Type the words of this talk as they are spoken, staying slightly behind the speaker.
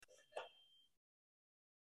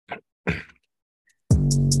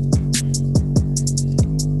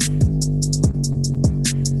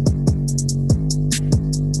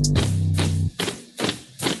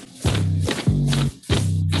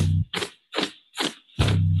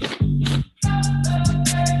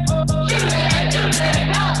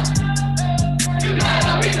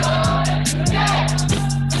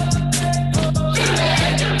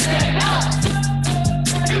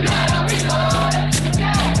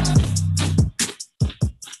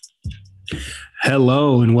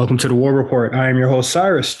Hello and welcome to the War Report. I am your host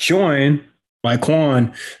Cyrus, joined by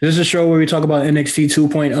Quan. This is a show where we talk about NXT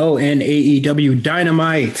 2.0 and AEW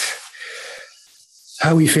Dynamite.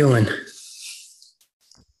 How we feeling?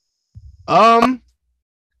 Um,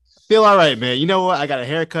 feel all right, man. You know what? I got a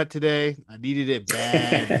haircut today. I needed it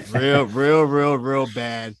bad, real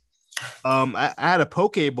bad. I had a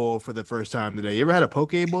poke bowl for the first time today. You ever had a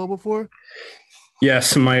poke bowl before?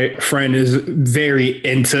 Yes, my friend is very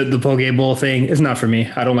into the Poke Bowl thing. It's not for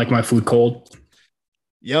me. I don't like my food cold.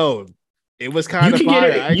 Yo, it was You kind of can get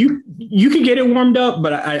fire. it. You can get it warmed up,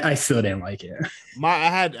 but I still didn't like it. I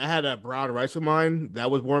had a brown rice with mine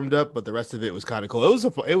that was warmed up, but the rest of it was kind of cold.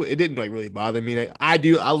 It didn't like really bother me. I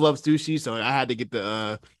love sushi, so I had to get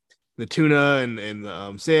the tuna and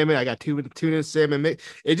the salmon. I got tuna salmon mix.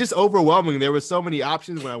 It's just overwhelming. There were so many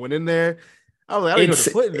options when I went in there. I was like, I don't even know what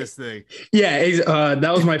to put in this thing. Yeah,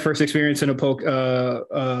 that was my first experience in a poke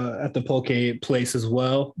at the poke place as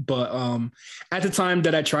well. But at the time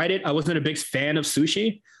that I tried it, I wasn't a big fan of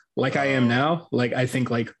sushi like I am now. Like I think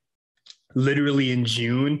like literally in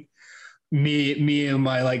June, me and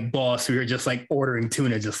my like boss, we were just like ordering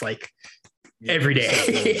tuna just like every day.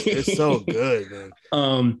 It's so good,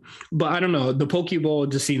 man. But I don't know. The poke bowl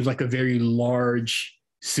just seems like a very large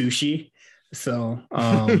sushi. So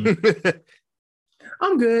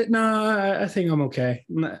I'm good. No, I think I'm okay.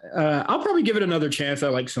 I'll probably give it another chance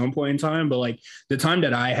at like some point in time, but like the time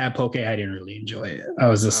that I had poke, I didn't really enjoy it. I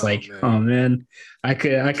was just oh man, I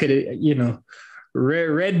could,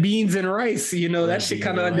 red beans and rice. That shit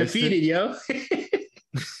kind of undefeated, yo.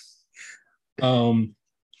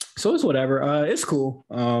 So it's whatever. It's cool.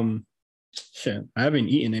 Shit, I haven't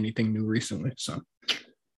eaten anything new recently, so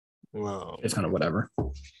it's kind of whatever.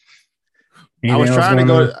 I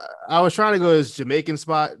was trying to go to this Jamaican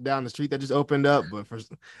spot down the street that just opened up, but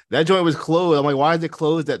that joint was closed. I'm like, why is it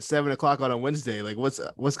closed at 7:00 on a Wednesday? Like, what's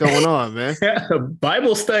going on, man?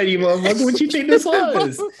 Bible study, motherfucker. What you think this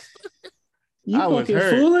was? You fucking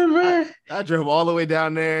fooling, man. I drove all the way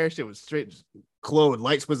down there. Shit was straight closed.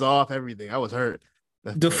 Lights was off. Everything. I was hurt.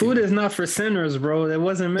 The food is not for sinners, bro. It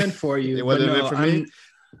wasn't meant for you. It wasn't meant for me.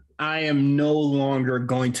 I am no longer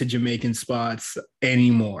going to Jamaican spots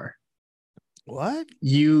anymore. What?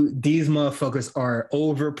 These motherfuckers are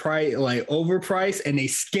overpriced and they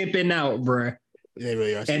skimping out, bro. They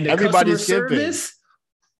really are. And the everybody's customer service,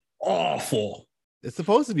 awful. It's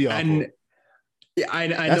supposed to be awful. And I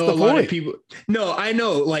know a lot of people. No, I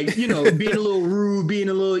know, like, being a little rude, being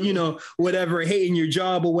a little, whatever, hating your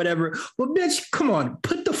job or whatever. But bitch, come on,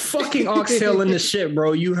 put the fucking oxtail in the shit,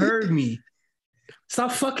 bro. You heard me.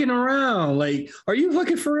 Stop fucking around. Like, are you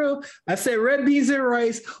fucking for real? I said red beans and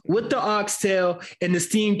rice with the oxtail and the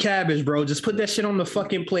steamed cabbage, bro. Just put that shit on the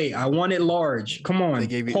fucking plate. I want it large. Come on. They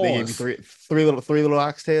gave you three little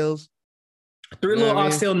oxtails. Three little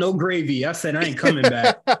oxtail, no gravy. I said I ain't coming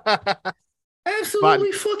back.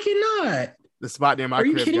 Absolutely fucking not. The spot near my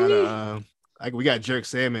crib got we got jerk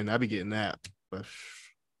salmon. I'll be getting that.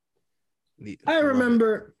 I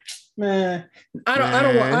remember, man.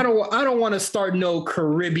 I don't want to start no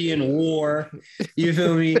Caribbean war. You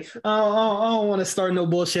feel me? I don't want to start no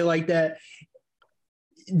bullshit like that.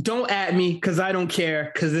 Don't at me because I don't care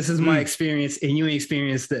because this is my experience and you ain't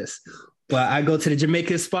experienced this. But I go to the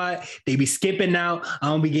Jamaican spot, they be skipping out. I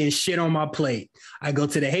don't be getting shit on my plate. I go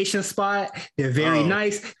to the Haitian spot, they're very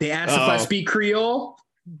nice. They ask if I speak Creole.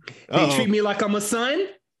 They treat me like I'm a son.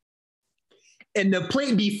 And the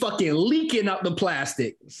plate be fucking leaking out the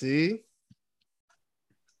plastic. See?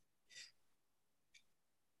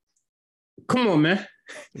 Come on, man.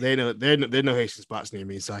 There are no Haitian spots near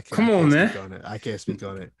me, so I can't speak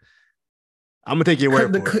on it. I'm gonna take your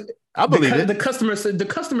word for it. I believe it. The customer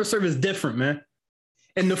service is different, man.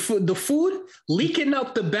 And the food leaking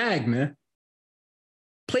out the bag, man.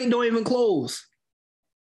 Plate don't even close.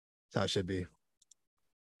 That's how it should be.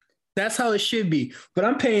 That's how it should be. But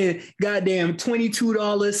I'm paying goddamn $22,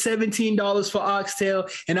 $17 for oxtail,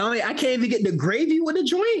 and I can't even get the gravy with the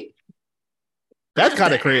joint. That's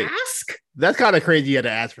kind of crazy. That's kind of crazy. You had to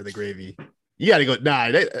ask for the gravy. You got to go.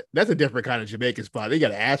 Nah, that's a different kind of Jamaican spot. They got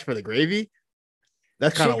to ask for the gravy.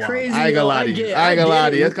 That's kind of wild. Crazy, I ain't gonna lie to you. I ain't gonna lie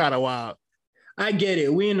to you. That's kind of wild. I get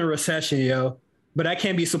it. We in a recession, yo. But I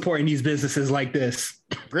can't be supporting these businesses like this.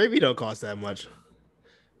 Gravy don't cost that much.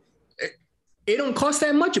 It don't cost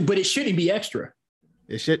that much, but it shouldn't be extra.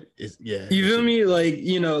 It should. Yeah. You feel me? Like,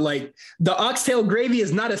 like the oxtail gravy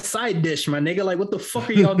is not a side dish, my nigga. Like, what the fuck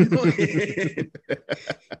are y'all doing?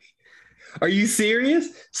 Are you serious?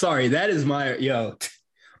 Sorry, that is yo.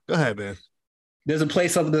 Go ahead, man. There's a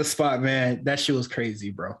place up this spot, man. That shit was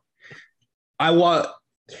crazy, bro. I want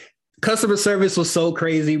Customer service was so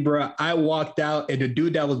crazy, bro. I walked out and the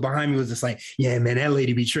dude that was behind me was just like, yeah, man, that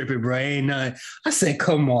lady be tripping, bro. Ain't nothing. I said,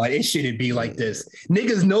 come on, it shouldn't be like this.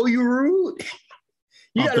 Niggas know you rude.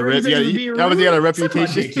 You got a reputation for being rude. That was a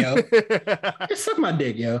reputation. Suck my dick, yo. Suck my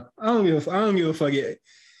dick, yo. I don't give a fuck.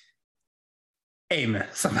 Hey, man,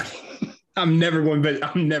 somebody. I'm never going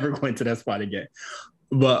to that spot again.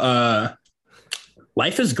 But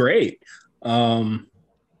life is great.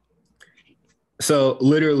 So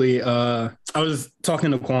literally, I was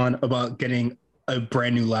talking to Quan about getting a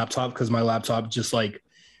brand new laptop because my laptop just like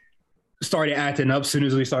started acting up as soon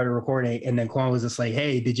as we started recording. And then Quan was just like,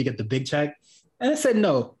 hey, did you get the big check? And I said,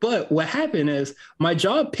 no. But what happened is my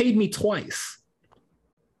job paid me twice.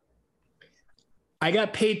 I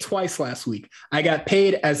got paid twice last week. I got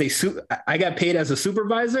paid as a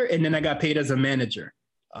supervisor, and then I got paid as a manager.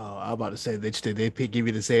 Oh, I'm about to say they give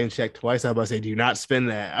you the same check twice. I'm about to say, do not spend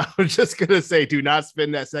that. I was just gonna say, do not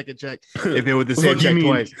spend that second check if it was the same check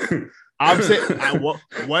twice. I'm saying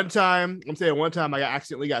one time I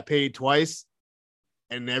accidentally got paid twice,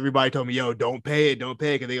 and everybody told me, "Yo, don't pay it,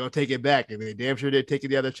 because they're gonna take it back." And they damn sure did take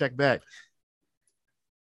the other check back.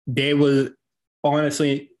 They was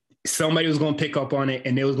honestly somebody was gonna pick up on it,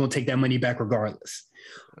 and they was gonna take that money back regardless.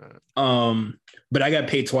 But I got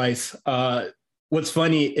paid twice. What's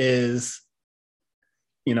funny is,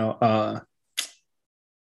 the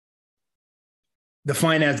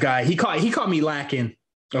finance guy, he caught me lacking.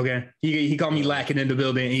 Okay. He caught me lacking in the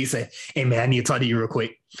building and he said, hey man, I need to talk to you real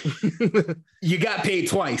quick. You got paid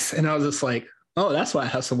twice. And I was just like, oh, that's why I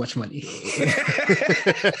have so much money.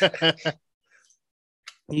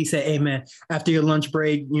 He said, hey man, after your lunch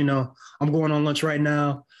break, I'm going on lunch right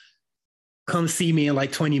now. Come see me in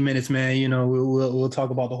like 20 minutes, man. We'll talk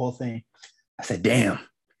about the whole thing. I said, damn.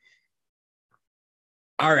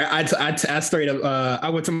 All right. I straight up, I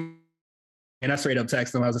went to, and I straight up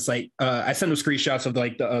texted him. I was just like, I sent him screenshots of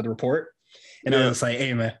like the report. And I was just like,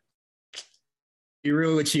 hey man, be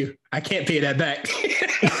real with you. I can't pay that back.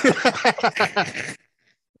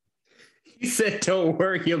 He said, don't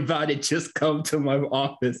worry about it. Just come to my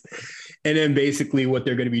office. And then basically what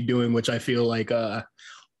they're going to be doing, which I feel like,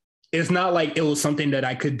 it's not like it was something that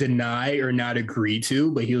I could deny or not agree to,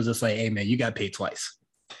 but he was just like, hey man, you got paid twice.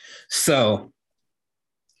 So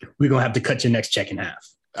we're going to have to cut your next check in half.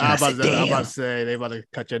 I'm about to say they about to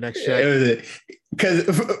cut your next check.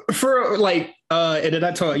 Because for like, and then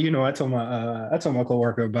I told my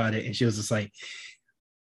coworker about it, and she was just like,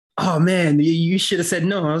 oh man, you should have said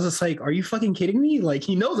no. I was just like, are you fucking kidding me? Like,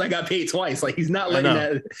 he knows I got paid twice. Like, he's not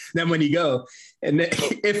letting that money go. And then,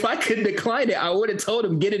 if I could decline it, I would have told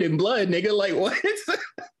him, get it in blood, nigga. Like, what?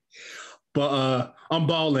 But I'm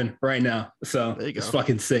balling right now, so it's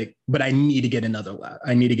fucking sick. But I need to get another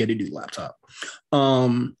I need to get a new laptop.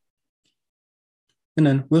 And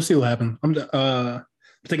then we'll see what happens. I'm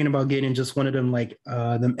thinking about getting just one of them, like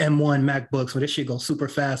them M1 MacBooks where this shit goes super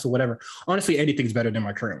fast or whatever. Honestly, anything's better than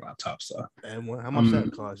my current laptop. So M1, how much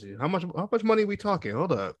that cost you? How much money are we talking?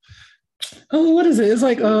 Hold up. Oh, what is it? It's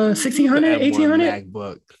like 1,600, 1,800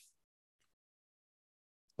 MacBook.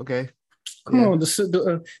 Okay. Come on, the shit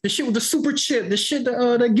with the super chip, the shit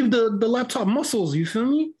that give the laptop muscles. You feel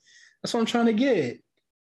me? That's what I'm trying to get.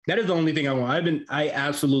 That is the only thing I want. I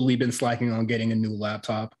absolutely been slacking on getting a new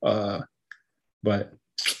laptop. But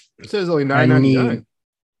it says only $999.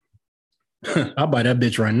 I'll buy that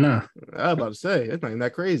bitch right now. I was about to say it's not even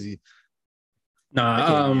that crazy.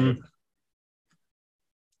 Nah.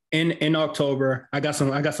 In October, I got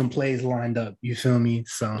some plays lined up. You feel me?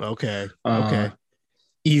 So okay.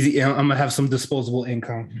 Easy. I'm gonna have some disposable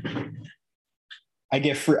income. I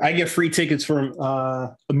get free tickets from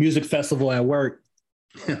a music festival at work.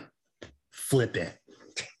 Flip it.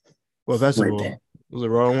 What festival? Was it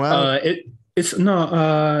Rolling Loud? It's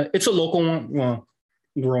a local one. Well,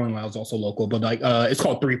 Rolling Loud is also local, but like it's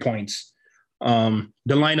called 3 Points. The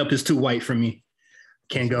lineup is too white for me.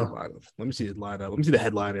 Can't go. Let me see the lineup. Let me see the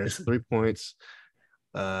headliner. 3 Points.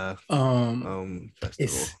 Festival.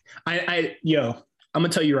 I'm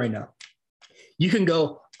gonna tell you right now. You can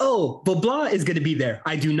go, oh, but blah is gonna be there.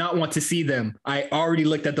 I do not want to see them. I already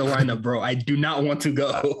looked at the lineup, bro. I do not want to go.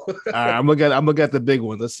 All right, I'm gonna get the big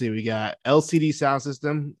one. Let's see. We got LCD Sound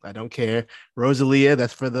System. I don't care. Rosalia,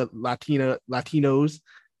 that's for the Latinos.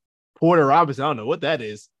 Porter Robinson, I don't know what that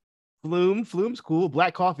is. Flume's cool.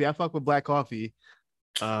 Black Coffee, I fuck with Black Coffee.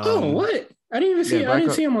 What? I didn't even see. I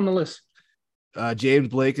didn't see him on the list. James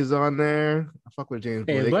Blake is on there. I fuck with James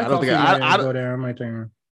Blake. Black Coffee, I go there. I might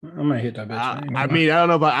hit that bitch. I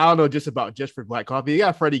don't know just for Black Coffee. You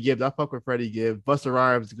got Freddie Gibbs. I fuck with Freddie Gibbs. Busta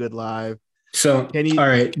Rhymes, good live. So all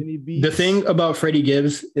right. The thing about Freddie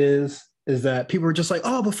Gibbs is is that people were just like,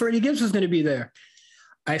 oh, but Freddie Gibbs is going to be there.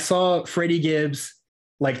 I saw Freddie Gibbs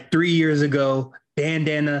like 3 years ago.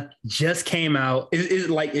 Bandana just came out.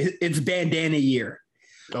 It's bandana year.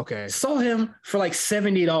 Okay. Saw him for like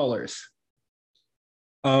 $70.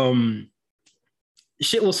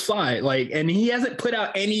 Shit was fly. Like, and he hasn't put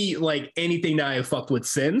out anything that I have fucked with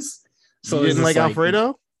since. So you didn't like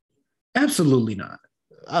Alfredo? Absolutely not.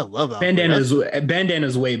 I love Alfredo. Bandana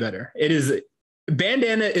is way better.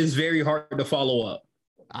 Bandana is very hard to follow up.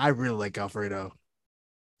 I really like Alfredo.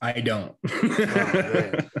 I don't.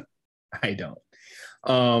 Oh, I don't.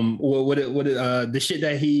 The shit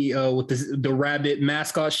that he with the rabbit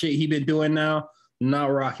mascot shit he been doing now, not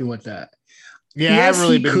rocking with that. Yeah, yes, I've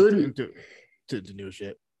really been into new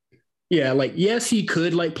shit. Yeah, like yes, he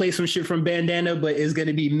could like play some shit from Bandana, but it's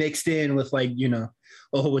gonna be mixed in with like, you know,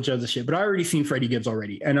 a whole bunch of other shit. But I already seen Freddie Gibbs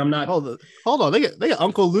already, and I'm not. Hold on. They got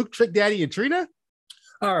Uncle Luke, Trick Daddy, and Trina.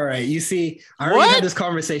 All right, you see, I already had this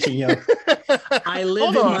conversation, yo. I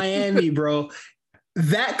live in Miami, bro.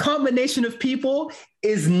 That combination of people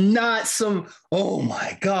is not some, oh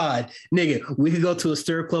my God, nigga, we could go to a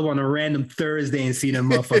strip club on a random Thursday and see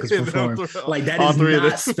them motherfuckers perform. Like, that is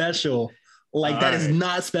not special. Like, that is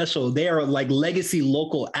not special. They are like legacy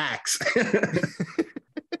local acts.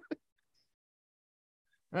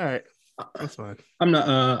 All right. That's fine. I'm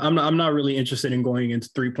not really interested in going into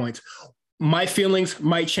 3 points. My feelings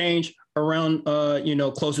might change around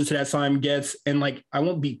closer to that time gets, and like I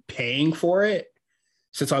won't be paying for it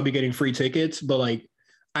since I'll be getting free tickets, but like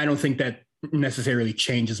I don't think that necessarily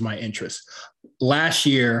changes my interest. Last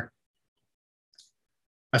year,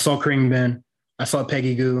 I saw Khruangbin, I saw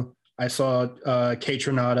Peggy Gou, I saw K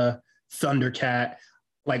Tronada, Thundercat,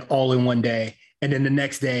 like all in one day. And then the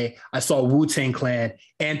next day, I saw Wu-Tang Clan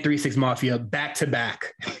and 3 6 Mafia back to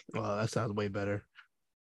back. Well, that sounds way better.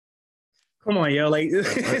 Come on, yo! Like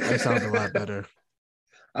that sounds a lot better.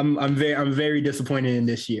 I'm very disappointed in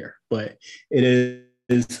this year, but it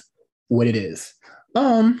is what it is.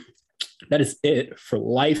 That is it for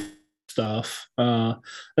life stuff.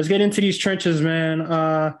 Let's get into these trenches, man.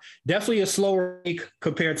 Definitely a slower week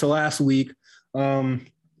compared to last week. The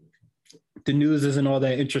news isn't all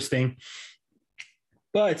that interesting,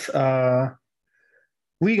 but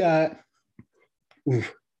we got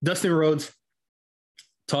Dustin Rhodes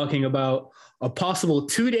talking about a possible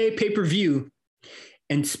 2-day pay-per-view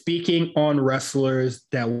and speaking on wrestlers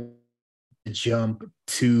that jump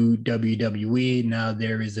to WWE. Now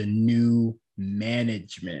there is a new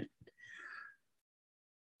management.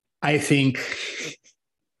 I think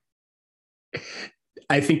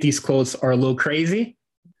these quotes are a little crazy,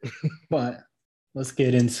 but let's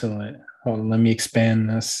get into it. Hold on, let me expand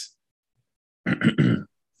this. Oh,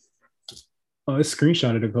 this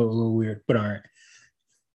screenshot it go a little weird, but all right.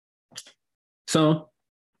 So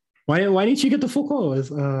why didn't you get the full quote?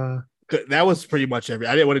 That was pretty much I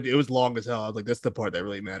didn't want to. It was long as hell. I was like, that's the part that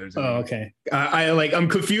really matters. Oh, okay. I'm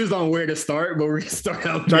confused on where to start, but we're gonna start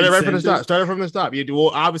out. Start it right from the start. Start it from the start.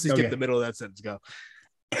 We'll obviously skip the middle of that sentence. Go.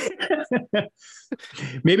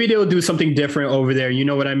 Maybe they'll do something different over there. You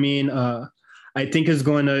know what I mean? I think it's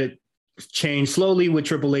going to change slowly with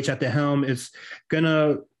Triple H at the helm. It's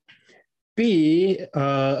gonna be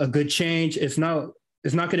a good change. It's not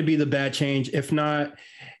going to be the bad change. If not,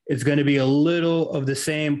 it's going to be a little of the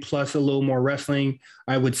same plus a little more wrestling.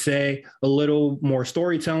 I would say a little more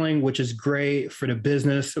storytelling, which is great for the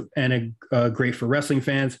business and great for wrestling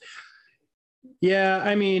fans. Yeah,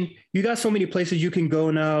 I mean, you got so many places you can go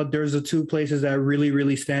now. There's the 2 places that really,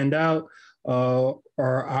 really stand out are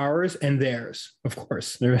ours and theirs. Of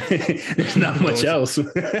course, there's not much else.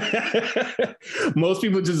 Most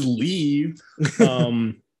people just leave.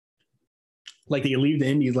 Like they leave the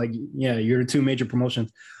indies, like, yeah, you're the 2 major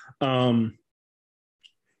promotions. You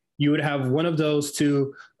would have one of those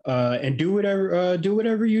 2 and do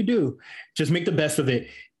whatever you do. Just make the best of it.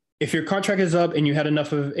 If your contract is up and you had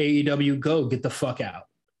enough of AEW, go get the fuck out.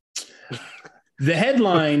 The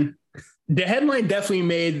headline definitely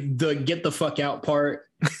made the get the fuck out part,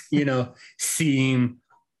 seem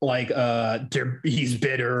like he's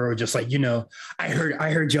bitter or just like, I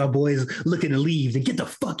heard y'all boys looking to leave and get the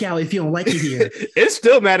fuck out if you don't like it here. It's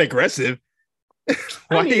still mad aggressive.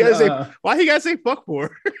 Why he gotta say fuck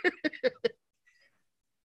for?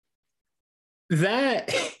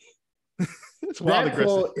 That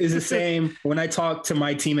quote is the same when I talk to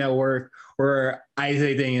my team at work, where I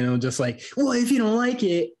say things, just like, well, if you don't like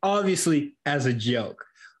it, obviously as a joke.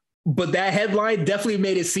 But that headline definitely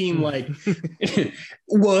made it seem like,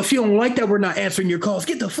 well, if you don't like that, we're not answering your calls.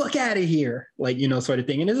 Get the fuck out of here. Like, sort of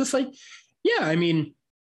thing. And it's just like, yeah, I mean,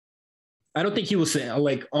 I don't think he was saying,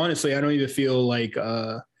 like, honestly, I don't even feel like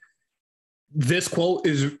this quote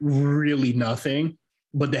is really nothing,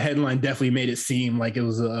 but the headline definitely made it seem like it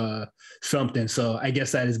was something. So I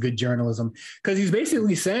guess that is good journalism, because he's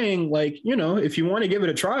basically saying, like, you know, if you want to give it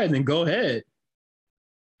a try, then go ahead.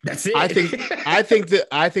 That's it. I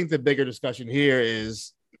think the bigger discussion here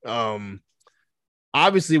is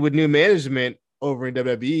obviously with new management over in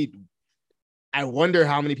WWE. I wonder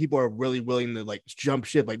how many people are really willing to like jump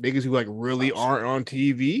ship, like niggas who like really aren't on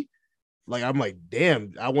TV. Like, I'm like,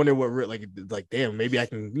 damn, I wonder what like, damn, maybe I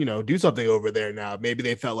can, you know, do something over there now. Maybe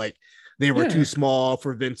they felt like they were too small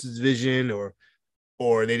for Vince's vision, or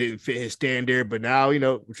they didn't fit his standard. But now, you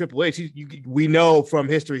know, Triple H, we know from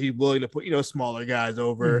history he's willing to put, you know, smaller guys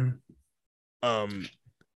over. Mm-hmm.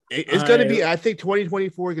 It's going to be, I think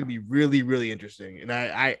 2024 is going to be really, really interesting. And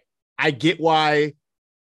I get why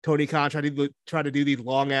Tony Khan tried to do these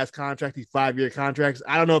long ass contracts, these 5-year contracts.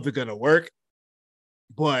 I don't know if it's going to work,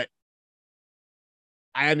 but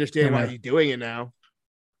I understand why he's doing it now.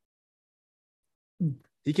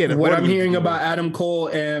 He can't. What I'm hearing about Adam Cole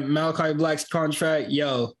and Malachi Black's contract,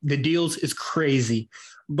 yo, the deals is crazy.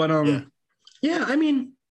 But yeah, I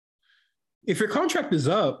mean, if your contract is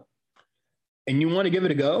up and you want to give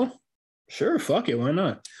it a go, sure, fuck it, why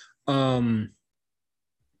not?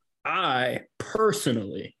 I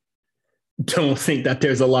personally don't think that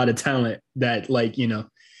there's a lot of talent that, like, you know,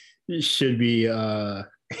 should be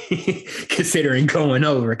considering going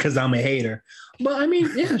over, because I'm a hater. But I mean,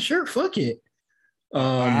 yeah, sure, fuck it.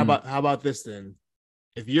 How about this then?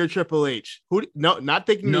 If you're Triple H, not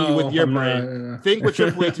thinking with your brain, think with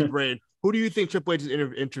Triple H's brain. Who do you think Triple H is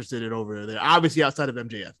interested in over there? Obviously, outside of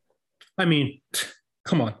MJF. I mean,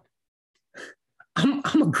 come on.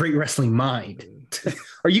 I'm a great wrestling mind.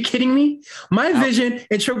 Are you kidding me? My vision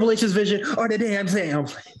and Triple H's vision are the damn same.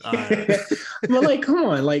 But like, come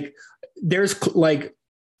on, like, there's like,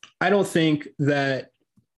 I don't think that,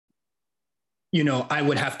 you know, I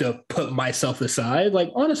would have to put myself aside.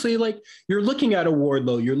 Like, honestly, like, you're looking at a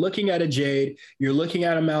Wardlow, you're looking at a Jade, you're looking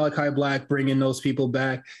at a Malachi Black, bringing those people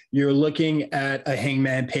back. You're looking at a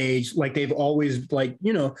Hangman Page. Like, they've always, like,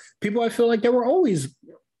 you know, people, I feel like they were always,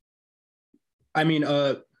 I mean,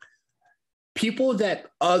 people that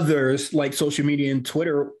others like social media and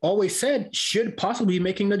Twitter always said should possibly be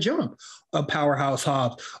making the jump. A Powerhouse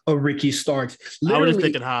Hobbs, a Ricky Starks. Literally, I was just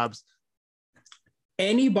thinking Hobbs.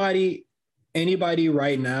 Anybody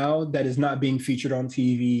right now that is not being featured on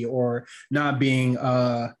TV or not being,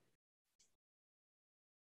 I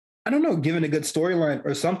don't know, given a good storyline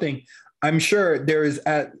or something, I'm sure there is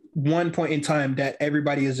at one point in time that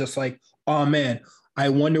everybody is just like, oh man, I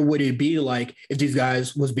wonder what it'd be like if these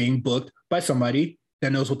guys was being booked by somebody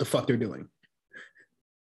that knows what the fuck they're doing.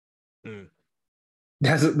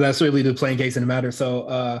 That's really the plain case in the matter.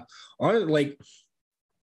 So, like,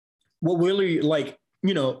 what really, like,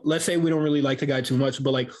 you know, let's say we don't really like the guy too much, but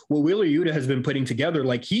like what Wheeler Yuta has been putting together,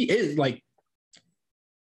 like he is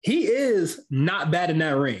not bad in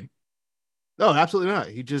that ring. No, absolutely not.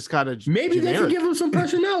 He just kind of maybe generic. They could give him some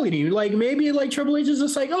personality. Like maybe like Triple H is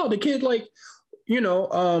just like, oh, the kid, like, you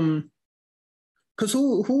know, because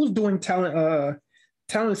who was doing talent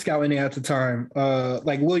scouting at the time?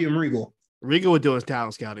 Like William Regal. Regal was doing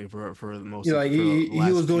talent scouting for the most. Yeah, like he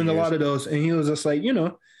was doing a lot of those, and he was just like, you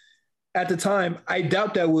know. At the time, I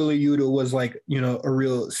doubt that Wheeler Yuta was like, you know, a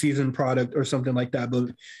real seasoned product or something like that. But,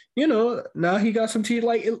 you know, now he got some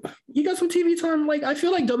TV time. Like, I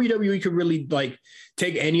feel like WWE could really like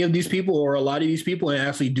take any of these people or a lot of these people and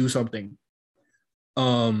actually do something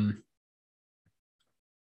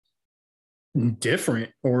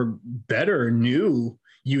different or better, new,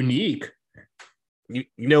 unique. You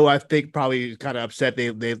know, I think probably kind of upset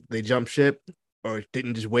they jumped ship or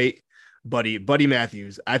didn't just wait. Buddy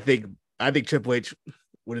Matthews. I think Triple H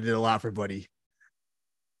would have did a lot for Buddy.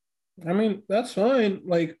 I mean, that's fine.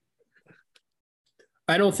 Like,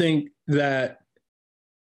 I don't think that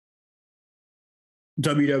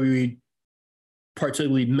WWE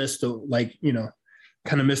particularly missed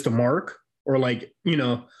kind of missed a mark, or like, you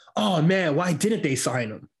know, oh man, why didn't they sign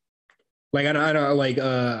him? Like, I don't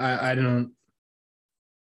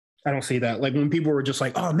see that. Like when people were just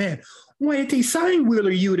like, oh man, why didn't they sign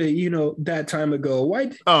Wheeler Yuta, you know, that time ago?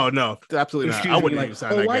 Why? Oh no, absolutely not. I wouldn't even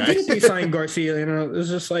sign that why guy. Didn't they sign Garcia? You know, it's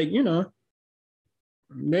just like, you know,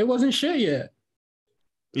 they wasn't shit yet.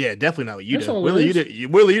 Yeah, definitely not with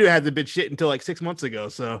Yuta. Wheeler Yuta hasn't been shit until like 6 months ago.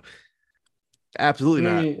 So absolutely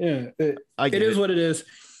not. Yeah, it is what it is.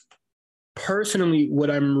 Personally,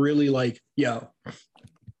 what I'm really like, yo,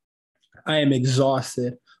 I am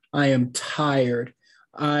exhausted. I am tired.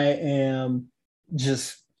 I am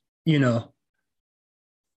just, you know,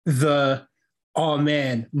 oh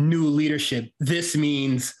man, new leadership. This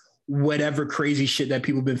means whatever crazy shit that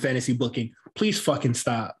people have been fantasy booking. Please fucking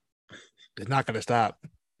stop. It's not gonna stop.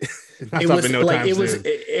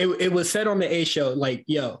 It was said on the A show, like,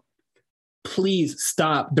 yo, please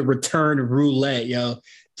stop the return roulette, yo.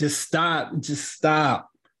 Just stop.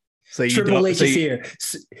 So Triple H is here.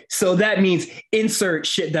 So that means insert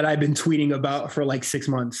shit that I've been tweeting about for like 6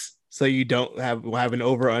 months. So you don't have an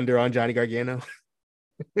over-under on Johnny Gargano?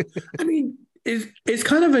 I mean, it's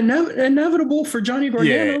kind of inevitable for Johnny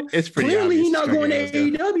Gargano. Yeah, it's pretty clearly obvious he's not going to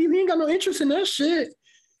Gargano's AEW. He ain't got no interest in that shit.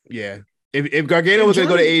 Yeah. If Gargano was going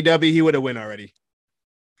to go to AEW, he would have won already.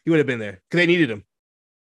 He would have been there because they needed him.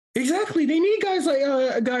 Exactly. They need guys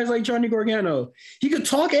like Johnny Gargano. He could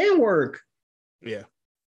talk and work. Yeah.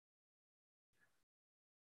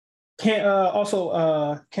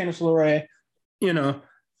 Candice LeRae,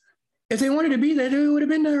 if they wanted to be there, they would have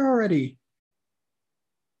been there already.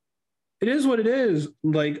 It is what it is.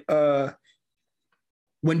 Like,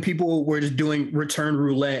 when people were just doing return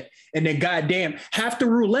roulette, and then goddamn, half the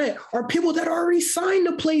roulette are people that already signed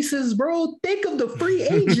the places, bro. Think of the free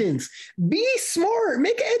agents. Be smart.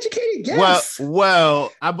 Make an educated guess.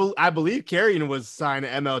 Well, I believe Karrion was signed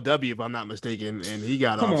to MLW, if I'm not mistaken, and he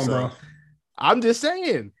got Come off. on, so bro. I'm just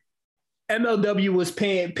saying. MLW was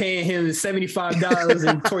paying him $75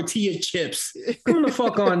 in tortilla chips. Come the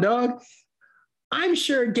fuck on, dog. I'm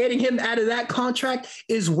sure getting him out of that contract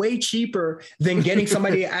is way cheaper than getting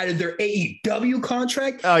somebody out of their AEW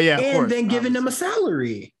contract. Oh yeah, and then giving them a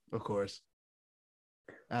salary. Of course,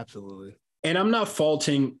 absolutely. And I'm not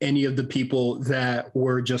faulting any of the people that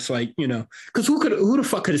were just like, because who the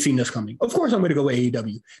fuck could have seen this coming? Of course, I'm going to go with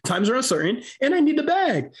AEW. Times are uncertain, and I need the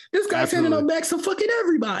bag. This guy's handing out bags to fucking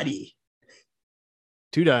everybody.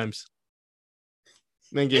 2 dimes.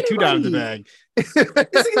 Then get $2 a bag. This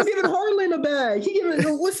nigga's giving Harlan a bag. He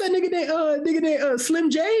giving what's that nigga name? Slim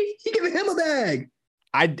J. He giving him a bag.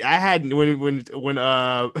 I had when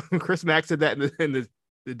Chris Mack said that in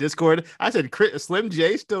the Discord. I said Slim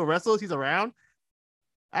J still wrestles. He's around.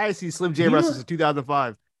 I see Slim J wrestles in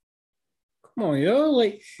 2005. Come on, yo!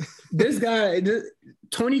 Like this guy,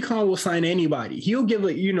 Tony Khan will sign anybody. He'll give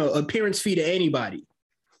appearance fee to anybody,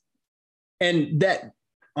 and that.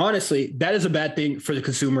 Honestly, that is a bad thing for the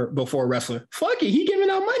consumer before a wrestler. Fuck it. He giving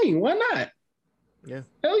out money. Why not? Yeah.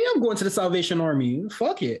 Hell yeah, I'm going to the Salvation Army.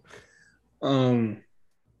 Fuck it. Yeah,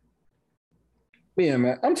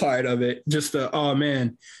 man. I'm tired of it. Just oh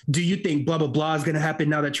man. Do you think blah blah blah is gonna happen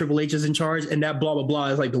now that Triple H is in charge? And that blah blah blah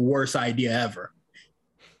is like the worst idea ever.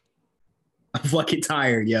 I'm fucking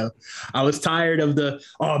tired, yo. I was tired of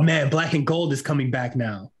oh man, Black and Gold is coming back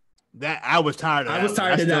now. That I was tired of. I was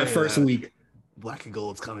tired of that first week. Black and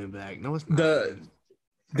Gold's coming back. No, it's not.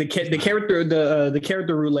 The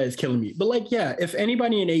character roulette is killing me. But like, yeah, if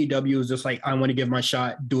anybody in AEW is just like, I want to give my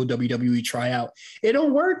shot, do a WWE tryout, it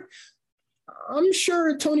don't work. I'm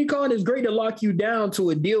sure Tony Khan is great to lock you down to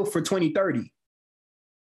a deal for 2030.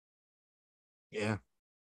 Yeah,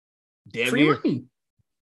 damn free near.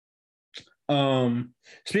 Money.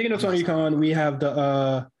 Speaking of Tony Khan, we have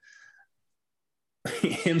the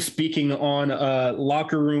him speaking on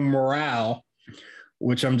locker room morale.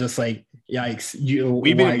 Which I'm just like, yikes!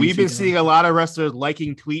 We've been seeing a lot of wrestlers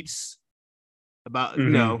liking tweets about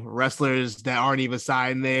wrestlers that aren't even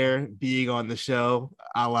signed there being on the show,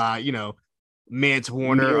 a la Mance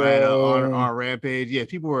Warner on Rampage. Yeah,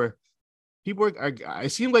 people were.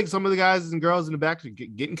 It seemed like some of the guys and girls in the back are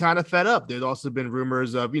getting kind of fed up. There's also been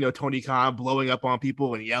rumors of Tony Khan blowing up on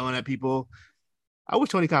people and yelling at people. I wish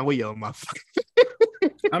Tony Khan would yell at my.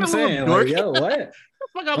 I'm saying, like, yo, what?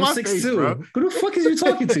 I'm 6'2". Who the fuck is you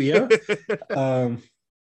talking to, yo?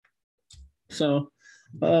 So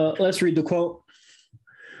let's read the quote.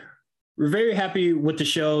 We're very happy with the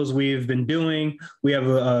shows we've been doing. We have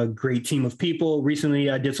a great team of people.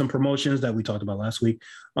 Recently, I did some promotions that we talked about last week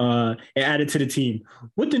and added to the team.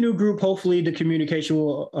 With the new group, hopefully the communication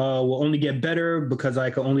will only get better because I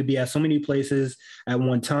can only be at so many places at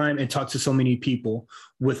one time and talk to so many people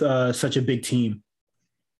with such a big team.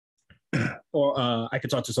 Or I could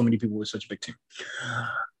talk to so many people with such a big team.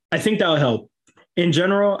 I think that'll help. In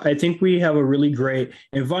general, I think we have a really great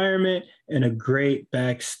environment and a great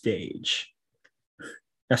backstage.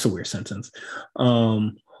 That's a weird sentence.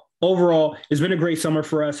 Overall, it's been a great summer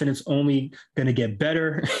for us, and it's only going to get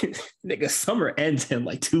better. Nigga, summer ends in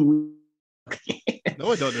like 2 weeks.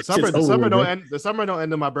 No, it don't. The summer don't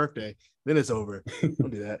end on my birthday. Then it's over.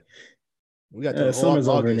 Don't do that. We got the summer's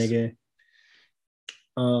over, nigga.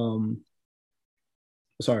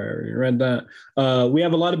 Sorry, I already read that. We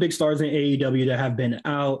have a lot of big stars in AEW that have been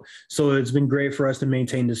out, so it's been great for us to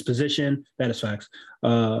maintain this position. That is facts.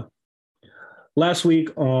 Last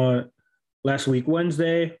week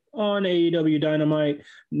Wednesday, on AEW Dynamite,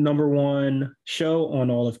 number one show on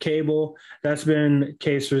all of cable. That's been the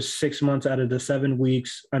case for 6 months out of the 7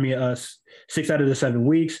 weeks. 6 out of the 7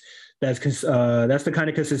 weeks. That's the kind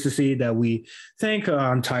of consistency that we think.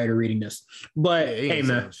 I'm tired of reading this, but hey,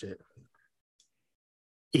 man,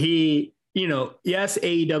 yes,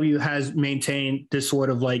 AEW has maintained this sort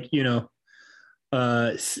of like,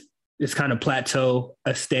 this kind of plateau,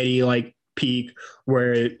 a steady like peak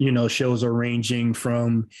where, shows are ranging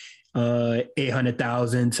from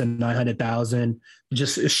 800,000 to 900,000,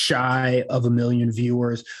 just shy of 1 million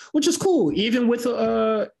viewers, which is cool. Even with,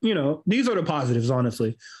 these are the positives,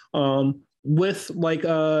 honestly. With like,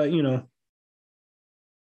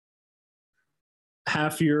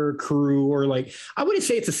 half your crew, or like, I wouldn't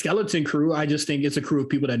say it's a skeleton crew. I just think it's a crew of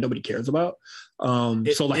people that nobody cares about.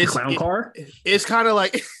 So like a clown car. It's kind of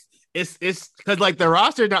like it's because like the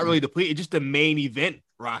roster is not really depleted. It's just the main event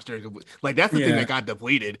roster. Like that's the thing that got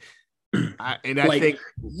depleted. I think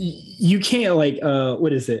you can't like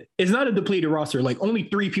what is it? It's not a depleted roster. Like only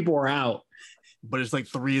 3 people are out. But it's like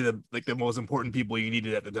 3 of the most important people you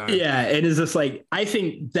needed at the time. Yeah, it is just like, I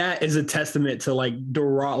think that is a testament to like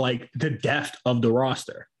the depth of the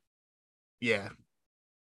roster. Yeah.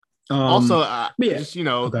 Also, just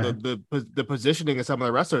okay. the positioning of some of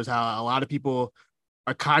the wrestlers, how a lot of people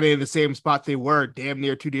are kind of in the same spot they were damn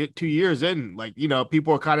near 2 years in. Like,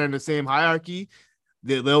 people are kind of in the same hierarchy.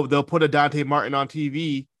 They'll put a Dante Martin on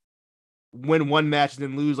TV, win 1 match and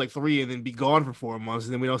then lose like 3 and then be gone for 4 months,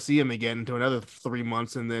 and then we don't see him again until another 3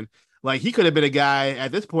 months. And then like he could have been a guy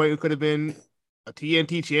at this point who could have been a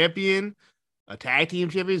TNT champion, a tag team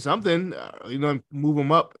champion, something, move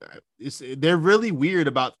them up. They're really weird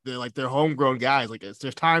about their homegrown guys. Like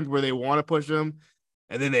there's times where they want to push them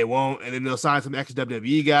and then they won't, and then they'll sign some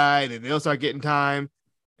ex-WWE guy and then they'll start getting time,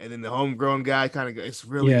 and then the homegrown guy kind of, it's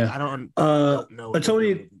really, I don't know.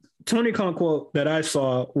 Tony Khan quote that I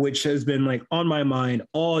saw, which has been like on my mind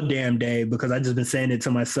all damn day because I just been saying it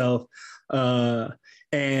to myself.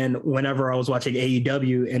 And whenever I was watching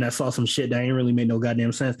AEW and I saw some shit that ain't really made no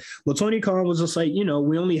goddamn sense. Well, Tony Khan was just like,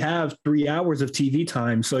 we only have 3 hours of TV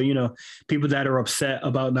time. So, people that are upset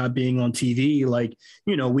about not being on TV, like,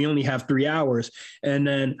 we only have 3 hours. And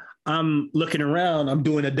then I'm looking around, I'm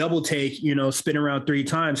doing a double take, spin around 3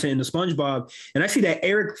 times, hitting the SpongeBob. And I see that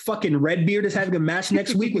Eric fucking Redbeard is having a match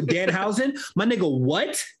next week with Danhausen. My nigga,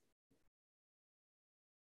 what?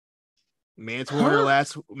 Mance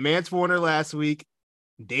Warner last week.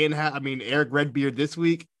 Eric Redbeard this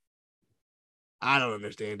week. I don't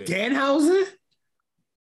understand it. Danhausen?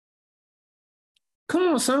 Come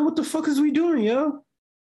on, son. What the fuck is we doing, yo?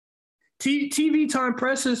 TV time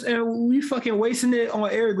presses and we fucking wasting it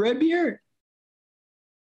on Eric Redbeard?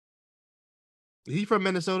 Is he from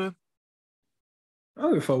Minnesota? I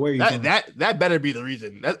don't give a fuck where you from. That better be the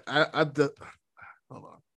reason. Hold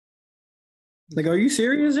on. Like, are you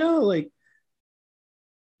serious, yo? Like,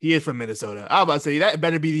 he is from Minnesota. I was about to say that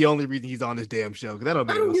better be the only reason he's on this damn show. Because I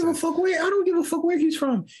don't give a fuck where he's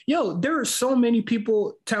from. Yo, there are so many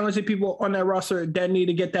people, talented people on that roster that need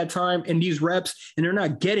to get that time and these reps, and they're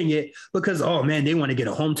not getting it because, oh man, they want to get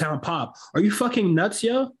a hometown pop. Are you fucking nuts,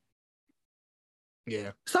 yo?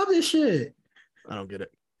 Yeah. Stop this shit. I don't get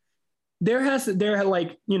it.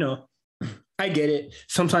 I get it.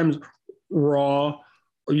 Sometimes Raw,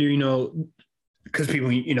 because people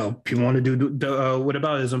want to do the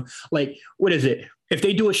whataboutism. Like, what is it? If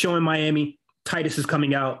they do a show in Miami, Titus is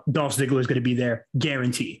coming out, Dolph Ziggler is going to be there,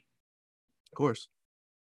 guarantee. Of course.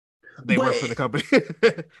 They work for the company.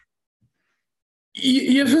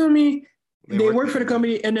 you feel me? They work for the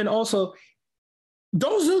company, and then also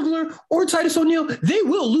Dolph Ziggler or Titus O'Neil, they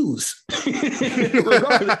will lose.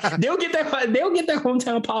 Regardless, they'll get that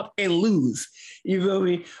hometown pop and lose. You feel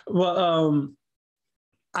me? But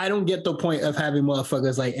I don't get the point of having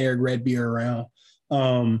motherfuckers like Eric Redbeard around.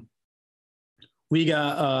 We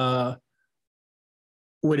got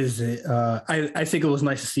what is it? I think it was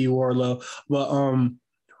nice to see Wardlow, but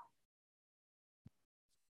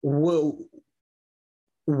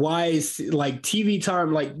why is like TV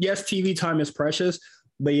time? Like, yes, TV time is precious,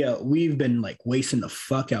 but yeah, we've been like wasting the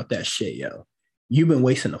fuck out that shit, yo. You've been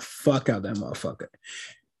wasting the fuck out that motherfucker.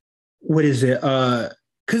 What is it?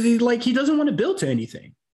 Because he doesn't want to build to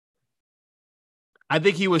anything. I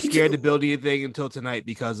think he was scared to build anything until tonight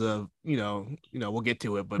because of we'll get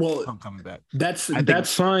to it, but I'm coming back. That's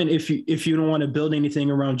fine if you don't want to build anything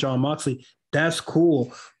around Jon Moxley. That's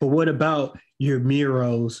cool. But what about your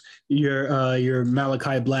Miros, your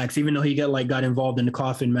Malachi Blacks? Even though he got involved in the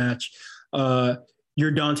coffin match,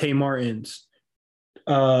 your Dante Martins,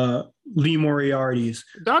 Lee Moriarty's.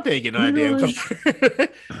 Dante ain't getting no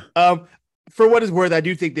damn. for what it's worth, I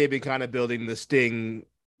do think they've been kind of building the Sting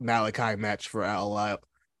Malachi match for All Out.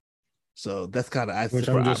 So that's kind of,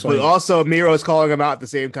 but also Miro is calling him out at the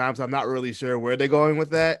same time. So I'm not really sure where they're going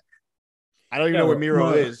with that. I don't even know where Miro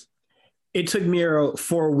is. It took Miro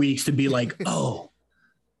 4 weeks to be like, oh,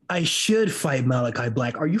 I should fight Malachi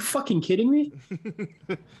Black. Are you fucking kidding me?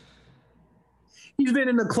 He's been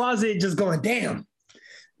in the closet just going, damn,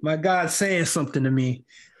 my God's saying something to me.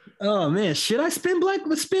 Oh man, should I spin back on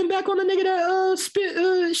the nigga that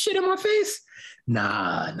spit shit in my face?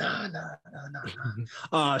 Nah.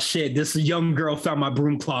 Oh shit, this young girl found my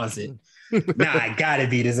broom closet. Nah, I gotta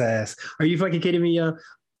beat his ass. Are you fucking kidding me, yo?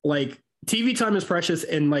 Like, TV time is precious,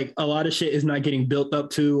 and like a lot of shit is not getting built up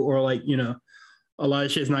to, or like, you know, a lot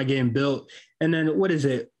of shit is not getting built. And then what is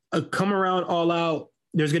it? A come around All Out.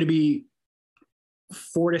 There's gonna be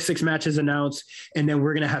 4 to 6 matches announced, and then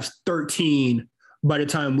we're gonna have 13 by the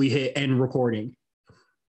time we hit end recording.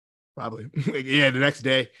 Probably. Yeah, the next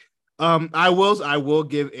day. I will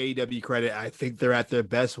give AEW credit. I think they're at their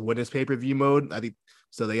best when it's pay-per-view mode. I think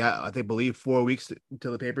so. They got, I believe 4 weeks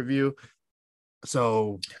until the pay-per-view.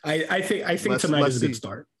 So I think tonight is a good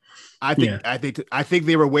start. I think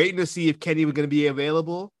they were waiting to see if Kenny was going to be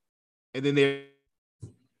available, and then they.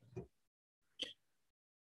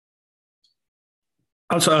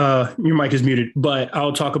 Your mic is muted, but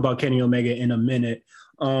I'll talk about Kenny Omega in a minute.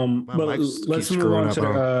 But let's move on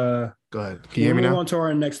to go ahead. Can you hear me now? Move on to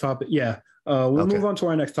our next topic. Yeah, we'll move on to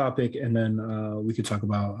our next topic, and then we could talk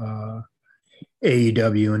about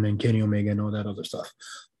AEW and then Kenny Omega and all that other stuff.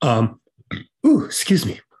 Excuse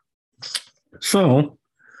me. So,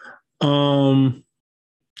 NXT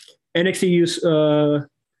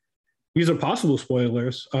these are possible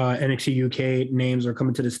spoilers. NXT UK names are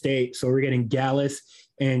coming to the state, so we're getting Gallus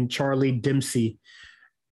and Charlie Dempsey.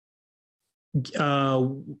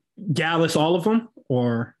 Gallus, all of them,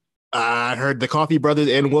 or I heard the Coffee Brothers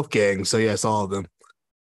and Wolfgang. So yes, all of them.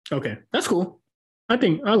 Okay, that's cool. I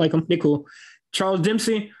think I like them. They're cool. Charles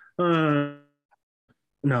Dempsey, no.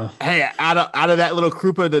 Hey, out of that little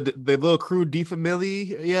group of the little crew, De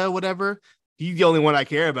Familia, whatever. He's the only one I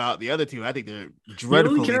care about. The other two, I think they're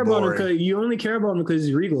dreadfully boring. You only care about him because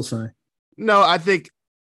he's Regal son. No, I think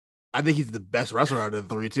he's the best wrestler out of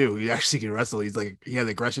the three too. He actually can wrestle. He has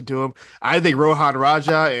aggression to him. I think Rohan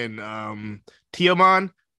Raja and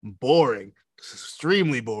Tiaman, boring,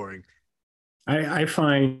 extremely boring. I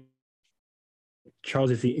find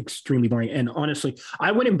Charles is extremely boring, and honestly,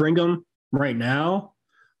 I wouldn't bring him right now,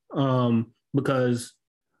 because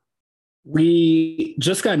we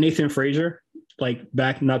just got Nathan Frazier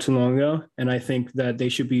back not too long ago, and I think that they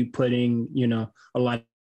should be putting a lot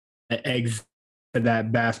of eggs in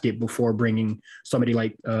that basket before bringing somebody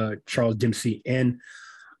like Charles Dempsey in.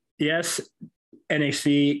 Yes,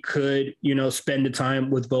 NXT could spend the time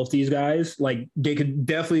with both these guys. Like, they could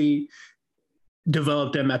definitely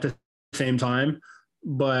develop them at the same time,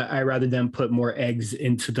 but I'd rather them put more eggs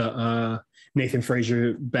into the Nathan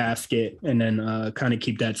Frazier basket and then kind of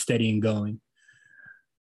keep that steady and going.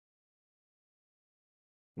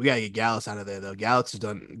 We gotta get Gallus out of there though. Gallus has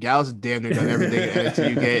damn near done everything in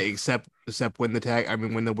NXT UK except win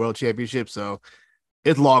the world championship. So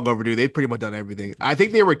it's long overdue. They've pretty much done everything. I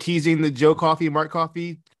think they were teasing the Joe Coffey, Mark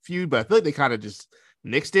Coffey feud, but I feel like they kind of just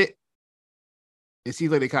nixed it. It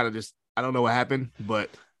seems like they kind of just, I don't know what happened, but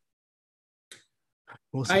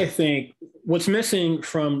we'll see. I think what's missing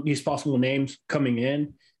from these possible names coming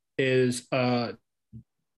in is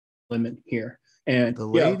limit here. And the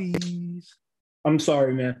ladies. I'm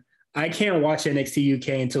sorry, man. I can't watch NXT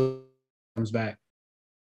UK until it comes back.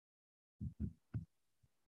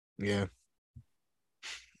 Yeah.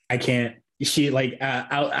 I can't. She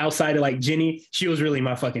outside of Jenny, she was really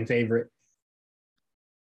my fucking favorite.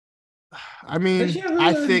 I mean, does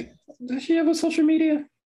she have a social media?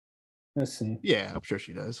 Let's see. Yeah, I'm sure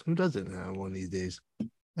she does. Who doesn't have one these days?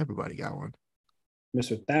 Everybody got one.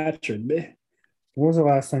 Mr. Thatcher, man. When was the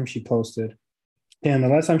last time she posted? Damn, the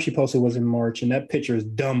last time she posted was in March, and that picture is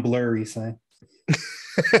dumb blurry, son.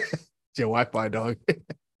 It's your Wi-Fi, dog.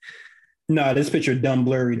 Nah, this picture dumb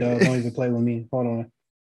blurry, dog. Don't even play with me. Hold on.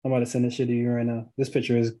 I'm about to send this shit to you right now. This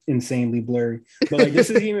picture is insanely blurry. But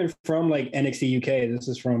this is even from NXT UK. This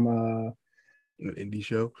is from an indie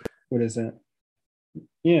show. What is that?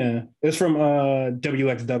 Yeah, it's from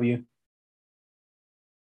WXW.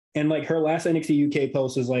 And her last NXT UK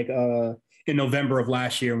post is in November of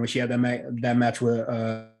last year when she had that match with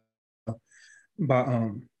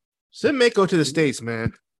send Mako to the States,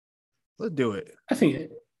 man. Let's do it. I think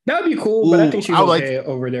that would be cool, but I think she's okay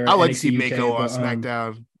over there. I would like to see Mako on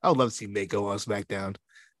SmackDown. I would love to see Mako on SmackDown.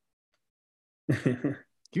 Give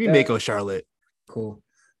me Mako Charlotte. Cool.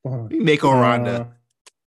 Mako Ronda.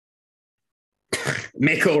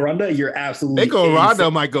 Mako Ronda, you're absolutely Mako Ronda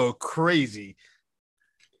might go crazy.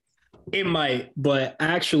 It might, but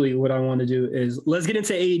actually, what I want to do is let's get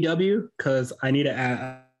into AEW because I need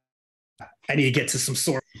to get to some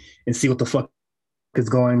sort and see what the fuck is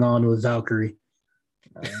going on with Valkyrie.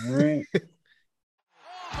 All right. Oh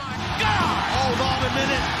my God! Hold on a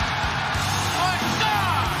minute. My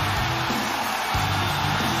God!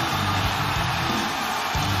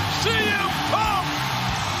 CM Punk!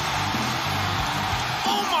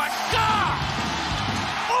 Oh my God!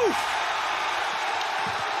 Oof!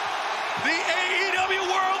 The AEW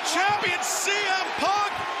World Champion CM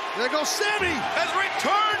Punk. There goes Sammy. Has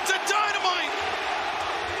returned to Dynamite.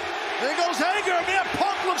 There goes Hager. Man,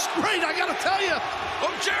 Punk looks great, I gotta tell you. Oh,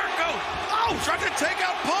 Jericho! Oh, tried to take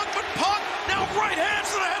out Punk, but Punk now right hands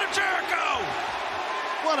to the head of Jericho.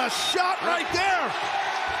 What a shot right there.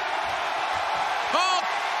 Punk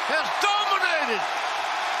has dominated.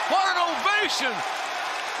 What an ovation.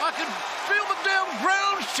 I can feel the damn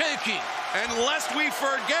ground shaking. And lest we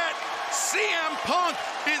forget, CM Punk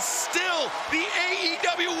is still the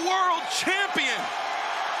AEW World Champion.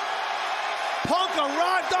 Punk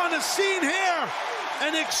arrived on the scene here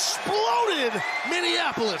and exploded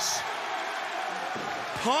Minneapolis.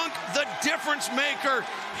 Punk, the difference maker,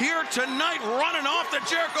 here tonight running off the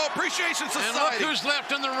Jericho Appreciation Society. And look who's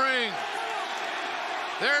left in the ring.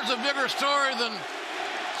 There's a bigger story than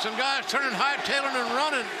some guys turning, hightailing and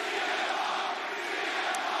running.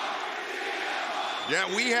 Yeah,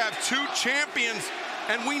 we have two champions,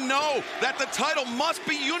 and we know that the title must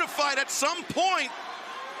be unified at some point.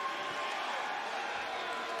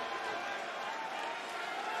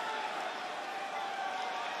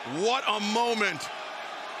 What a moment.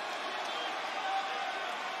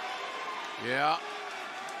 Yeah,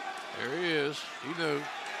 there he is. He knew.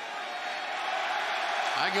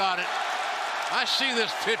 I got it. I see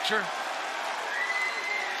this picture.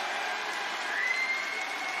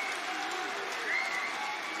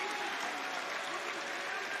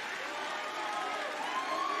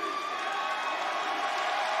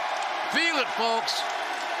 Feel it, folks.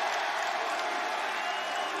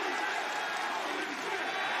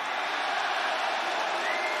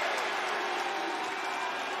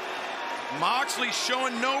 Moxley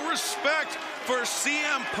showing no respect for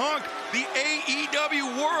CM Punk, the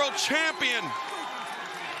AEW World Champion.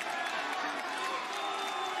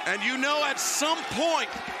 And you know, at some point,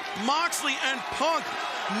 Moxley and Punk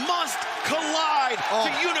must collide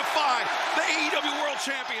to unify the AEW World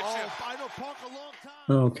Championship. I know Punk a long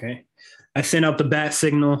time. Okay. I sent out the bat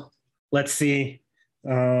signal. Let's see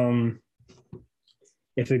if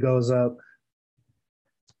it goes up.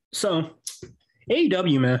 So,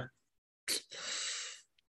 AEW, man.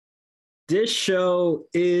 This show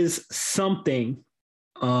is something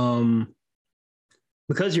because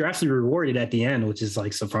you're actually rewarded at the end, which is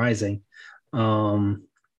like surprising. They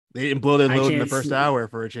didn't blow their load in the first hour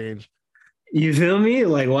for a change. You feel me?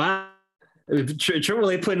 Like, wow.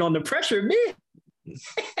 Triple A putting on the pressure, man.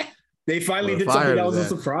 They finally did something that was a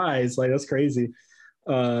surprise. Like, that's crazy.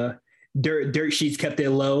 Dirt Sheets kept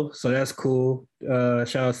it low, so that's cool.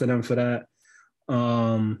 Shout out to them for that.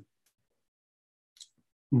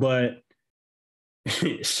 But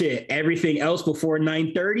shit, everything else before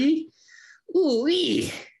 9:30, ooh,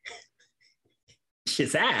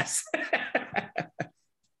 shit's ass.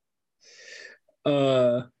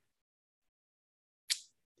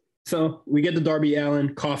 So we get the Darby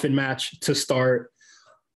Allin coffin match to start.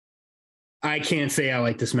 I can't say I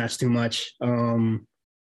like this match too much.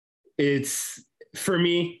 It's, for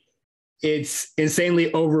me, it's insanely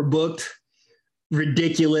overbooked,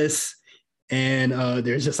 ridiculous, and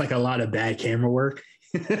there's just like a lot of bad camera work.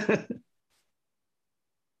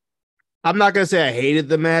 I'm not gonna say I hated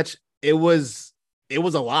the match. It was a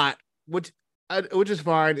lot, which is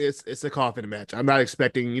fine. It's a coffin match. I'm not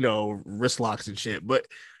expecting, wrist locks and shit, but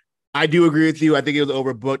I do agree with you. I think it was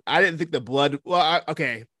overbooked. I didn't think the blood. Well, I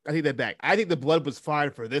take that back. I think the blood was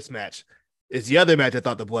fine for this match. It's the other match I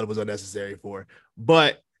thought the blood was unnecessary for,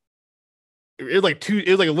 but it was like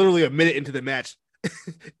literally a minute into the match.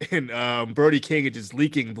 And Brody King is just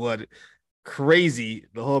leaking blood, crazy.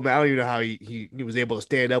 The whole match, I don't even know how he was able to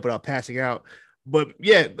stand up without passing out. But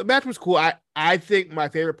yeah, the match was cool. I think my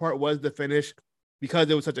favorite part was the finish because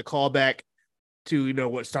it was such a callback to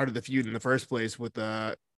what started the feud in the first place with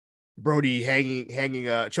Brody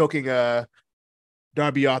choking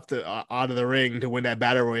Darby out of the ring to win that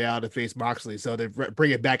battle royale to face Moxley. So they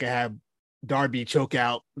bring it back and have Darby choke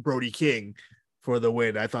out Brody King. for the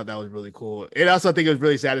win. I thought that was really cool. And also, I think it was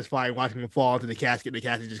really satisfying watching him fall into the casket, the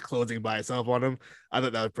casket just closing by itself on him. I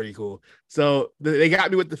thought that was pretty cool. So they got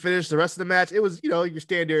me with the finish. The rest of the match, it was, your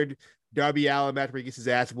standard Darby Allin match where he gets his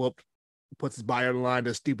ass whooped, puts his body on the line,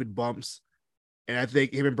 does stupid bumps. And I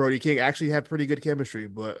think him and Brody King actually have pretty good chemistry.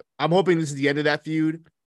 But I'm hoping this is the end of that feud.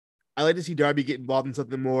 I like to see Darby get involved in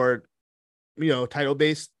something more,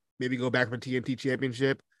 title-based. Maybe go back for a TNT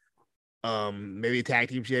championship. Maybe a tag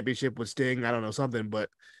team championship with Sting. I don't know, something, but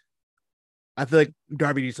I feel like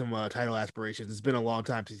Darby needs some title aspirations. It's been a long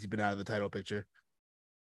time since he's been out of the title picture.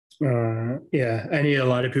 Yeah, I need a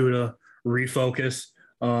lot of people to refocus.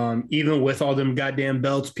 Even with all them goddamn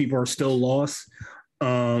belts, people are still lost.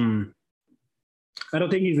 I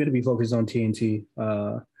don't think he's going to be focused on TNT.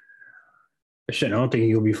 I don't think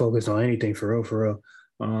he'll be focused on anything for real.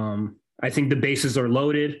 I think the bases are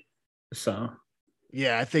loaded, so.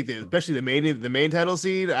 Yeah, I think that especially the main title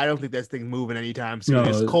scene, I don't think that thing's moving anytime soon. No.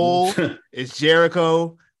 It's Cole, it's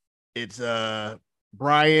Jericho, it's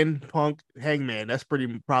Bryan, Punk, Hangman. That's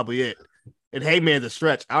probably it. And Hangman's a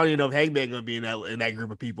stretch. I don't even know if Hangman's gonna be in that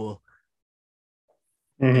group of people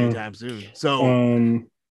anytime soon. So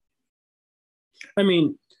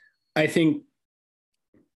I think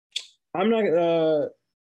I'm not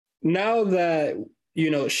now that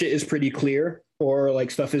shit is pretty clear. Or like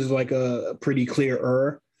stuff is like a pretty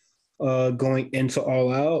clearer going into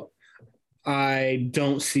All Out. I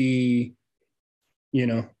don't see,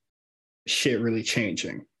 shit really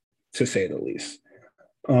changing, to say the least.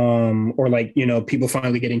 Or like, people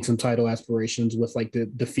finally getting some title aspirations with like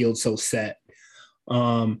the field so set.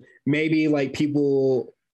 Maybe like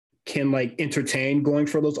people can like entertain going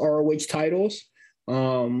for those ROH titles.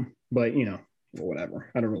 But whatever.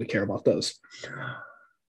 I don't really care about those.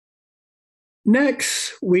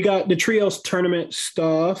 Next, we got the trios tournament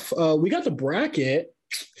stuff. We got the bracket.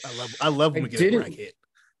 I love when we get a bracket.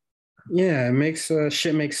 Yeah, it makes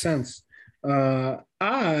shit makes sense.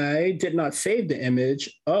 I did not save the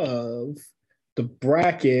image of the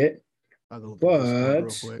bracket,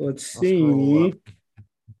 but let's see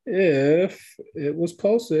if it was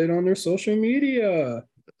posted on their social media.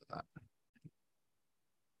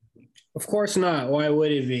 Of course not. Why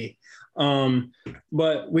would it be?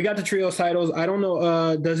 But we got the trios titles. I don't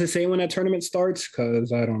know. Does it say when that tournament starts?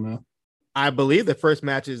 Because I don't know. I believe the first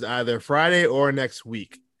match is either Friday or next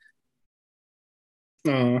week.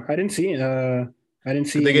 I didn't see. I didn't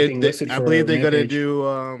see anything listed. I believe they're gonna do.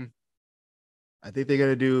 I think they're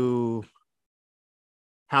gonna do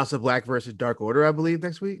House of Black versus Dark Order. I believe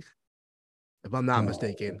next week, if I'm not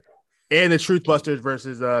mistaken. And the Truth Busters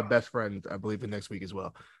versus Best Friends, I believe, next week as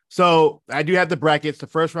well. So I do have the brackets. The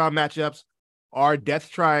first round matchups are Death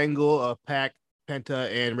Triangle of Pac,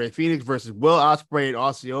 Penta, and Rey Fenix versus Will Ospreay and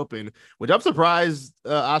Aussie Open, which I'm surprised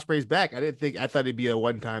Ospreay's back. I thought it'd be a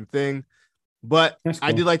one-time thing, but cool.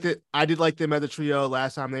 I did like them as a trio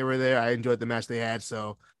last time they were there. I enjoyed the match they had,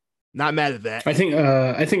 so not mad at that. I think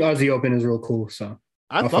Aussie Open is real cool. So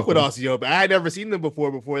I fuck with Aussie Open. I had never seen them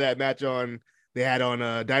before that match they had on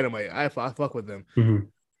Dynamite. I fuck with them.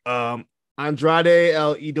 Mm-hmm. Andrade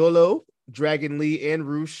El Idolo, Dragon Lee, and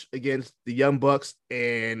Roosh against the Young Bucks,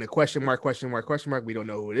 and a question mark. We don't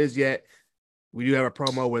know who it is yet. We do have a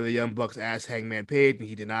promo where the Young Bucks asked Hangman Page,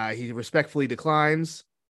 and he respectfully declines.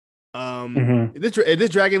 Is this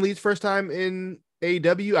Dragon Lee's first time in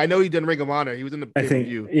AEW? I know he done Ring of Honor. He was in the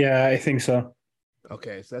pay-per-view. Yeah, I think so.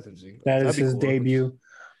 Okay, so that's interesting. That'd is his cool. Debut.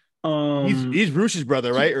 He's Roosh's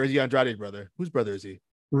brother, right? Or is he Andrade's brother? Whose brother is he?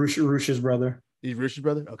 Roosh's brother. He's Roosh's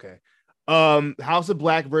brother? Okay. House of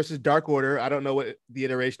Black versus Dark Order. I don't know what the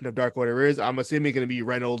iteration of Dark Order is. I'm assuming it's going to be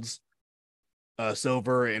Reynolds,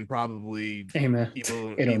 Silver, and probably Evil.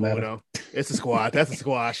 It's a squash. That's a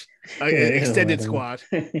squash. Extended squash.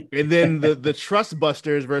 And then the Trust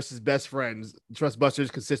Busters versus Best Friends. Trust Busters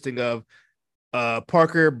consisting of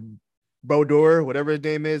Parker Bodor, whatever his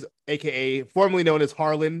name is, aka formerly known as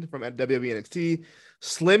Harlan from WWE NXT,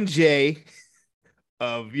 Slim J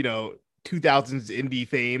of 2000s indie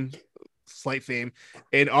fame, slight fame,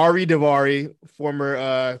 and Ari Daivari,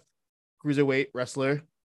 former cruiserweight wrestler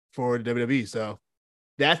for WWE. So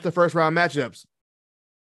that's the first round matchups.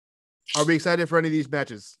 Are we excited for any of these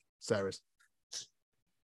matches, Cyrus?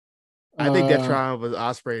 I think that trial with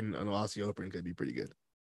Ospreay and Aussie Open could be pretty good.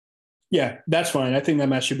 Yeah, that's fine. I think that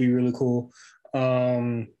match should be really cool.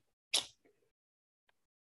 I'm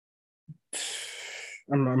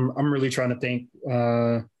really trying to think.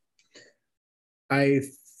 I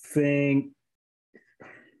think.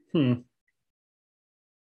 You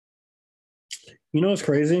know what's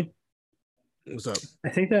crazy? What's up? I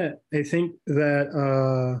think that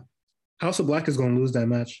House of Black is going to lose that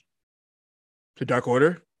match. To Dark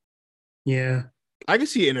Order? Yeah. I can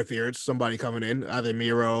see interference, somebody coming in, either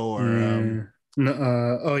Miro or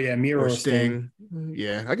Miro or or Sting.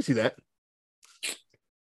 Yeah, I can see that.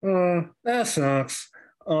 That sucks.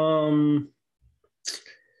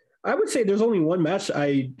 I would say there's only one match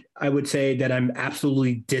I would say that I'm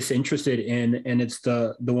absolutely disinterested in, and it's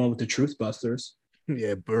the one with the Truth Busters.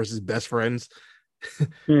 Yeah, versus Best Friends.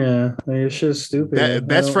 Yeah, it's just stupid.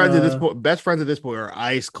 Best friends at this point are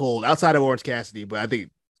ice cold outside of Orange Cassidy, but I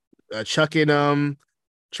think Chuck and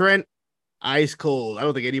Trent ice cold. I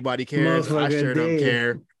don't think anybody cares. I sure don't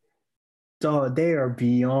care. Dog, they are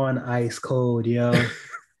beyond ice cold, yo.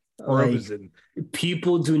 Like,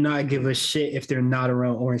 people do not give a shit if they're not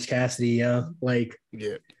around Orange Cassidy, yo. Like,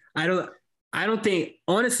 yeah, I don't think,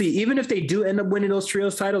 honestly, even if they do end up winning those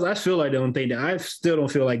trios titles, I still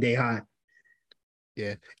don't feel like they hot.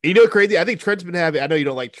 Yeah. You know, crazy. I think Trent's been having, I know you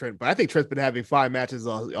don't like Trent, but I think Trent's been having 5 matches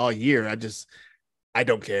all year. I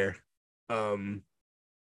don't care.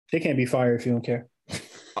 They can't be fired if you don't care.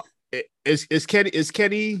 Is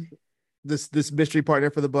Kenny this mystery partner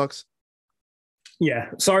for the Bucks?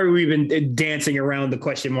 Yeah. Sorry, we've been dancing around the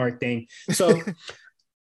question mark thing. So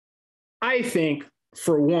I think,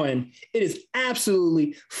 for one, it is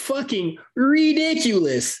absolutely fucking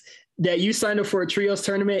ridiculous that you signed up for a trios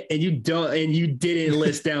tournament and you didn't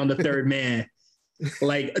list down the third man.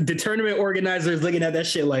 Like, the tournament organizers looking at that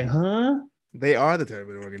shit like, huh? They are the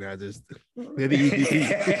tournament organizers. They're the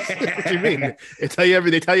EVPs. What do you mean? They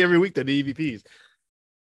tell you every week they're the EVPs.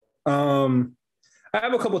 I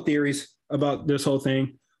have a couple theories about this whole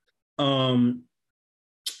thing. My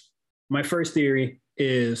first theory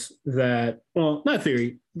is that, well, not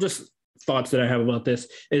theory, just thoughts that I have about this,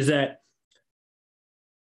 is that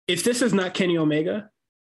if this is not Kenny Omega,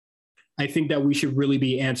 I think that we should really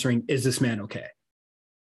be answering, is this man okay?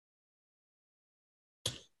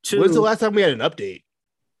 When's the last time we had an update?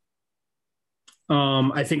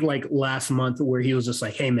 I think like last month, where he was just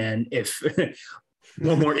like, hey man, if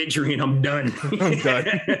one more injury and I'm done. I'm done.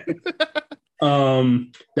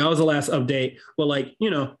 That was the last update. But like, you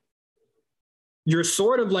know, you're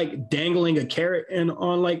sort of like dangling a carrot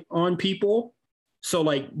on people. So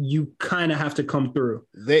like you kind of have to come through.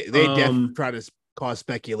 They definitely try to cause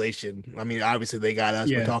speculation. I mean, obviously they got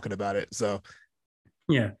us for talking about it. So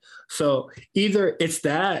yeah. So either it's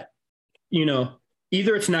that, you know,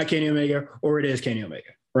 either it's not Kenny Omega or it is Kenny Omega,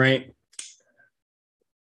 right?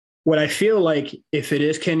 What I feel like, if it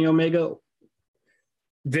is Kenny Omega,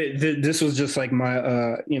 this was just like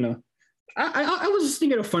my, you know, I was just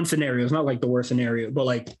thinking of fun scenarios, not like the worst scenario, but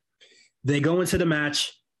like they go into the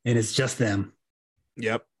match and it's just them.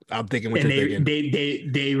 Yep, I'm thinking what you're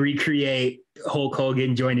thinking. They recreate Hulk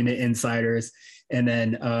Hogan joining the Insiders, and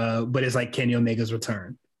then but it's like Kenny Omega's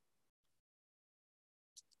return.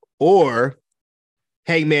 Or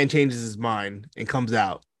Hangman changes his mind and comes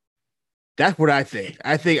out. That's what I think.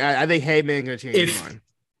 I think Hangman gonna change his mind.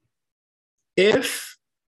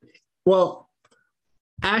 Well,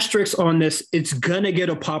 asterisk on this, it's gonna get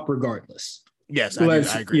a pop regardless. Yes, I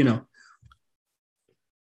agree. You know,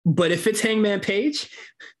 but if it's Hangman Page,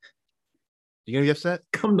 you gonna be upset?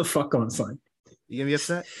 Come the fuck on, son. You gonna be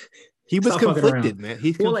upset? He was conflicted, man.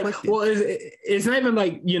 He's conflicted. It's not even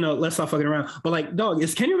like, you know, let's stop fucking around. But like, dog,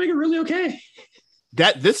 is Kenny Omega really okay?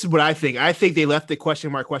 This is what I think. I think they left the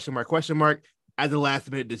question mark as a last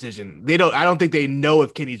minute decision. I don't think they know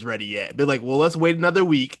if Kenny's ready yet. They're like, well, let's wait another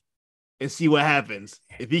week and see what happens.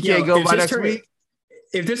 If he can't go by next week.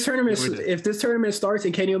 If this tournament starts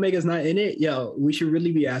and Kenny Omega's not in it, we should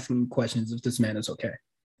really be asking questions if this man is okay.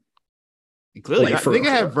 Clearly, like, I think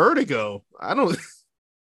I have vertigo. I don't.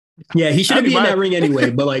 Yeah, he shouldn't be in that ring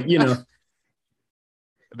anyway. But like, you know,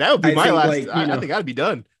 that would be my last. Like, I think I'd be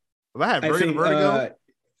done if I had vertigo.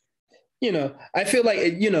 You know, I feel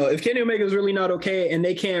like, you know, if Kenny Omega is really not okay and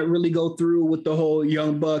they can't really go through with the whole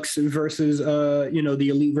Young Bucks versus, you know, the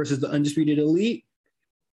Elite versus the Undisputed Elite,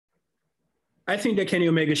 I think that Kenny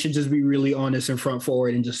Omega should just be really honest and front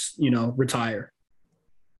forward and just, you know, retire.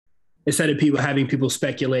 Instead of having people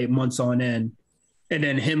speculate months on end, and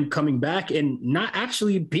then him coming back and not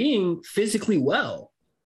actually being physically well.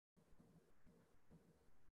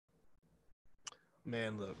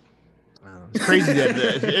 Man, look.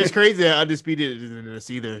 It's crazy that Undisputed isn't in this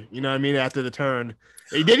either. You know what I mean? After the turn,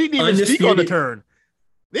 they didn't even speak on the turn.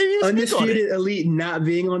 They didn't even Undisputed Elite not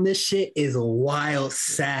being on this shit is wild,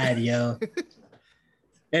 sad, yo.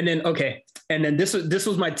 And then this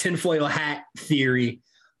was my tinfoil hat theory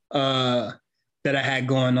that I had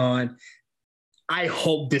going on. I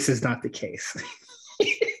hope this is not the case.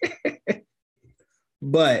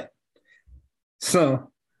 But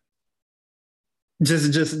so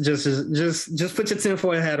Just put your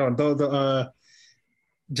tinfoil hat on.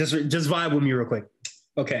 Just vibe with me real quick.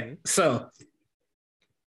 Okay, so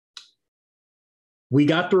we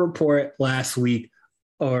got the report last week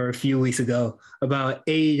or a few weeks ago about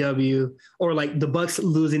AEW or like the Bucks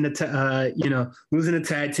losing losing the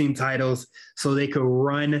tag team titles so they could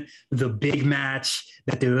run the big match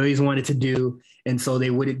that they always wanted to do, and so they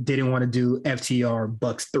didn't want to do FTR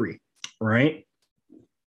Bucks 3, right?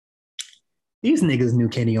 These niggas knew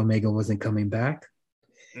Kenny Omega wasn't coming back.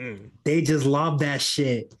 They just lobbed that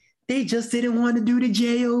shit. They just didn't want to do the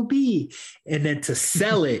JOB. And then to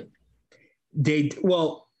sell it, they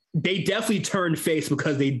definitely turned face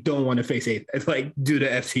because they don't want to face it, like do the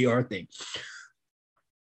FTR thing.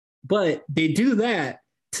 But they do that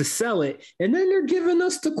to sell it. And then they're giving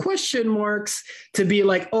us the question marks to be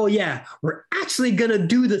like, oh yeah, we're actually going to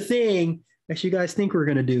do the thing that you guys think we're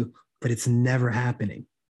going to do, but it's never happening.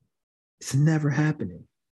 It's never happening.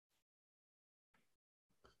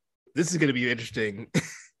 This is going to be interesting.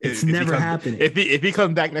 It's never happening. If he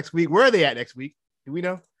comes back next week, where are they at next week? Do we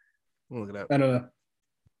know? We'll look it up. I don't know.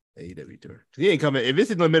 AEW tour. He ain't coming. If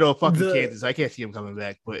it's in the middle of fucking Kansas, I can't see him coming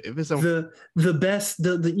back. But if it's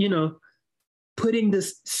putting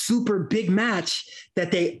this super big match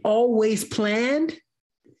that they always planned,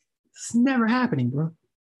 it's never happening, bro.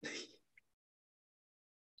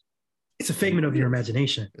 It's a figment of your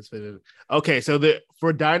imagination. Okay, so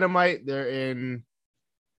for Dynamite, they're in.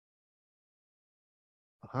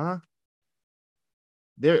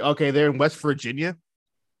 They're in West Virginia.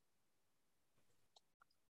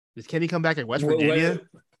 Does Kenny come back in West Virginia?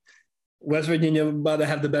 West Virginia about to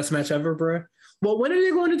have the best match ever, bro. Well, when are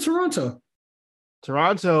they going to Toronto?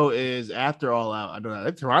 Toronto is after All Out. I don't know. I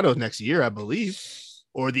think Toronto's next year, I believe,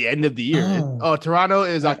 or the end of the year. Toronto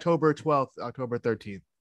is October 12th, October 13th.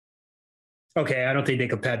 Okay, I don't think they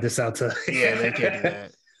could pad this out to. Yeah, they can't do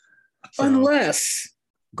that. So, unless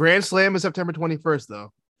Grand Slam is September 21st,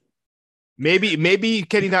 though. Maybe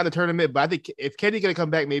Kenny's not in the tournament, but I think if Kenny's gonna come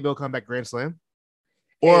back, maybe he'll come back Grand Slam.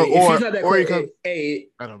 If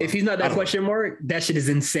he's not that question mark, that shit is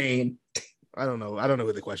insane. I don't know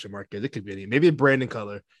who the question mark is. It could be any. Maybe Brandon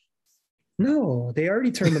Cutler. No, they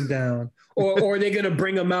already turned them down. Or they're gonna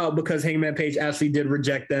bring them out because Hangman Page actually did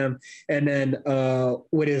reject them. And then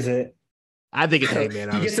what is it? I think it's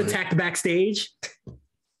Hangman. He gets attacked backstage.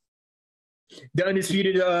 The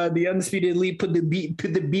undisputed elite put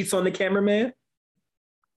the beats on the cameraman.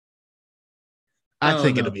 I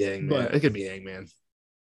think it'll be Hangman. But it could be Hangman.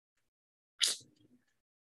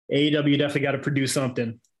 AEW definitely got to produce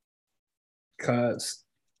something because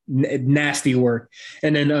nasty work.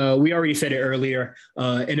 And then we already said it earlier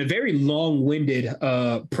in a very long-winded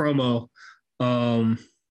promo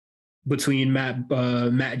between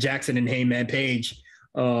Matt Jackson and Hangman Page.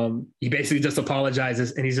 He basically just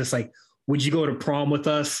apologizes and he's just like, "Would you go to prom with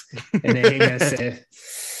us?" And then Hangman said,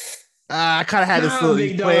 I kind of had this little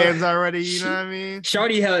plans already, you know what I mean?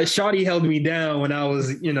 Shawty held me down when I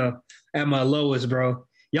was, at my lowest, bro.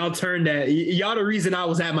 Y'all turned that. Y'all the reason I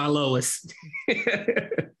was at my lowest.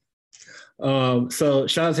 So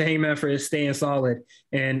shout out to Hangman for staying solid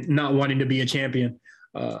and not wanting to be a champion.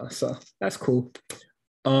 So that's cool.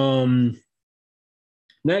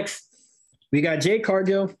 Next, we got Jade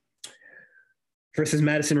Cargill versus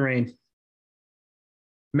Madison Rayne.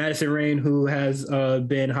 Madison Rayne, who has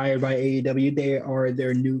been hired by AEW, they are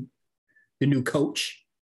the new coach,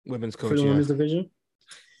 women's coach for the women's division.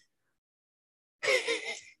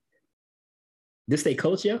 This they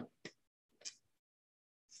coach, yeah.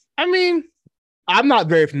 I mean, I'm not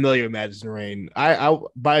very familiar with Madison Rayne. I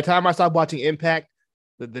by the time I stopped watching Impact,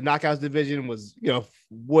 the Knockouts division was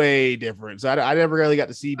way different. So I never really got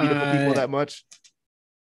to see beautiful people that much.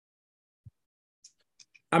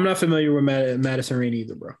 I'm not familiar with Madison Rayne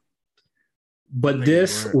either, bro. But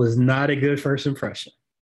this was not a good first impression.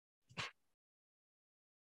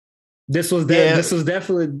 This was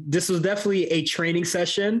definitely a training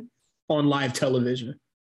session on live television.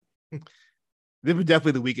 This was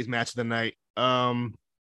definitely the weakest match of the night. It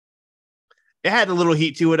had a little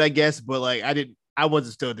heat to it, I guess, but like didn't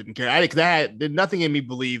care. Because did nothing in me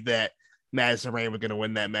believe that Madison Rayne was going to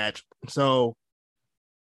win that match. So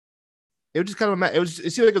it was just kind of it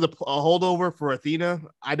seemed like it was a holdover for Athena.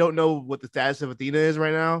 I don't know what the status of Athena is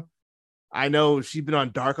right now. I know she's been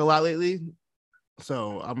on Dark a lot lately,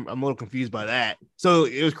 so I'm a little confused by that. So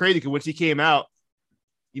it was crazy because when she came out,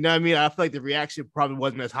 you know what I mean? I feel like the reaction probably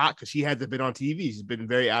wasn't as hot because she hasn't been on TV. She's been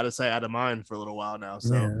very out of sight, out of mind for a little while now.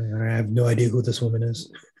 So yeah, I have no idea who this woman is.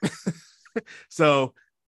 So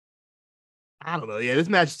I don't know. Yeah, this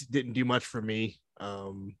match didn't do much for me.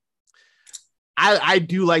 I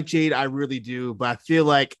do like Jade, I really do, but I feel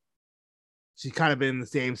like she's kind of been in the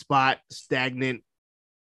same spot, stagnant.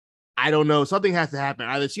 I don't know. Something has to happen.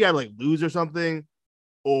 Either she got to like lose or something,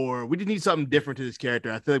 or we just need something different to this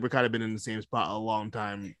character. I feel like we're kind of been in the same spot a long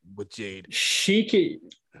time with Jade.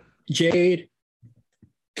 Jade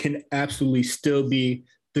can absolutely still be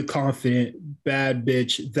the confident bad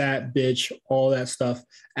bitch, that bitch, all that stuff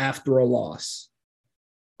after a loss.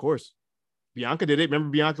 Of course. Bianca did it. Remember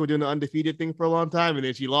Bianca was doing the undefeated thing for a long time, and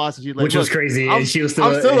then she lost, and she's like, which was crazy. I'm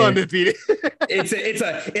still undefeated. it's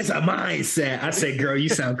a mindset. I said, girl, you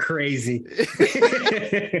sound crazy.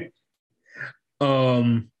 But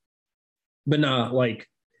nah, like,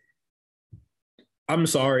 I'm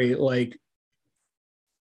sorry, like,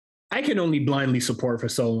 I can only blindly support for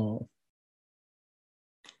so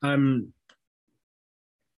long.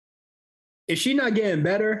 If she's not getting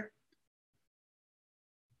better,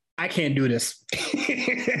 I can't do this.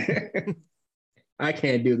 I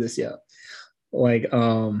can't do this yet. Like,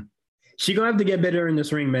 she gonna have to get better in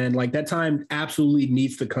this ring, man. Like, that time absolutely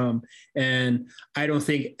needs to come. And I don't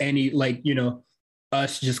think any, like, you know,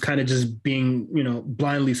 us just kind of just being, you know,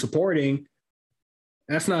 blindly supporting,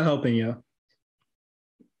 that's not helping you.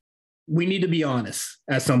 We need to be honest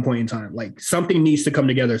at some point in time. Like, something needs to come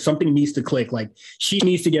together. Something needs to click. Like, she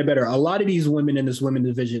needs to get better. A lot of these women in this women's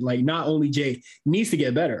division, like, not only Jade, needs to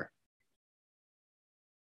get better.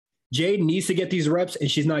 Jade needs to get these reps, and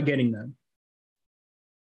she's not getting them.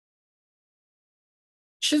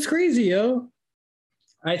 Shit's crazy, yo.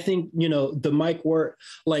 I think, you know, the mic work,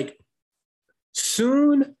 like,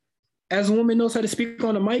 soon as a woman knows how to speak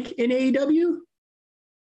on a mic in AEW,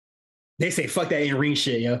 they say, fuck that in-ring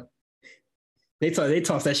shit, yo. They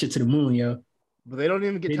toss that shit to the moon, yo. But they don't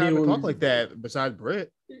even get time to talk like that besides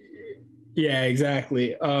Britt. Yeah,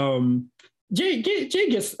 exactly. Jay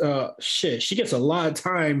gets shit. She gets a lot of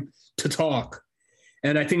time to talk,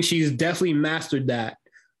 and I think she's definitely mastered that.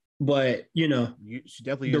 But you know, she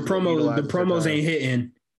definitely the promos ain't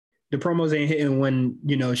hitting. The promos ain't hitting when,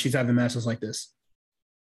 you know, she's having matches like this.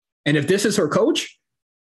 And if this is her coach,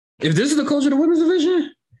 if this is the coach of the women's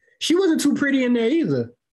division, she wasn't too pretty in there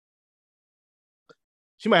either.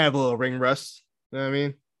 She might have a little ring rust. You know what I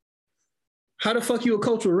mean? How the fuck you a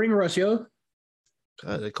coach with ring rust, yo?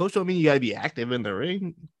 The coach don't mean you gotta be active in the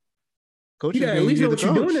ring. Coach, you gotta at least know what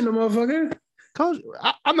you're doing in the motherfucker. Coach,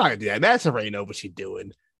 I'm not gonna do that. That's already know what she's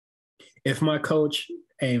doing. If my coach,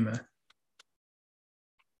 hey man,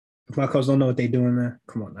 if my coach don't know what they doing, man,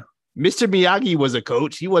 come on now. Mr. Miyagi was a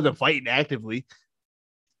coach. He wasn't fighting actively.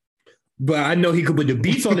 But I know he could put the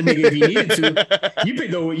beats on the nigga if he needed to. You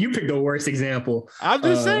picked the worst example. I'm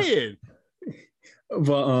just saying.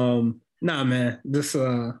 But nah, man, this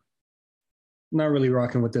not really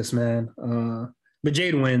rocking with this, man. But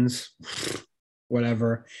Jade wins,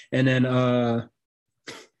 whatever. And then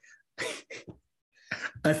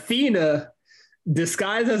Athena,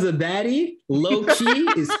 disguised as a baddie, low key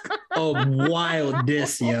is a wild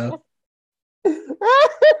diss, yo.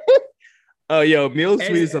 Oh, yo, Meal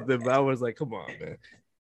tweeted something, but I was like, come on, man.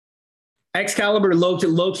 Excalibur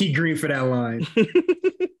low key green for that line.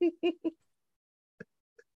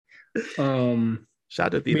 Shout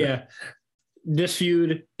out to Athena. Yeah, this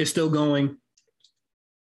feud is still going.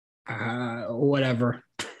 Whatever.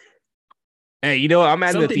 Hey, you know, I'm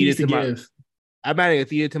adding Athena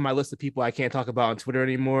to my list of people I can't talk about on Twitter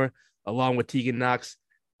anymore, along with Tegan Knox.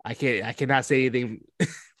 I cannot say anything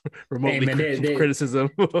remotely criticism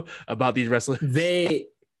about these wrestlers. They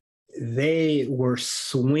were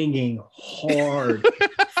swinging hard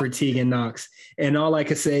for Tegan Knox, and all I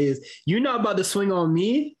can say is, you're not about to swing on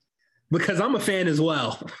me because I'm a fan as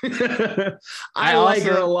well. I like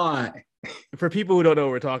her a lot. For people who don't know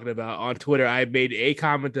what we're talking about, on Twitter, I made a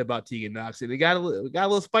comment about Tegan Knox, and it got a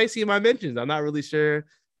little spicy in my mentions. I'm not really sure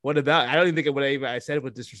what about. I don't even think what I said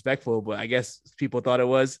was disrespectful, but I guess people thought it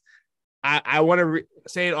was. I want to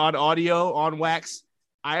say it on audio, on wax.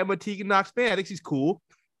 I am a Tegan Knox fan. I think she's cool.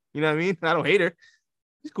 You know what I mean? I don't hate her.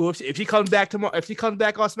 She's cool. If she comes back tomorrow, if she comes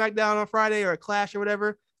back on SmackDown on Friday or a Clash or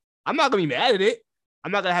whatever, I'm not gonna be mad at it.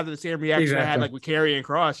 I'm not gonna have the same reaction I had like with Karrion and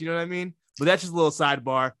Cross. You know what I mean? But that's just a little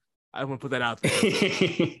sidebar. I want to put that out there.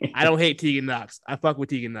 I don't hate Tegan Knox. I fuck with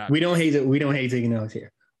Tegan Knox. We don't hate it. We don't hate Tegan Knox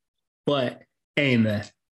here. But hey, man,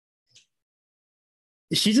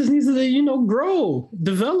 she just needs to, you know, grow,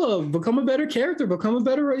 develop, become a better character, become a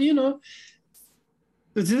better, you know,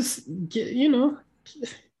 just get, you know,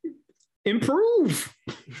 improve.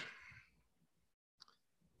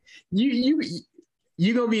 You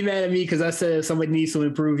gonna be mad at me because I said somebody needs to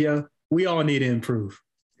improve, yo? We all need to improve.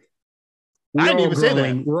 I didn't even say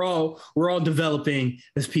that. We're all developing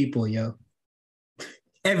as people, yo.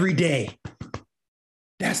 Every day.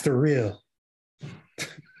 That's the real.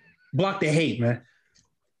 Block the hate, man.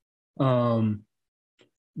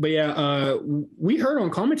 But yeah, we heard on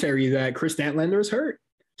commentary that Chris Statlander is hurt.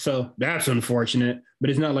 So that's unfortunate, but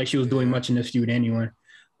it's not like she was doing much in this feud anyway.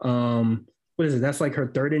 What is it? That's like her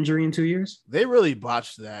third injury in 2 years. They really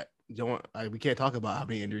botched that. We can't talk about how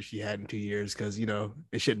many injuries she had in 2 years because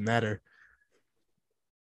it shouldn't matter.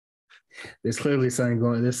 There's clearly something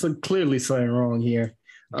going. There's clearly something wrong here.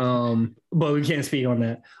 But we can't speak on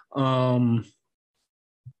that.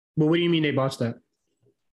 But what do you mean they botched that?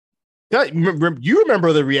 You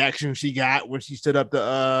remember the reaction she got when she stood up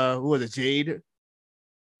to who was it, Jade?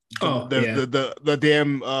 The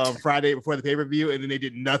damn Friday before the pay-per-view, and then they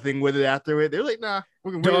did nothing with it after it. They're like, nah,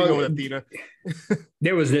 we're gonna go with Athena.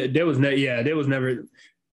 There was never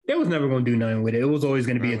going to do nothing with it. It was always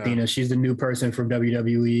going to be Athena. She's the new person from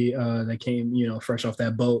WWE that came, fresh off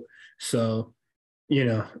that boat. So,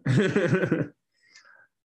 and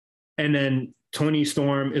then Toni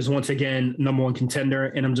Storm is once again number one contender,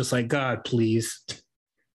 and I'm just like, God, please,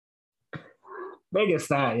 make it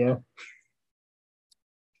stop, yeah.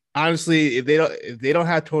 Honestly, if they don't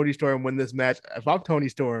have Toni Storm win this match, if I'm Toni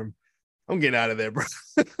Storm, I'm getting out of there, bro.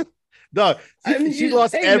 Dog, she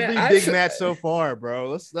lost every big match so far,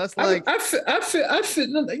 bro. That's like I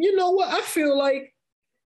feel. You know what? I feel like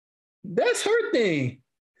that's her thing.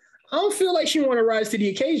 I don't feel like she want to rise to the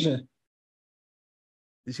occasion.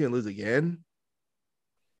 Is she gonna lose again?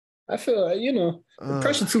 I feel like, the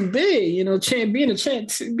pressure too big. Being a champ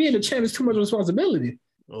is too much responsibility.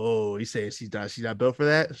 Oh, you saying she's not built for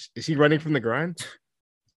that? Is she running from the grind?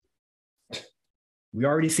 We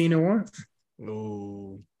already seen it once.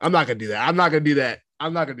 Oh, I'm not gonna do that. I'm not gonna do that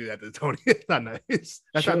to Toni. It's not nice.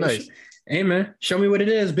 That's not nice. Hey man, show me what it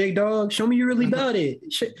is, big dog. Show me you really about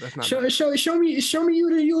it. Show me you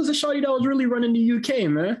was a shawty that was really running the UK,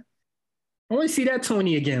 man. I want to see that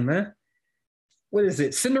Toni again, man. What is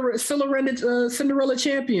it? Cinderella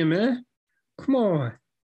champion, man. Come on.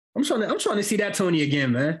 I'm trying to see that Toni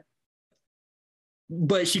again, man.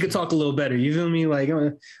 But she could talk a little better. You feel me? Like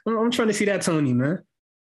I'm trying to see that Toni, man.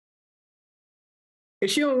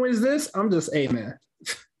 If she don't win this, I'm just, hey man.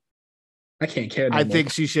 I can't care. I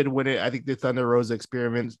think she should win it. I think the Thunder Rosa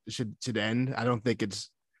experiment should end. I don't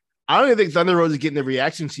even think Thunder Rosa is getting the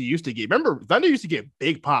reaction she used to get. Remember, Thunder used to get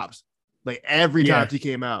big pops like every time she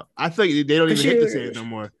came out. I feel like they don't even hit the same no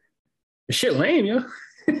more. Shit lame, yo.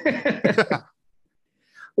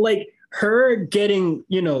 Like her getting,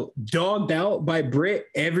 dogged out by Britt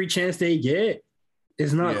every chance they get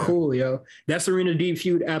is not cool, yo. That Serena Deeb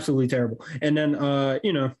feud, absolutely terrible. And then,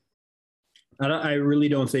 I really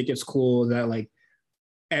don't think it's cool that like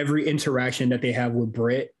every interaction that they have with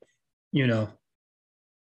Britt,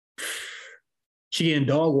 she getting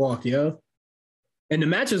dog walked, yo. And the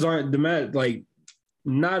matches aren't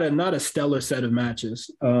not a stellar set of matches.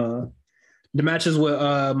 The matches with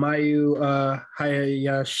Mayu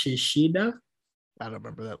Hayashishida. I don't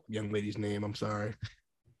remember that young lady's name. I'm sorry.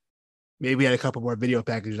 Maybe we had a couple more video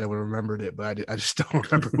packages I would have remembered it, but I just don't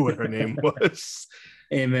remember what her name was.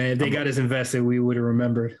 Hey man, they got us invested. We would have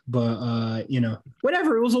remembered, but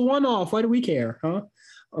whatever. It was a one-off. Why do we care, huh?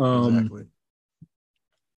 Exactly.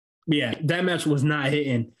 Yeah, that match was not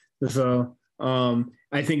hitting. So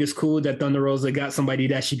I think it's cool that Thunder Rosa got somebody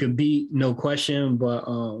that she could beat, no question. But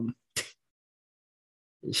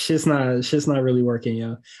shit's not really working,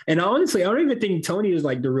 yeah. And honestly, I don't even think Toni is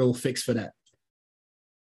like the real fix for that.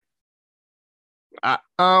 I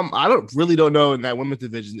don't know in that women's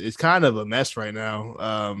division. It's kind of a mess right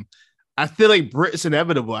now. I feel like Britt's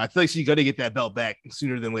inevitable. I feel like she's gonna get that belt back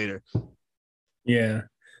sooner than later. Yeah.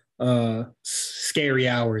 Scary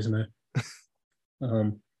hours, man.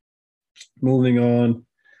 Moving on.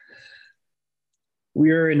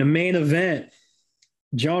 We are in the main event.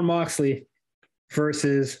 Jon Moxley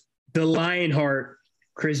versus the Lionheart,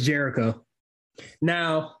 Chris Jericho.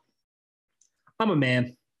 Now, I'm a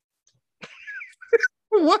man.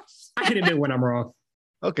 What? I can admit when I'm wrong.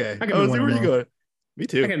 Okay. Where you going? Me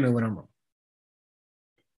too. I can admit when I'm wrong.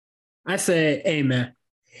 I say, hey, man,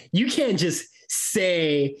 you can't just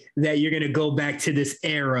say that you're going to go back to this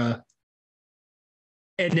era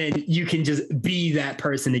and then you can just be that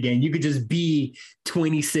person again. You could just be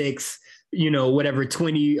 26, whatever,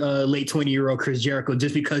 20, late 20-year-old Chris Jericho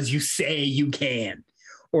just because you say you can.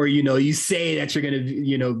 Or, you say that you're going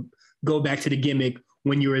to, go back to the gimmick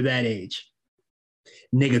when you were that age.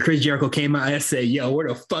 Nigga, Chris Jericho came out and said, yo, where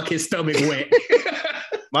the fuck his stomach went?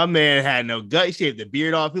 My man had no gut. He shaved the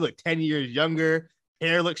beard off. He looked 10 years younger.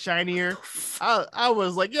 Hair looked shinier. I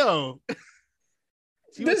was like, yo.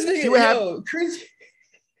 See what happens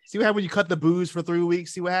when you cut the booze for 3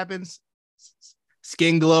 weeks? See what happens?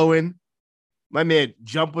 skin glowing. My man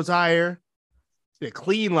jump was higher. The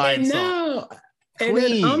clean line song. And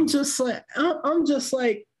then I'm just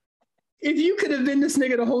like, if you could have been this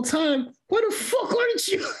nigga the whole time, why the fuck weren't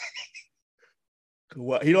you?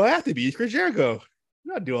 Well, you don't have to be. He's Chris Jericho.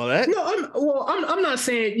 You not do all that. No, I'm not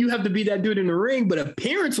saying you have to be that dude in the ring, but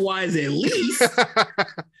appearance-wise, at least.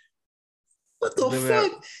 What the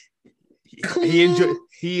fuck?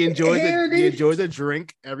 He enjoys a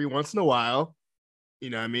drink every once in a while.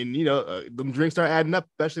 You know, I mean, them drinks start adding up,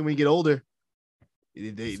 especially when you get older.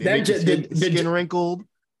 They make the skin wrinkled.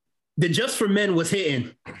 The Just for Men was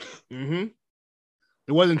hitting. Mm-hmm.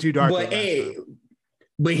 It wasn't too dark.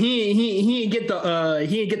 But he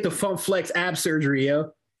didn't get the Funk Flex ab surgery,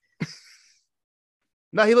 yo.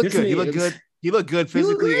 No, he looked good. He looked good. He looked good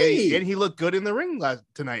physically, and he looked good in the ring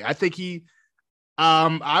tonight. I think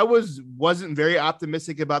I wasn't very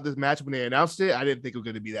optimistic about this match when they announced it. I didn't think it was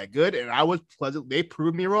going to be that good, and I was pleasant. They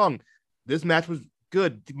proved me wrong. This match was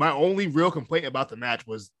good. My only real complaint about the match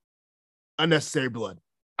was unnecessary blood.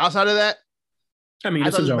 Outside of that, I mean,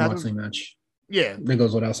 it's a Jon Moxley match. Yeah, that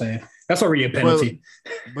goes without saying. That's already a penalty.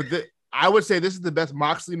 But I would say this is the best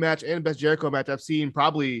Moxley match and best Jericho match I've seen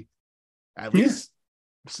probably at least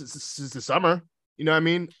since the summer. You know what I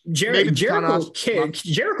mean? Jericho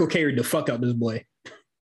carried the fuck out this boy.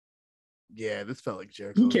 Yeah, this felt like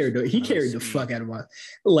Jericho. He carried the fuck out of my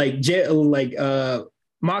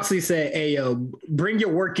Moxley said, "Hey yo, bring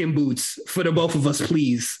your working boots for the both of us,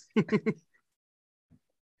 please.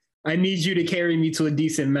 I need you to carry me to a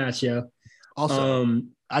decent match, yo." Also,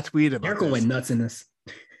 I tweeted about Jericho went nuts in this.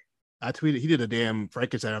 I tweeted he did a damn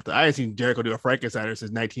Frankenstein after. I hadn't seen Jericho do a Frankenstein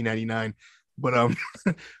since 1999. But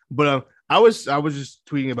I was just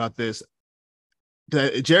tweeting about this.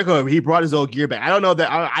 Jericho, he brought his old gear back. I don't know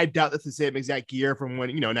that I doubt that's the same exact gear from when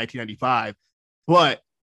 1995, but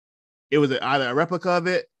it was either a replica of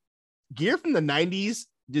it. Gear from the 90s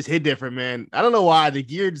just hit different, man. I don't know why. The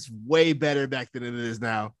gear is way better back than it is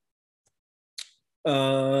now.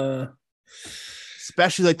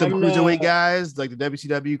 Especially like the cruiserweight guys, like the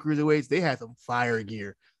WCW cruiserweights, they had some fire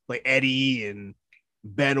gear, like Eddie and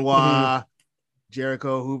Benoit,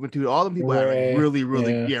 Jericho, Juventud, all them people had like really,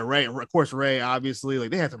 Ray, of course, Ray, obviously,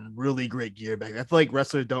 like they had some really great gear back then. I feel like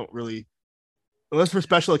wrestlers don't really, unless for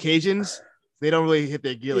special occasions, they don't really hit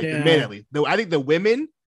their gear like the men at least. Though I think the women,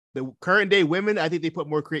 the current day women, I think they put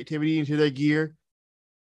more creativity into their gear.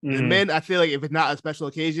 Mm. The men, I feel like if it's not a special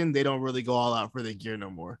occasion, they don't really go all out for their gear no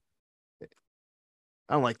more.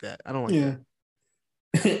 I don't like that. I don't like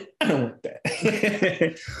that. I don't like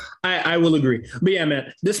that. I will agree. But yeah,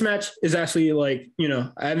 man, this match is actually like,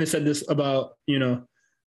 I haven't said this about,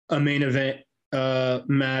 a main event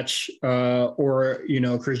match or,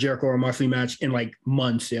 Chris Jericho or Moxley match in like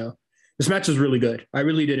months. Yeah. This match is really good. I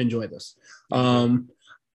really did enjoy this.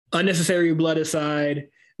 Unnecessary blood aside,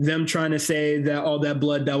 them trying to say that all that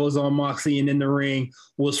blood that was on Moxley and in the ring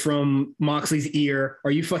was from Moxley's ear. Are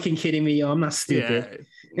you fucking kidding me? Yo, I'm not stupid.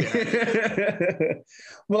 Yeah.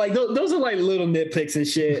 But like those are like little nitpicks and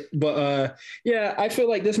shit. But I feel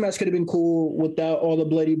like this match could have been cool without all the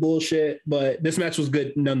bloody bullshit. But this match was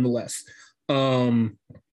good nonetheless. It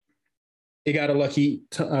got a lucky.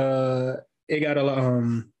 It got a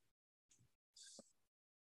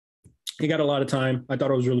lot of time. I thought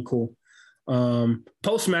it was really cool.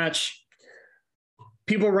 Post-match,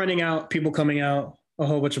 people running out, people coming out, a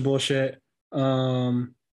whole bunch of bullshit. So,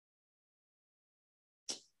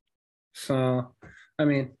 I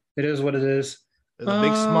mean, it is what it is. It's a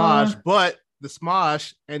big smosh, but the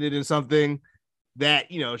smosh ended in something that,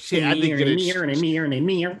 shit, I think you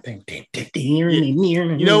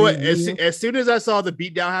know what? As soon as I saw the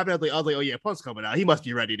beatdown happen, I was like, oh yeah, Punk's coming out. He must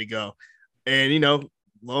be ready to go. And, lo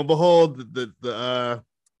and behold, the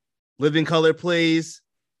Living Color plays.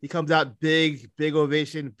 He comes out big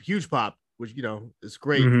ovation, huge pop, which is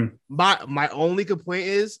great. Mm-hmm. My only complaint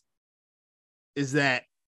is that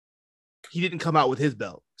he didn't come out with his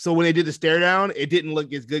belt. So when they did the stare down, it didn't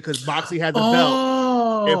look as good because Moxley had the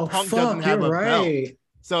belt and Punk doesn't have a belt.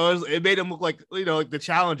 So it made him look like like the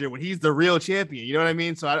challenger when he's the real champion. You know what I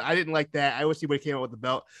mean? So I didn't like that. I wish he would have came out with the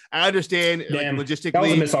belt. I understand logistically that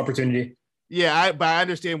was a missed opportunity. Yeah, but I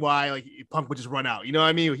understand why Punk would just run out. You know what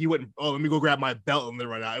I mean? He wouldn't, let me go grab my belt and then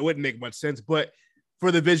run out. It wouldn't make much sense. But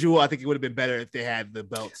for the visual, I think it would have been better if they had the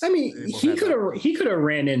belts. I mean, he could have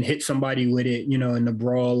ran and hit somebody with it, in the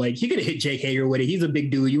brawl. Like he could have hit Jake Hager with it. He's a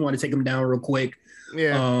big dude. You want to take him down real quick.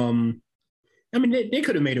 Yeah. I mean, they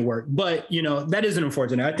could have made it work, but that isn't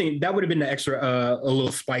unfortunate. I think that would have been the extra a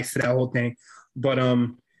little spice to that whole thing. But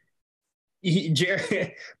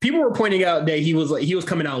people were pointing out that he was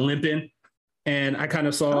coming out limping. and I kind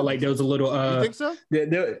of saw like there was a little. You think so?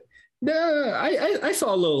 I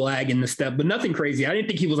saw a little lag in the step, but nothing crazy. I didn't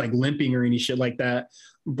think he was like limping or any shit like that.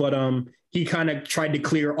 But he kind of tried to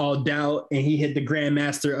clear all doubt, and he hit the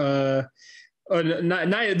Grandmaster.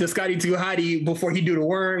 Not the Scotty Too Hottie before he do the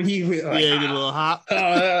worm. He did a little hop.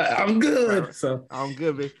 I'm good. So I'm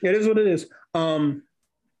good, man. It is what it is.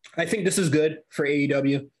 I think this is good for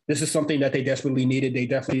AEW. This is something that they desperately needed. They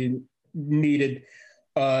definitely needed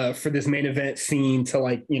for this main event scene to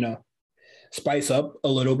like, spice up a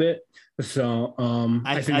little bit. So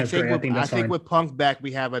I think that's great. I think with Punk back,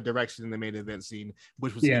 we have a direction in the main event scene,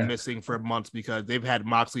 which was missing for months because they've had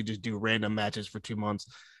Moxley just do random matches for 2 months.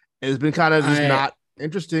 It's been kind of just not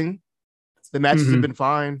interesting. The matches have been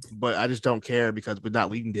fine, but I just don't care because we're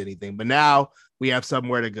not leading to anything. But now we have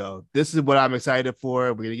somewhere to go. This is what I'm excited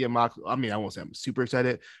for. We're going to get Moxley. I mean, I won't say I'm super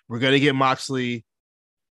excited. We're going to get Moxley,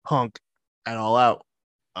 Punk, and All Out.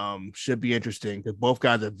 Should be interesting because both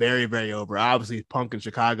guys are very, very over. Obviously, Punk in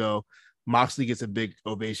Chicago, Moxley gets a big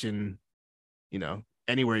ovation,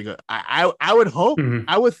 anywhere you go. I would hope,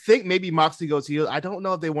 I would think maybe Moxley goes heel. I don't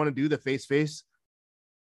know if they want to do the face.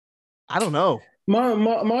 I don't know.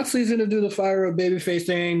 Moxley's gonna do the fire up babyface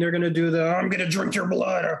thing. They're gonna do the I'm gonna drink your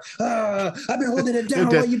blood. Or, I've been holding it down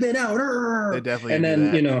while you've been out. They definitely. And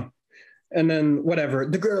then and then whatever.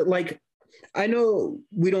 The girl, like, I know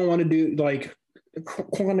we don't want to do like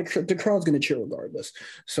the crowd's gonna cheer regardless.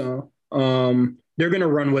 So they're gonna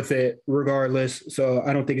run with it regardless. So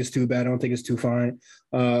I don't think it's too bad. I don't think it's too fine.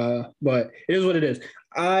 But it is what it is.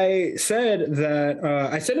 I said that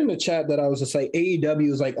I said in the chat that I was just like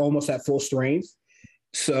AEW is like almost at full strength.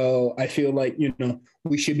 So I feel like,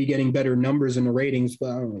 we should be getting better numbers in the ratings, but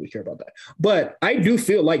I don't really care about that. But I do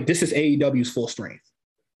feel like this is AEW's full strength.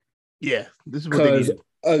 Yeah, this is because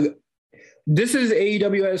this is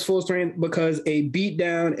AEW at its full strength because a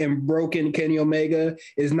beatdown and broken Kenny Omega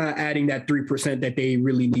is not adding that 3% that they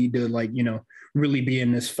really need to really be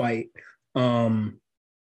in this fight.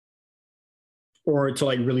 Or to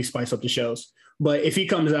like really spice up the shows. But if he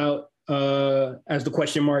comes out as the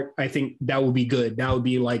question mark, I think that would be good. That would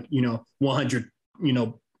be like, 100,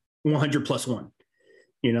 100 plus one,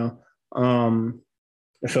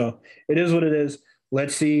 So it is what it is.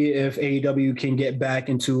 Let's see if AEW can get back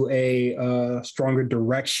into a stronger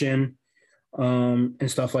direction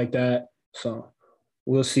and stuff like that. So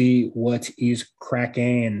we'll see what is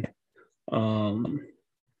cracking.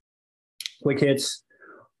 Quick hits.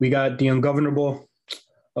 We got the Ungovernable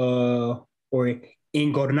or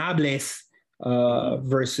Ingobernables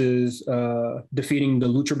versus defeating the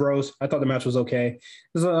Lucha Bros. I thought the match was okay. It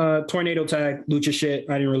was a tornado tag, Lucha shit.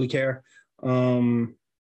 I didn't really care.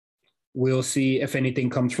 We'll see if anything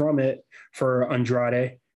comes from it for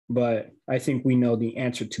Andrade, but I think we know the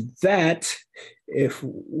answer to that if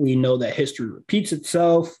we know that history repeats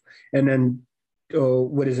itself. And then,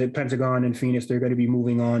 Pentagon and Phoenix, they're going to be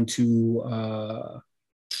moving on to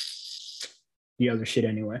the other shit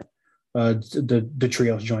anyway. The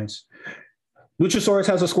trios joints. Luchasaurus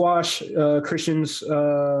has a squash. Christian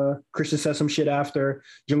says some shit after.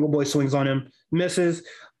 Jungle Boy swings on him, misses.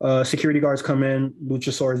 Security guards come in.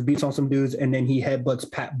 Luchasaurus beats on some dudes, and then he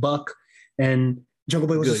headbutts Pat Buck. And Jungle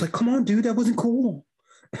Boy was just like, "Come on, dude, that wasn't cool."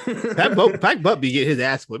 Pat Buck be getting his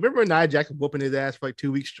ass whipped. Remember Nia Jax whooping his ass for like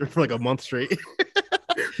 2 weeks, for like a month straight?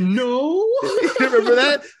 No, you remember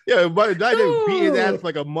that? Yeah, but Nia Jax beat his ass for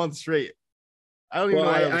like a month straight. I don't even know.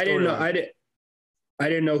 I didn't know. I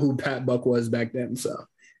didn't know who Pat Buck was back then, so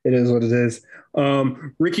it is what it is.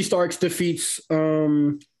 Ricky Starks defeats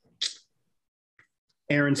Aaron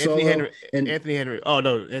Solo and Anthony Henry. Oh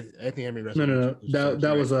no, Anthony Henry. No.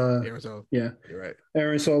 That was Aaron Solo. Yeah, you're right.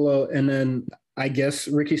 Aaron Solo, and then I guess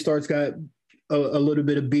Ricky Starks got a little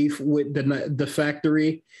bit of beef with the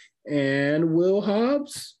Factory and Will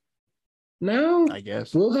Hobbs. No, I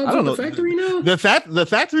guess Will Hobbs, I don't know. The Factory now. The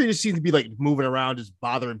Factory just seems to be like moving around, just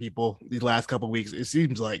bothering people these last couple of weeks. It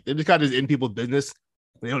seems like they're just kind of in people's business.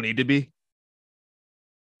 They don't need to be.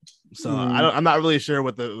 So I'm not really sure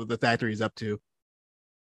what the Factory is up to.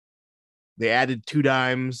 They added 2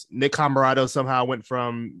 dimes. Nick Comoroto somehow went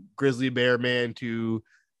from Grizzly Bear Man to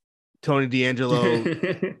Tony D'Angelo.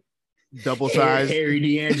 Double size. Harry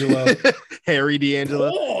D'Angelo. Harry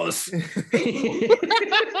D'Angelo.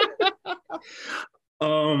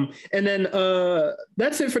 And then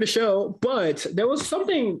that's it for the show. But there was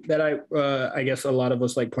something that I guess a lot of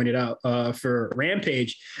us like pointed out for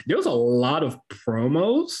Rampage. There was a lot of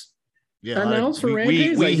promos announced for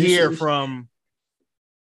Rampage. We hear from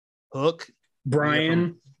Hook.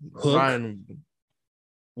 Brian. Hook. Brian.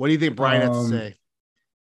 What do you think Brian has to say?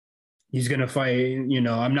 He's gonna fight,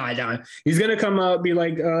 I'm not down. He's gonna come out, be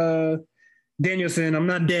like, Danielson, I'm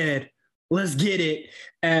not dead. Let's get it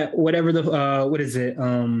at whatever the what is it?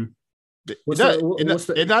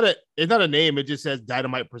 It's not a name. It just says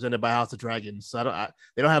Dynamite presented by House of Dragons. So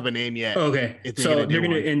they don't have a name yet. Okay, so they're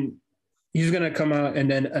gonna and he's gonna come out and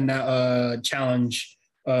then challenge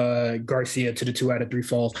Garcia to the 2 out of 3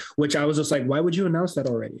 falls. Which I was just like, why would you announce that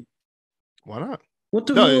already? Why not? What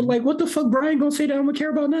the fuck Brian gonna say that I'm gonna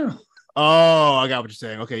care about now? Oh, I got what you're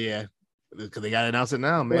saying. Okay, yeah. Because they gotta announce it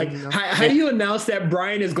now, man. Like, how do you announce that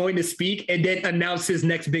Brian is going to speak and then announce his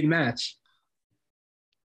next big match?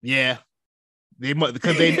 Yeah,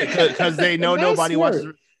 because they know nobody watches.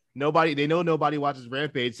 They know nobody watches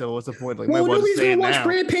Rampage. So what's the point? Like, nobody's gonna watch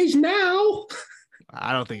Rampage now.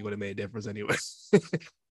 I don't think it would have made a difference anyway.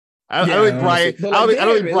 I don't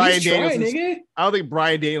think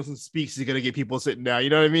Brian Danielson speaks is gonna get people sitting down. You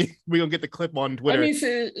know what I mean? We're gonna get the clip on Twitter. I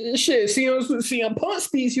mean, shit. CM Punk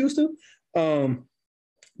speaks used to.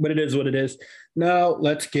 But it is what it is. Now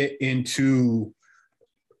let's get into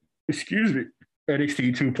NXT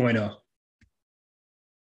 2.0.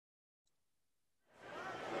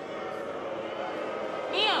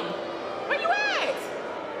 Where you at?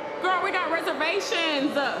 Girl, we got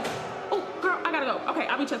reservations. Oh, girl, I gotta go. Okay,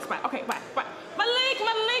 I'll be check spot. Okay, bye. Malik,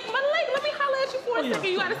 let me holler at you for a second.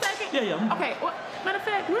 You got a second? Yeah. Okay, well, matter of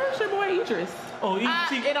fact, where's your boy Idris? Oh,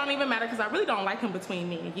 it don't even matter because I really don't like him between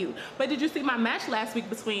me and you. But did you see my match last week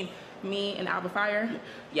between me and Alba Fire?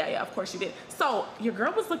 Yeah, of course you did. So your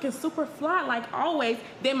girl was looking super fly like always.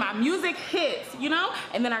 Then my music hits,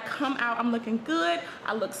 and then I come out, I'm looking good.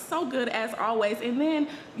 I look so good as always. And then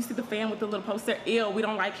you see the fan with the little poster, ill, we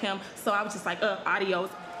don't like him. So I was just like, adios.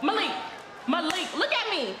 Malik, look at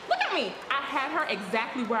me. I had her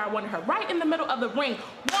exactly where I wanted her, right in the middle of the ring. 1, 2,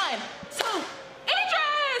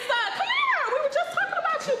 Idris, come here. We were just talking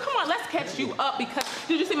about you. Come on, let's catch you up because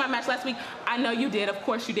did you see my match last week? I know you did. Of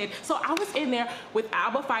course you did. So I was in there with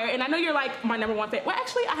Alba Fire, and I know you're like my #1 fan. Well,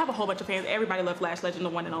 actually, I have a whole bunch of fans. Everybody loves Lash Legend, the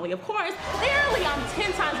one and only, of course. Clearly, I'm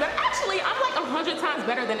 10 times better. Actually, I'm like 100 times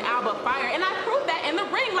better than Alba Fire, and I proved that in the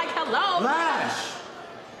ring. Like, hello. Lash.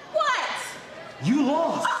 What? You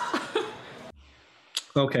lost.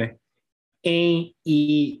 Okay.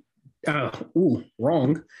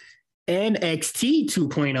 Wrong. NXT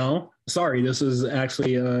 2.0. Sorry, this is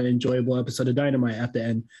actually an enjoyable episode of Dynamite at the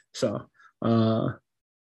end. So it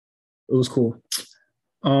was cool.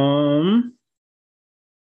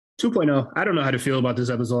 2.0. I don't know how to feel about this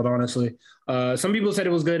episode, honestly. Some people said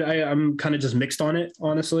it was good. I'm kind of just mixed on it,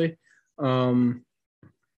 honestly.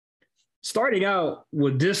 Starting out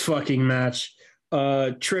with this fucking match,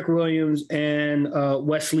 Trick Williams and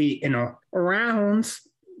Wesley in a rounds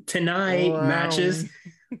tonight matches.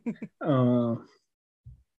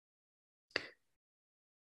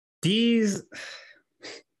 These,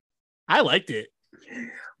 I liked it.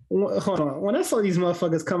 Hold on. When I saw these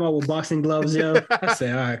motherfuckers come out with boxing gloves, yo, I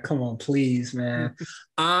said, all right, come on, please, man.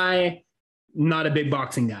 I'm not a big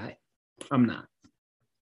boxing guy. I'm not.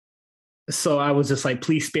 So I was just like,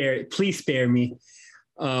 please spare me.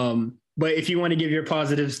 But if you want to give your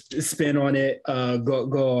positive spin on it,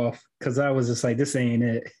 go off. Because I was just like, this ain't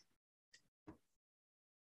it.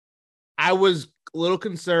 I was a little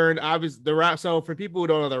concerned. Obviously, so for people who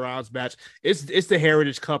don't know the rounds match, it's the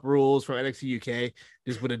Heritage Cup rules from NXT UK,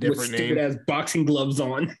 just with a different name. It has boxing gloves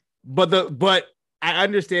on. But I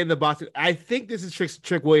understand the boxing. I think this is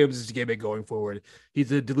Trick Williams' gimmick going forward.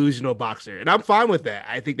 He's a delusional boxer, and I'm fine with that.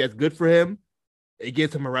 I think that's good for him. It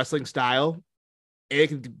gives him a wrestling style.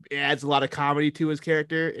 It adds a lot of comedy to his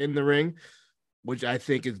character in the ring, which I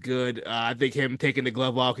think is good. I think him taking the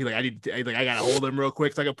glove off, I gotta hold him real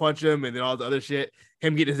quick so I can punch him, and then all the other shit.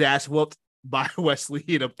 Him getting his ass whooped by Wesley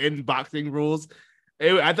in boxing rules.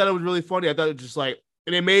 I thought it was really funny. I thought it was just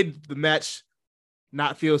and it made the match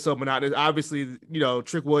not feel so monotonous. Obviously,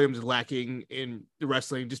 Trick Williams is lacking in the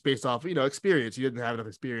wrestling just based off, experience. He doesn't have enough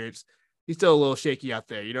experience. He's still a little shaky out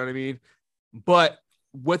there. You know what I mean? But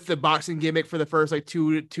with the boxing gimmick for the first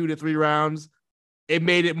 2 to 3 rounds, it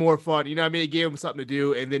made it more fun. You know what I mean? It gave him something to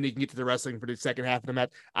do, and then he can get to the wrestling for the second half of the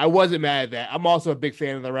match. I wasn't mad at that. I'm also a big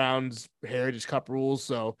fan of the rounds Heritage Cup rules,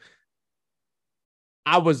 so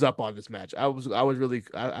I was up on this match. I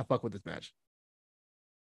fuck with this match.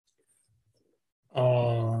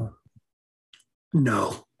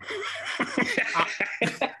 No.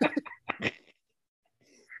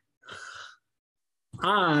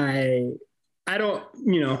 I don't,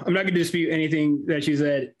 I'm not going to dispute anything that you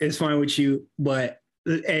said. It's fine with you, but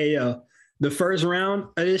hey, the first round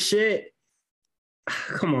of this shit,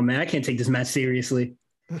 come on, man. I can't take this match seriously.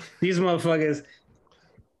 These motherfuckers.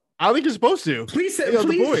 I don't think you're supposed to. Please.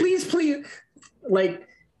 Like,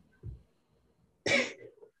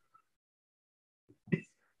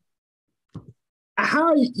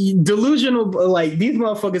 How delusional? Like these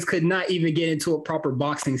motherfuckers could not even get into a proper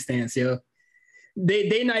boxing stance, yo.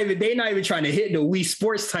 They not even trying to hit the Wii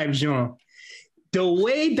Sports type genre. The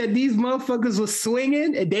way that these motherfuckers was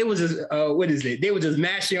swinging, and they was just what is it? They were just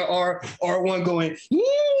mashing R1 going.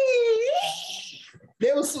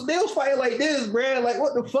 They was fighting like this, bro. Like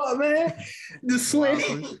what the fuck, man? The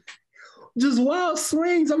swing, just wild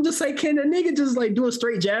swings. I'm just like, can a nigga just like do a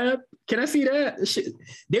straight jab? Can I see that? Shit.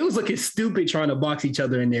 They was looking stupid trying to box each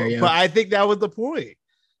other in there, yo. But I think that was the point.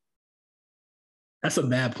 That's a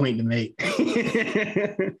bad point to make.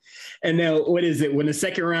 And then what is it? When the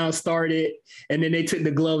second round started and then they took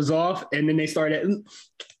the gloves off and then they started.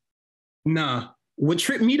 Nah. What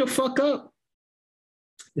tripped me the fuck up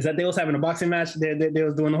is that they was having a boxing match. They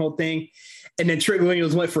was doing the whole thing. And then Trick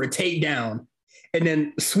Williams went for a takedown and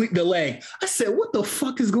then sweep the leg. I said, what the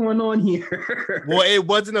fuck is going on here? Well, it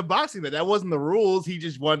wasn't a boxing match. That wasn't the rules. He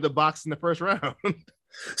just wanted to box in the first round.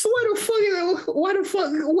 So why the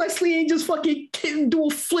fuck Wesley ain't just fucking do a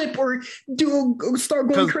flip or start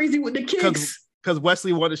going crazy with the kicks? Because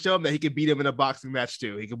Wesley wanted to show him that he could beat him in a boxing match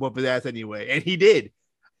too. He could whoop his ass anyway, and he did.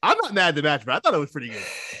 I'm not mad at the match, but I thought it was pretty good.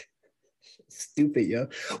 Stupid, yo.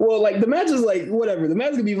 Well, like the match is like whatever. The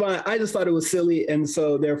match could be fine. I just thought it was silly, and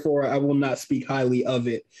so therefore I will not speak highly of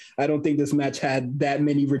it. I don't think this match had that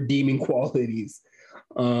many redeeming qualities.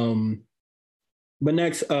 But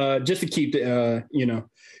next, just to keep the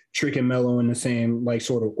Trick and Melo in the same like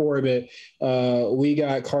sort of orbit, we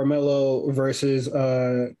got Carmelo versus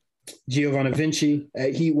Giovanni Vinci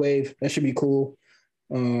at Heat Wave. That should be cool.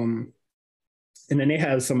 And then they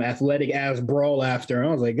have some athletic ass brawl after. I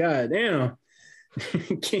was like, God damn.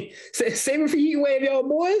 Save it for Heat Wave, y'all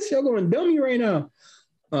boys. Y'all going dummy right now.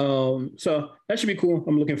 So that should be cool.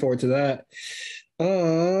 I'm looking forward to that.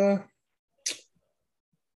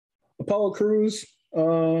 Apollo Crews.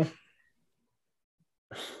 Well,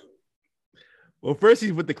 first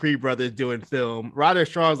he's with the Creed brothers doing film. Roderick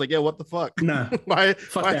Strong's like, yeah, what the fuck? Nah, why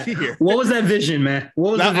is he here? What was that vision, man?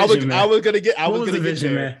 What was the vision, man? I was gonna get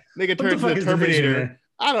vision, there. Man? Nigga turned into the Terminator. Vision,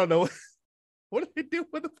 I don't know. What did they do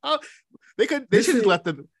with the power? They should have left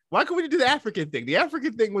them. Why couldn't we do the African thing? The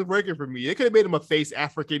African thing was working for me. They could have made him a face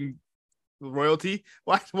African royalty.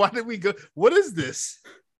 Why did we go? What is this?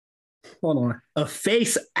 Hold on. A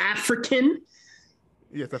face African?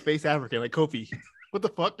 Yes, a face African, like Kofi. What the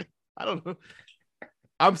fuck? I don't know.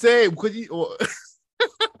 I'm saying, could you? what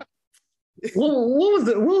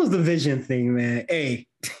was the vision thing, man? Hey,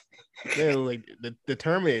 man, like the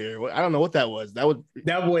Terminator. I don't know what that was. That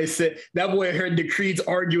boy heard the Creeds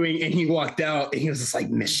arguing and he walked out and he was just like,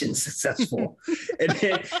 mission successful, and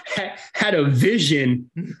then had a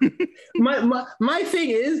vision. My thing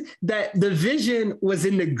is that the vision was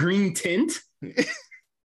in the green tint,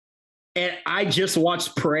 and I just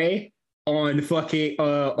watched Prey on fucking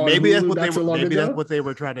on maybe that's what they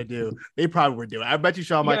were trying to do. They probably were doing. I bet you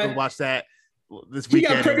Shawn Michaels watched that this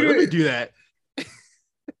weekend. Let me do that.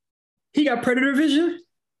 He got Predator vision.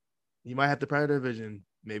 He might have the Predator vision.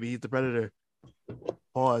 Maybe he's the Predator.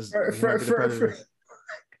 Pause.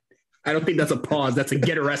 I don't think that's a pause. That's a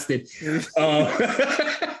get arrested. Especially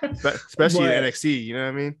in NXT. You know what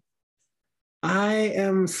I mean? I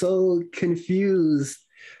am so confused.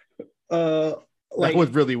 That was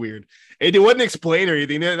really weird. It wasn't explained or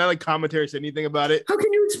anything. Not like commentary said anything about it. How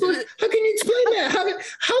can you explain that?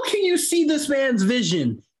 How can you see this man's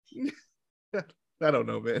vision? I don't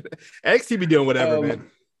know, man. NXT be doing whatever, man.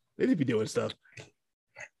 They need to be doing stuff.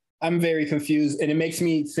 I'm very confused, and it makes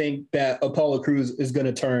me think that Apollo Crews is going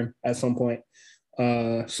to turn at some point.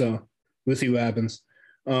 So we'll see what happens.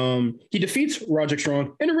 He defeats Roderick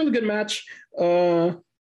Strong in a really good match. I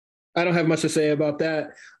don't have much to say about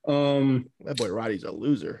that. That boy Roddy's a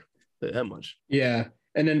loser. That much. Yeah.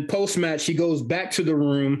 And then post-match, he goes back to the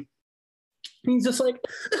room. He's just like,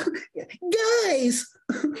 guys,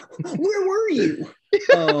 where were you?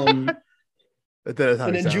 And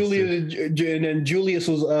then Julius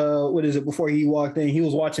was what is it? Before he walked in, he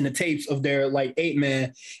was watching the tapes of their like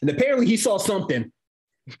 8-man, and apparently he saw something.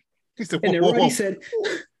 He said, and then Roddy said,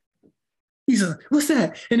 he's like, what's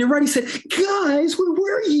that? And then Roddy said, guys, where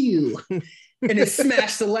were you? And it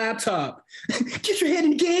smashed the laptop. Get your head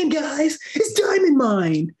in the game, guys. It's Diamond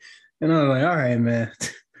Mine. And I was like, all right, man.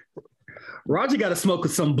 Roger got to smoke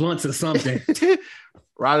with some blunts or something.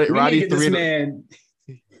 Roddy, this man.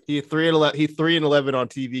 He's 3-11 on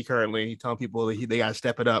TV currently. He's telling people they got to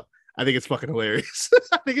step it up. I think it's fucking hilarious.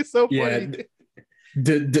 I think it's so funny. Yeah,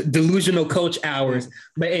 delusional coach hours.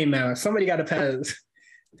 But hey, man, somebody got to pass.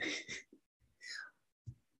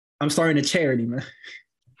 I'm starting a charity, man.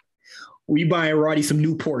 We buying Roddy some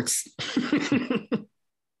Newports.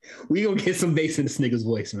 We gonna get some bass in this nigga's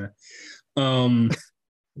voice, man.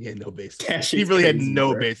 He had no bass. That He shit's really had crazy,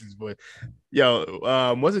 no bro. bass in his voice.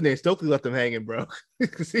 Yo, what's his name? Stokely left him hanging, bro.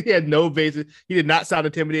 Because he had no bass. He did not sound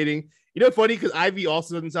intimidating. You know, funny because Ivy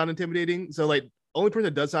also doesn't sound intimidating. So, like, only person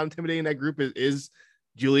that does sound intimidating in that group is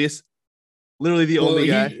Julius. Literally the only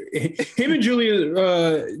guy. Him and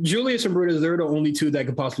Julius and Brutus, they're the only two that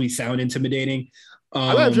could possibly sound intimidating.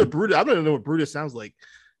 I'm not sure Brutus. I don't even know what Brutus sounds like.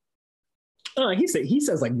 He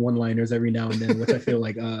says like one-liners every now and then, which I feel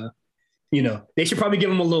like they should probably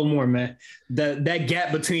give him a little more, man. That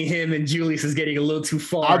gap between him and Julius is getting a little too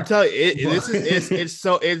far. I'm telling you,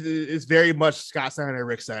 it's very much Scott Steiner,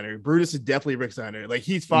 Rick Steiner. Brutus is definitely Rick Steiner. Like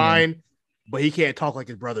he's fine, but he can't talk like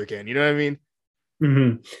his brother can. You know what I mean?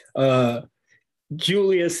 Mm-hmm.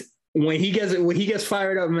 Julius, when he gets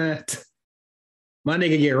fired up, man, my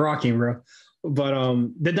nigga get rocking, bro. But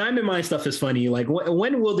the Diamond Mine stuff is funny. Like,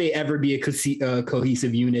 when will they ever be a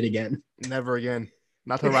cohesive unit again? Never again.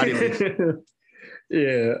 Not to Roddy Leach.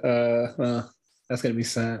 Yeah, that's gonna be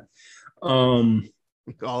sad.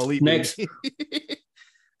 Next,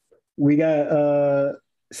 we got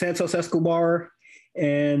Santos Escobar,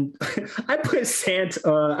 and I put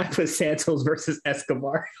Santos versus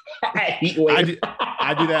Escobar at Heat Wave.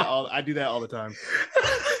 I do that all the time.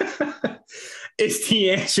 It's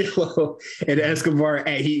D'Angelo and Escobar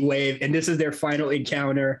at Heat Wave, and this is their final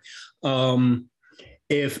encounter.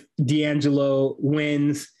 If D'Angelo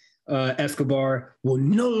wins, Escobar will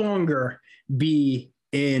no longer be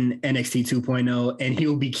in NXT 2.0, and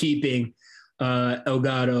he'll be keeping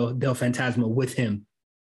Elgato del Fantasma with him,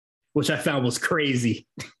 which I found was crazy.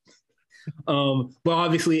 But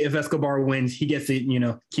obviously, if Escobar wins, he gets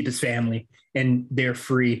to keep his family, and they're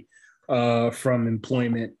free from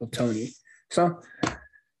employment of Tony. So,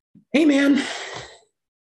 hey, man.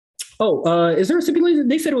 Oh, is there a stipulation?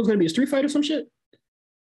 They said it was going to be a street fight or some shit?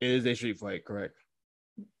 It is a street fight, correct.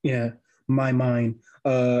 Yeah, my mind.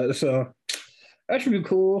 So that should be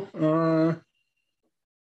cool.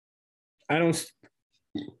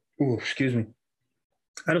 Excuse me.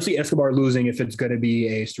 I don't see Escobar losing if it's going to be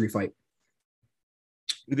a street fight.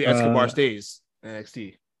 The Escobar stays in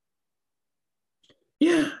NXT.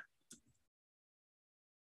 Yeah.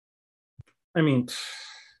 I mean,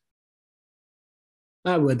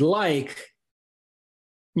 I would like,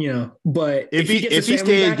 but if he gets his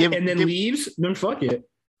family back and then leaves, then fuck it.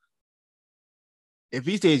 If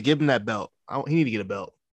he stays, give him that belt. He need to get a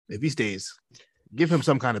belt. If he stays, give him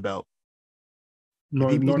some kind of belt.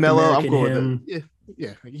 North Mellow, I'm cool with it.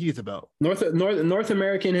 Yeah, he gets a belt. North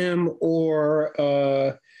American him,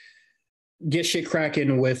 or get shit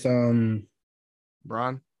cracking with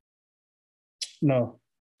Braun. No.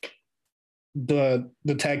 The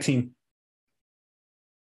tag team.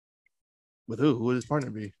 With who? Who would his partner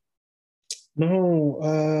be?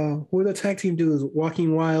 No, who the tag team do is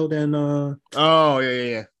Walking Wild and oh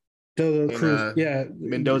yeah. Cruz. Yeah.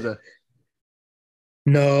 Mendoza.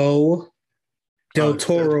 No. Del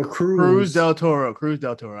Toro Cruz. Cruz Del Toro.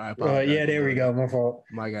 I apologize. Yeah, there we go. My fault.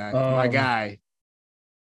 My guy.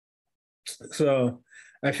 So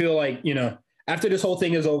I feel like, after this whole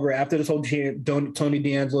thing is over, after this whole Tony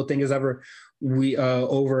D'Angelo thing is over,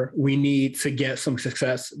 we need to get some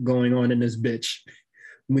success going on in this bitch.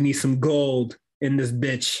 We need some gold in this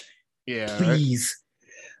bitch. Yeah. Please.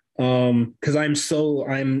 Because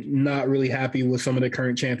I'm not really happy with some of the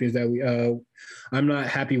current champions that I'm not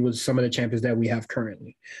happy with some of the champions that we have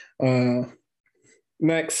currently.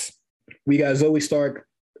 Next, we got Zoe Stark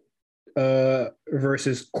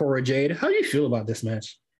versus Cora Jade. How do you feel about this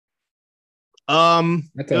match?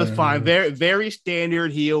 It was fine. Very, very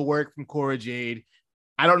standard heel work from Cora Jade.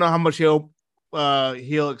 I don't know how much heel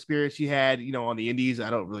experience she had, on the indies. I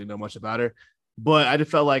don't really know much about her, but I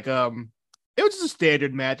just felt like it was just a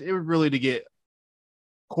standard match. It was really to get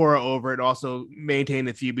Cora over and also maintain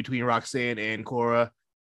the feud between Roxanne and Cora.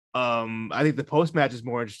 I think the post match is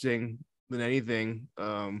more interesting than anything.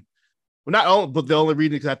 But the only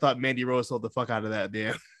reason because I thought Mandy Rose sold the fuck out of that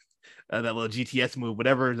damn that little GTS move,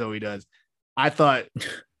 whatever Zoe does. I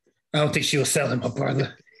don't think she was selling my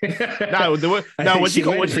brother. when she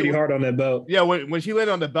went pretty hard on that belt. Yeah, when she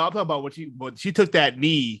landed on the belt, I'm talking about when she took that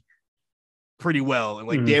knee pretty well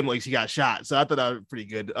and damn, like she got shot. So I thought that was pretty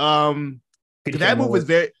good. That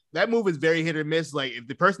move is very hit or miss. Like if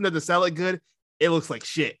the person doesn't sell it good, it looks like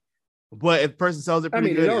shit. But if the person sells it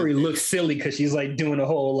pretty good, it already looks silly because she's like doing a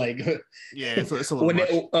whole like it's a little much.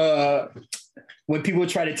 When people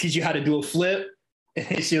try to teach you how to do a flip.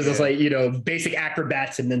 She was just like, basic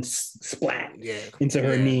acrobats and then splat into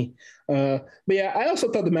her knee. But yeah, I also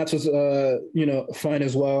thought the match was, fine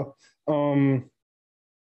as well.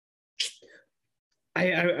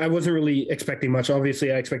 I wasn't really expecting much.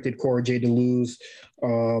 Obviously, I expected Cora Jade to lose.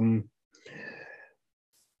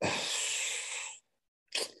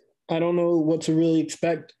 I don't know what to really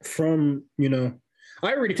expect from, I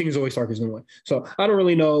already think Zoe Stark is going to win. So I don't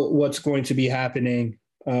really know what's going to be happening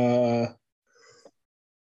going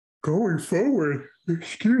forward.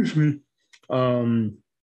 Excuse me.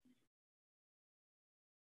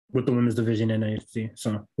 With the women's division in NXT.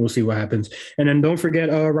 So we'll see what happens. And then don't forget,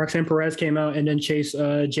 Roxanne Perez came out and then chased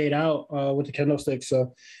Jade out with the candlestick.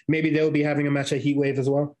 So maybe they'll be having a match at Heat Wave as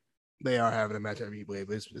well. They are having a match at Heat Wave.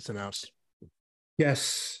 It's announced.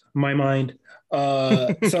 Yes, my mind.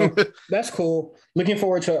 So that's cool.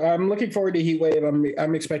 I'm looking forward to Heat Wave.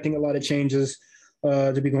 I'm expecting a lot of changes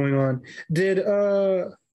to be going on.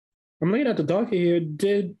 I'm looking at the docket here.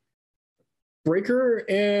 Did Breaker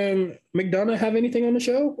and McDonough have anything on the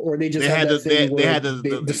show, or they just had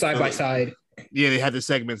the side by side? Yeah, they had the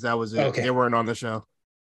segments. That was it. Okay. They weren't on the show.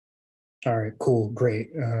 All right, cool,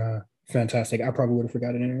 great, fantastic. I probably would have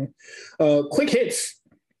forgotten anyway. Quick hits.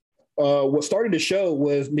 What started the show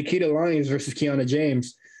was Nikita Lyons versus Kiana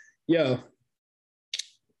James. Yo,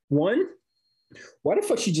 one, why the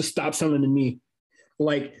fuck she just stopped selling the knee?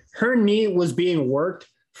 Like, her knee was being worked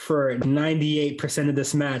for 98% of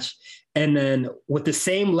this match. And then with the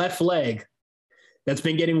same left leg that's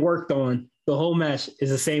been getting worked on, the whole match is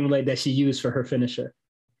the same leg that she used for her finisher.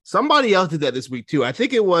 Somebody else did that this week too. I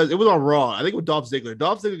think it was on Raw. I think it was Dolph Ziggler.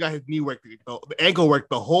 Dolph Ziggler got his knee worked, the ankle worked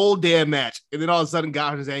the whole damn match, and then all of a sudden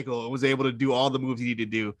got on his ankle and was able to do all the moves he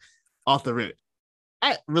needed to do off the rip.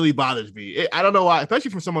 That really bothers me. I don't know why,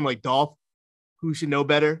 especially for someone like Dolph, who should know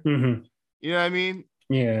better. Mm-hmm. You know what I mean?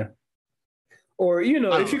 Yeah. Or,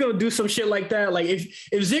 if you're going to do some shit like that, like if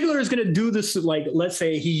Ziggler is going to do this, like, let's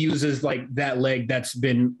say he uses like that leg that's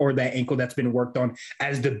been, or that ankle that's been worked on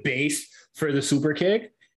as the base for the super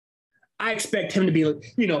kick, I expect him to be,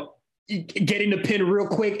 getting the pin real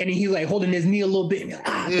quick. And he's like holding his knee a little bit. And like,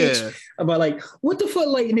 bitch. But like, what the fuck?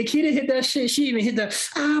 Like, Nikita hit that shit. She even hit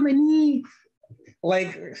my knee.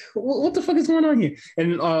 Like, what the fuck is going on here?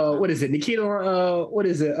 And what is it? Nikita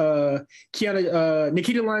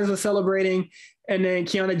Lyons was celebrating, and then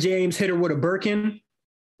Kiana James hit her with a Birkin.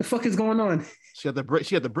 The fuck is going on? She had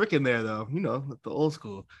the brick in there though. The old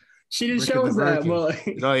school. She didn't show us that. Well,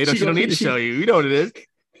 she don't need to show you. You know what it is.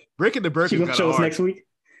 Brick in the Birkin. She gonna show us next week.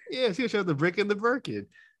 Yeah, she's gonna show the brick in the Birkin.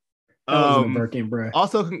 The Birkin, bro.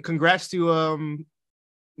 Also, congrats to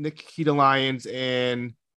Nikita Lyons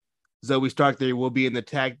and Zoe Stark. They will be in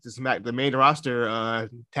the main roster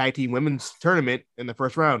tag team women's tournament in the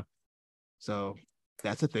first round. So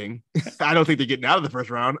that's a thing. I don't think they're getting out of the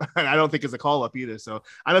first round. I don't think it's a call up either. So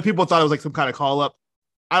I know people thought it was like some kind of call up.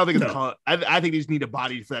 I don't think it's a call up. I think they just need a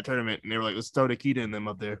body for that tournament. And they were like, let's throw Nikita and them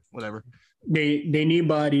up there. Whatever. They need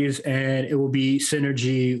bodies, and it will be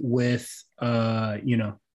synergy with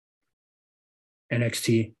NXT.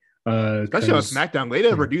 Especially on SmackDown. They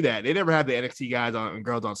never do that. They never have the NXT guys and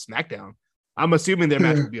girls on SmackDown. I'm assuming their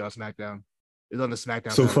match will be on SmackDown. It's on the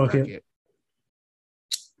SmackDown. So fuck it.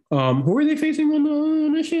 Who are they facing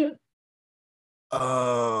on this shit? Damn,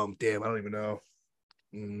 I don't even know.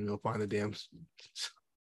 You'll find the damn.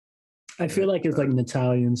 I feel like it's like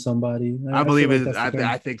Natalia and somebody. I believe it.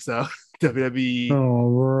 I think so. WWE.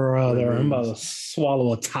 Oh, brother, I'm about to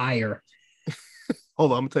swallow a tire.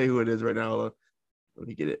 Hold on, I'm gonna tell you who it is right now. Let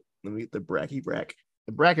me get it. Let me get the bracket.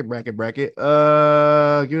 The bracket. Give it a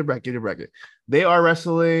bracket. They are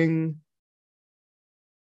wrestling.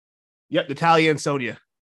 Yep, Natalia and Sonya.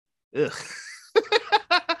 Ugh.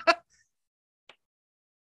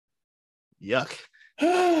 Yuck.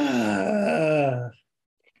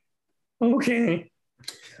 Okay.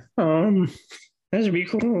 That should be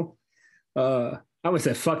cool. I would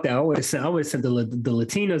say fuck that. I would have sent the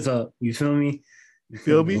Latinas up. You feel me? You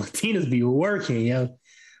feel me? Latinas be working, yeah.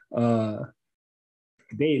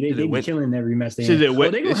 They be killing every match they have. They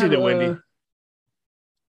should have Wendy.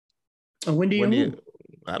 Wendy and who?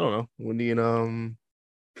 I don't know. Wendy and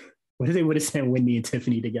What if they would have sent Wendy and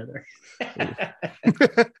Tiffany together?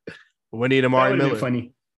 Wendy and Amari Miller.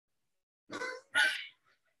 Funny.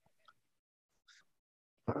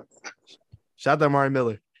 Shout out to Amari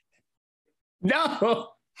Miller. No.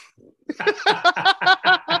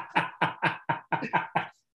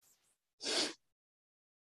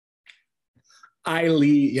 I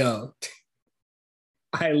leave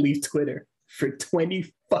Twitter for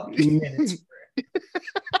 20 fucking minutes.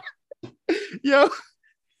 Yo.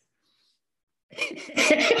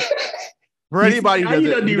 For anybody who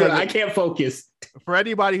doesn't, I can't focus. For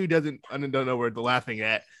anybody who don't know where they're laughing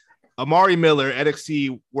at, Amari Miller,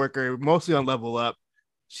 NXT worker, mostly on Level Up,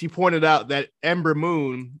 she pointed out that Ember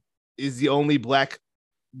Moon is the only black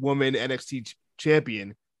woman NXT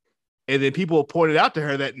champion. And then people pointed out to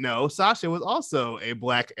her that no, Sasha was also a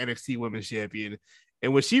black NXT women's champion.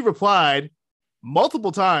 And when she replied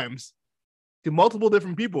multiple times to multiple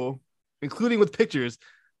different people, including with pictures,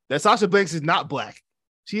 that Sasha Banks is not black.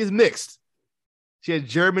 She is mixed. She has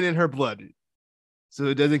German in her blood. So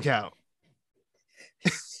it doesn't count.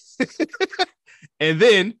 And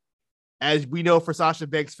then, as we know for Sasha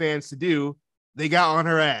Banks fans to do, they got on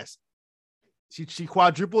her ass. She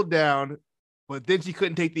quadrupled down, but then she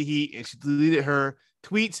couldn't take the heat and she deleted her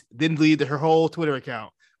tweets, then deleted her whole Twitter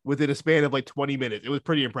account within a span of like 20 minutes. It was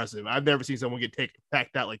pretty impressive. I've never seen someone get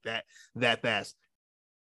packed out like that fast.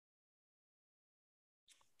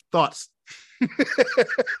 Thoughts?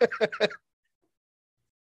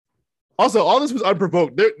 Also, all this was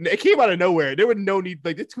unprovoked. It came out of nowhere. There was no need.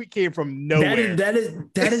 Like, this tweet came from nowhere. That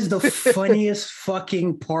is the funniest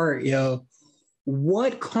fucking part, yo.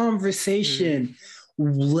 What conversation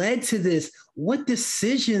led to this? What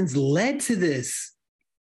decisions led to this?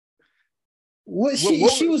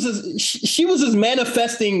 She was just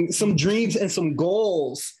manifesting some dreams and some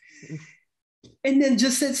goals, and then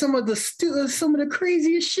just said some of the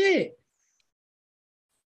craziest shit.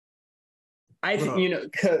 I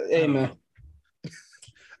think, hey man.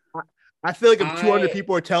 I feel like if 200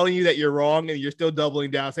 people are telling you that you're wrong and you're still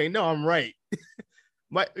doubling down, saying, no, I'm right. You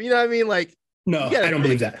know what I mean? Like, no, I don't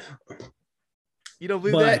believe that. You don't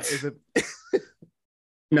believe that?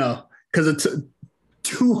 No, because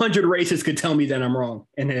 200 racists could tell me that I'm wrong.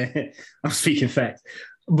 And I'm speaking facts.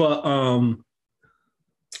 But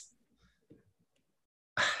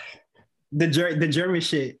the German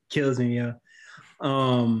shit kills me, yeah.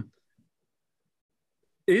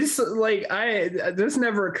 It's like this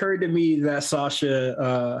never occurred to me that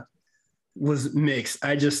Sasha was mixed.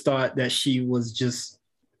 I just thought that she was just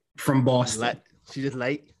from Boston. She just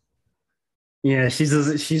light. Yeah, she's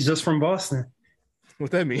just from Boston.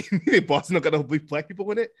 What that mean? Boston don't got no black people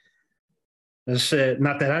in it? Shit,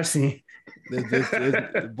 not that I've seen.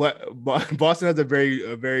 Boston has a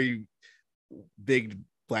very big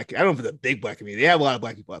black. I don't know if it's a big black community. They have a lot of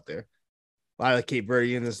black people out there. A lot of Cape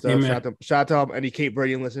Verdean and stuff. Hey, shout out to any Cape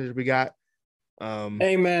Verdean listeners we got.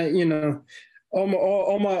 Hey man,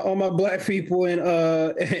 all my black people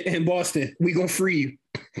in Boston, we gonna free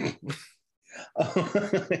you.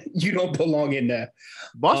 You don't belong in there.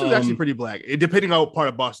 Boston's actually pretty black, depending on what part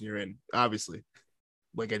of Boston you're in, obviously.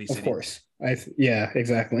 Like any city. Of course. Yeah,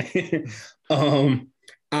 exactly.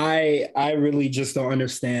 I really just don't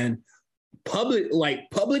understand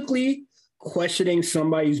publicly questioning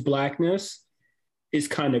somebody's blackness is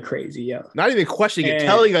kind of crazy, yeah. Not even questioning it,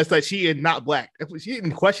 telling us that she is not black. She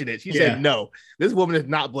didn't question it. She said, no, this woman is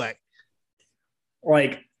not black.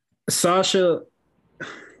 Like, Sasha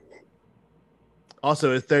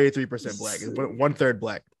also is 33% black. It's 1/3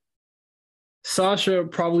 black. Sasha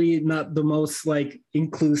probably not the most like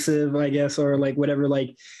inclusive, I guess, or like whatever.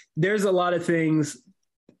 Like, there's a lot of things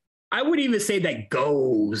I wouldn't even say that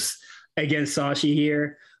goes against Sasha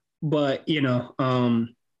here, but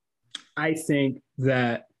I think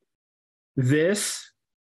that this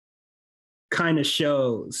kind of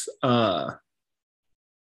shows that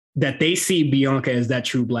they see Bianca as that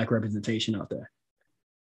true black representation out there.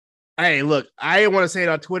 Hey, look, I didn't want to say it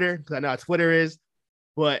on Twitter because I know how Twitter is,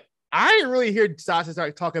 but I didn't really hear Sasha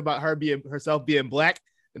start talking about herself being black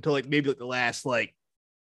until maybe the last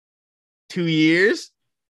 2 years.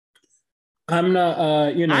 I'm not, I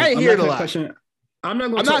ain't hear it a lot. Question. I'm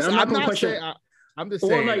not going to question. I'm just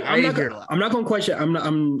saying. I'm not going to question. I'm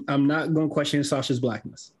not going to question Sasha's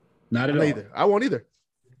blackness. Not at all. Either. I won't either.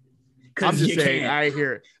 I'm just saying. I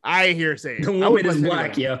hear her saying the woman is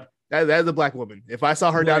black. Yeah, that is a black woman. If I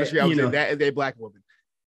saw her down the street, I would say that is a black woman.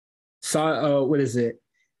 What is it?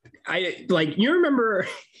 You remember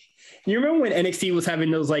when NXT was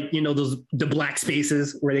having those the black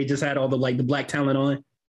spaces where they just had all the black talent on?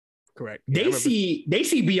 Correct. They see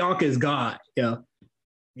Bianca as God. Yeah.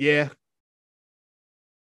 Yeah.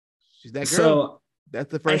 She's that girl. So that's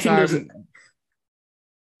the first time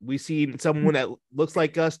we seen someone that looks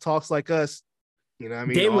like us, talks like us. You know what I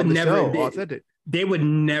mean? They would never authentic. They would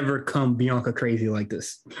never come Bianca crazy like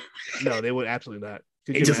this. No, they would absolutely not.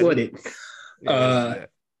 They just wouldn't.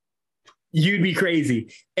 You'd be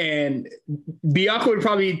crazy. And Bianca would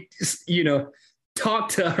probably, talk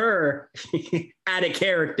to her out of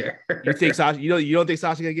character. You think Sasha? You don't think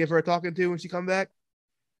Sasha gonna give her a talking to when she come back?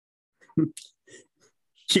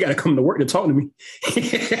 She got to come to work to talk to me.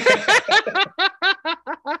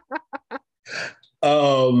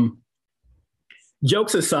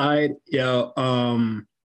 Jokes aside, don't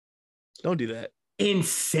do that.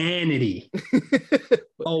 Insanity.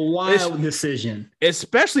 a wild decision.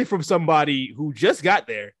 Especially from somebody who just got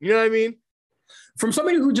there. You know what I mean? From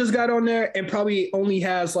somebody who just got on there and probably only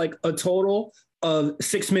has like a total of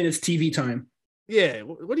 6 minutes TV time. Yeah,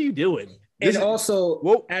 what are you doing? And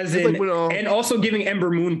also, and also giving Ember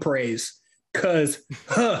Moon praise, because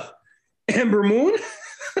Ember Moon,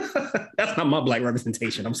 that's not my black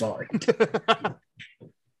representation. I'm sorry,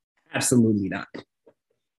 absolutely not.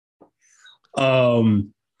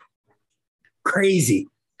 Crazy.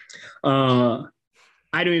 I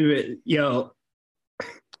don't even.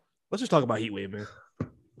 Let's just talk about Heatwave, man.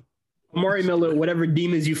 Amari Miller, whatever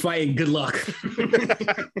demons you fighting, good luck.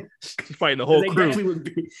 She's fighting the whole crew.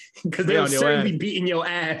 Because they were certainly beating your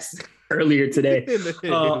ass earlier today.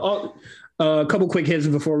 A couple quick hits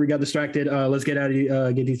before we got distracted. Let's get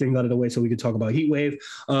these things out of the way so we can talk about Heatwave.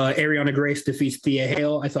 Ariana Grace defeats Thea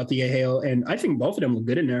Hale. I thought Thea Hale, and I think both of them look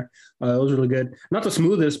good in there. It was really good. Not the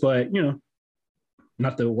smoothest, but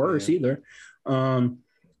not the worst either.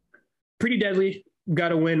 Pretty Deadly.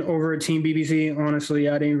 Got a win over Team BBC. Honestly,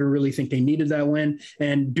 I didn't even really think they needed that win.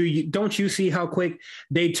 And don't you see how quick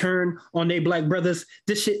they turn on their black brothers?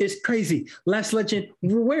 This shit is crazy. Last Legend,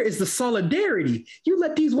 where is the solidarity? You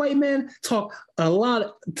let these white men talk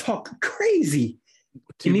crazy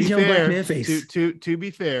in these young black men face. To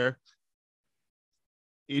be fair,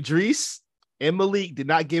 Idris and Malik did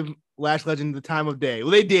not give Lash Legend the time of day.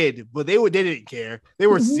 Well, they did, but they didn't care. They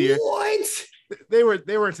were sincere. What? They weren't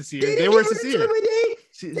sincere. They weren't sincere.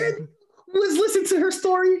 Was listening to her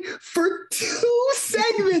story for 2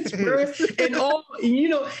 segments, bro. And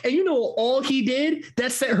all he did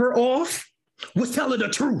that set her off was tell her the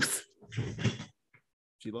truth.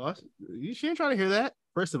 She lost. She ain't trying to hear that.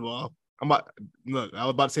 First of all, I was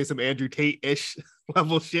about to say some Andrew Tate-ish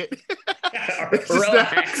level shit.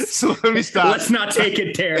 Relax. So let me stop. Let's not take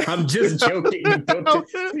it there. I'm just joking.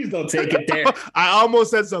 Please don't take it there. I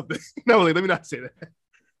almost said something. No, let me not say that.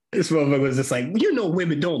 This motherfucker was just like,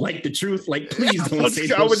 women don't like the truth. Like, please don't say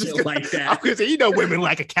shit like that. I was gonna say, women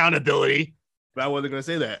like accountability, but I wasn't gonna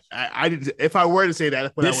say that. I didn't. If I were to say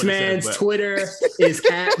that, this man's Twitter is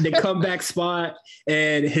at the comeback spot,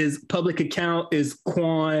 and his public account is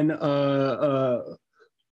Quan.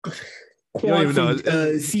 Quan from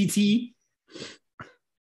CT.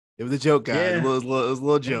 It was a joke, guys. Yeah. It was a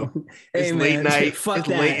little joke. It's late night. It's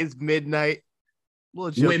late. It's midnight.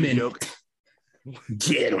 Little joke. Women. Joke.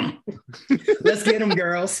 Get them. Let's get them,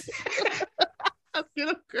 girls. Let's get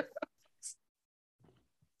them, girls.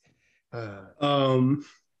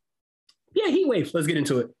 Yeah, Heatwave. Let's get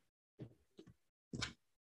into it.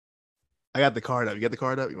 I got the card up. You got the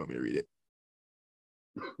card up? You want me to read it?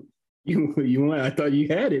 You want? I thought you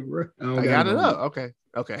had it, bro. I got it up.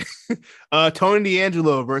 Okay. Tony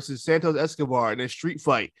D'Angelo versus Santos Escobar in a street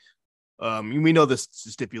fight. We know this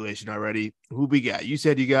stipulation already. Who we got? You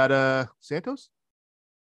said you got Santos?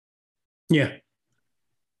 Yeah.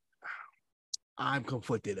 I'm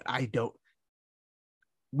conflicted. I don't.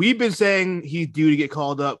 We've been saying he's due to get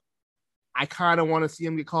called up. I kind of want to see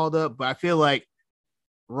him get called up, but I feel like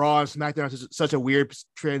Raw and SmackDown is such a weird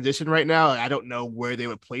transition right now. I don't know where they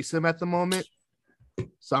would place him at the moment.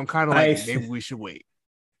 So I'm kind of like, maybe we should wait.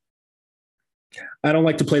 I don't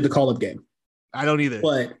like to play the call-up game. I don't either.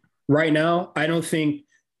 But right now, I don't think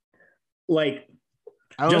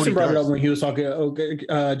Justin brought it up when he was talking.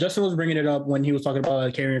 Justin was bringing it up when he was talking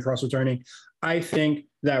about Karrion Kross returning. I think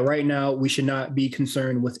that right now we should not be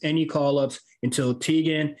concerned with any call-ups until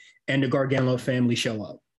Tegan and the Gargano family show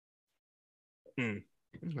up. Okay.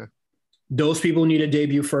 Those people need a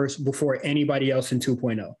debut first before anybody else in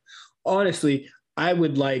 2.0. Honestly, I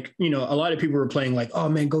would like, a lot of people were playing like, oh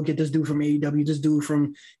man, go get this dude from AEW, this dude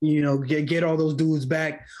from, get all those dudes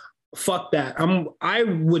back. Fuck that. I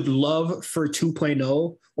would love for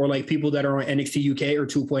 2.0 or like people that are on NXT UK or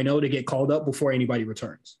 2.0 to get called up before anybody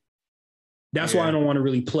returns. That's why I don't want to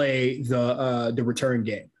really play the return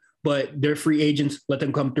game. But they're free agents, let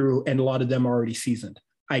them come through, and a lot of them are already seasoned.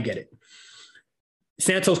 I get it.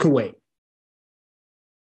 Santos can wait.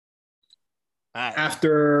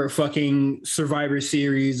 After fucking Survivor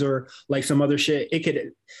Series or like some other shit,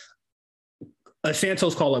 a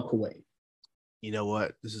Santos call up could wait. You know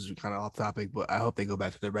what? This is kind of off topic, but I hope they go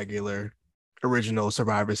back to the regular, original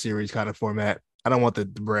Survivor Series kind of format. I don't want the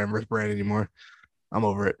brand versus brand anymore. I'm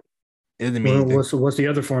over it. It doesn't mean what's the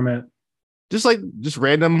other format? Just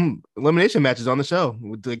random elimination matches on the show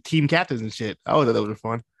with like team captains and shit. I thought that was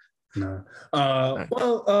fun. No.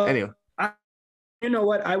 Anyway. You know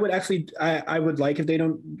what? I would actually, I would like if they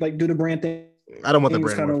don't like do the brand thing. I don't want the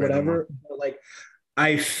brand kind of whatever. But like,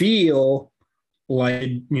 I feel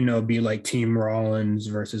like be like Team Rollins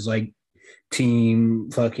versus like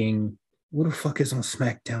Team fucking What the fuck is on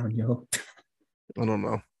SmackDown, yo? I don't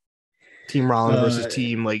know. Team Rollins versus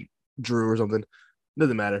Team like Drew or something.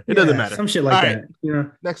 Doesn't matter. It doesn't matter. Some shit like that. Yeah.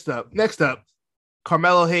 Next up,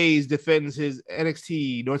 Carmelo Hayes defends his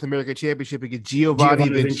NXT North American Championship against Giovanni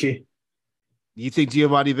Vinci. You think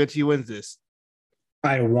Giovanni Vinci wins this?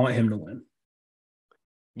 I want him to win.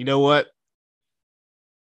 You know what?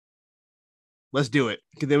 Let's do it.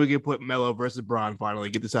 Because then we can put Melo versus Braun finally.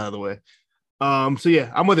 Get this out of the way. So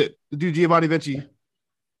yeah, I'm with it. Do Giovanni Vinci.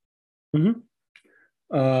 Mm-hmm.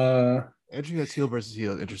 Entry that's heel versus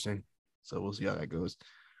heel. Interesting. So we'll see how that goes.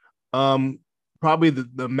 Probably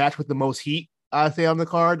the match with the most heat, I say, on the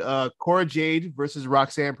card. Cora Jade versus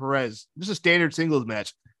Roxanne Perez. Just a standard singles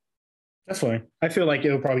match. That's fine. I feel like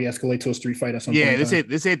it'll probably escalate to a street fight at some point. Yeah, this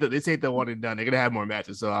ain't the one and done. They're gonna have more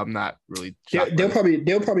matches, so I'm not really. They'll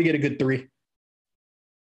probably get a good 3.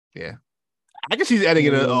 Yeah, I guess he's adding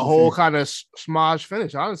in a whole kind of smosh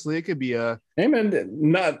finish. Honestly, it could be a. Hey man,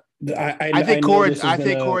 not. I think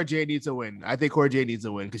Cora Jade needs a win. I think Cora Jade needs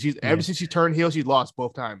a win because ever since she turned heel, she's lost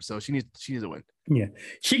both times. So she needs a win. Yeah,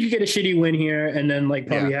 she could get a shitty win here, and then like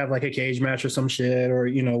probably have like a cage match or some shit, or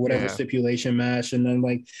whatever stipulation match, and then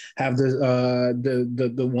like have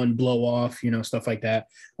the one blow off, stuff like that.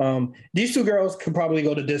 These two girls could probably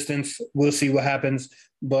go the distance. We'll see what happens,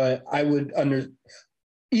 but I would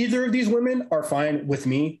either of these women are fine with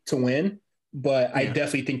me to win, but I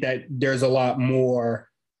definitely think that there's a lot more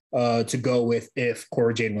to go with if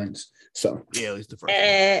Cora Jade wins. So at least the first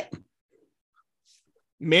one.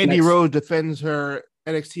 Mandy Rose defends her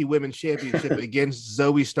NXT Women's Championship against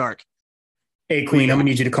Zoe Stark. Hey, Queen, I'm gonna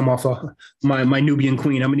need you to come off my Nubian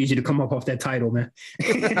Queen. I'm gonna need you to come off that title, man.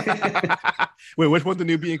 Wait, which one's the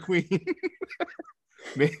Nubian Queen?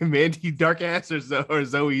 Mandy Dark Ass or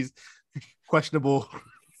Zoe's questionable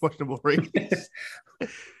race?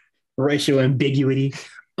 Racial ambiguity.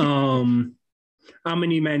 I'm gonna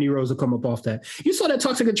need Mandy Rose to come up off that. You saw that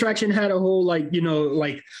Toxic Attraction had a whole I need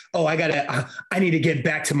to get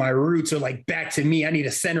back to my roots, or like back to me. I need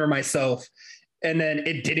to center myself, and then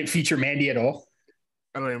it didn't feature Mandy at all.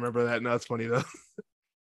 I don't even remember that. No, it's funny though.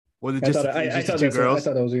 Was it I just two girls? I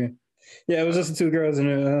thought that was weird. Yeah, it was just the 2 girls,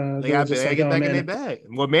 and they got back in their bag.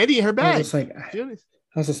 Well, Mandy in her bag. I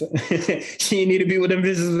was just she didn't need to be with them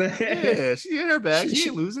business, man. Yeah, she in her bag. She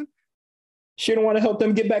ain't losing. She don't want to help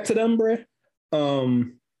them get back to them, bro.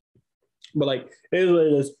 But like it is what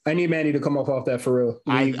it is. I need Mandy to come off that for real.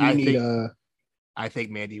 I think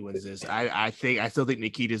Mandy wins this. I still think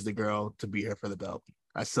Nikita's the girl to beat her for the belt.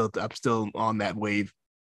 I'm still on that wave.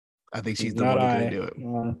 I think she's the one who's gonna do it.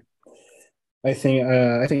 I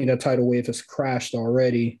think that title wave has crashed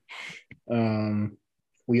already.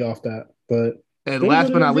 We off that, but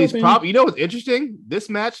last but not least, probably what's interesting? This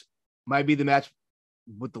match might be the match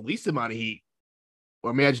with the least amount of heat,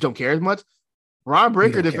 or maybe I just don't care as much. Braun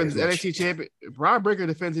Breaker defends his NXT champion. Braun Breaker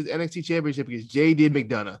defends his NXT championship against JD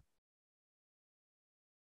McDonough.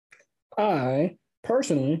 I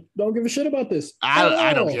personally don't give a shit about this.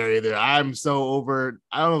 I don't care either. I'm so over.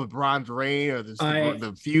 I don't know if Braun's reign or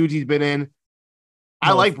the feud he's been in.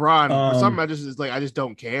 I like Braun. For some matches, it's like I just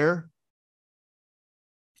don't care.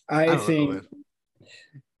 I think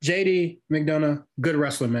JD McDonough, good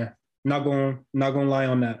wrestler, man. Not gonna lie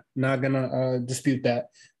on that. Not gonna dispute that.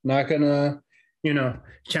 Not gonna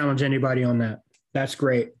challenge anybody on that. That's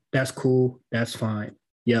great. That's cool. That's fine.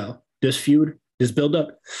 Yo, this feud, this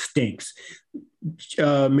buildup stinks.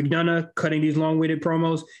 McDonough cutting these long-winded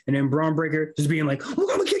promos, and then Braun Breaker just being like, "I'm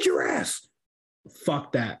gonna kick your ass."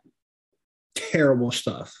 Fuck that. Terrible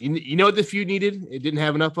stuff. You know what the feud needed? It didn't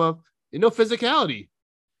have enough of. No physicality.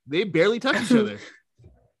 They barely touch each other.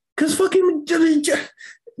 Because fucking JD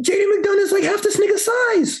McDonough is like half this nigga's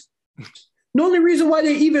size. The only reason why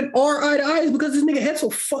they even are eye to eye is because this nigga head's so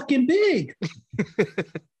fucking big.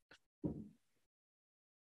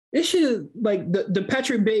 It should like the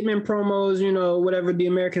Patrick Bateman promos, whatever the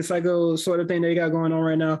American Psycho sort of thing they got going on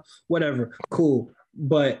right now, whatever, cool.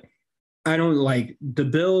 But I don't like the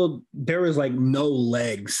build. There was like no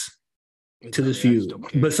legs to this feud.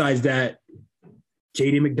 Besides that,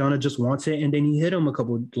 JD McDonough just wants it, and then he hit him a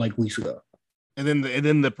couple weeks ago. And then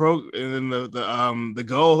the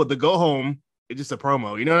go home, it's just a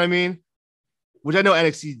promo. You know what I mean? Which I know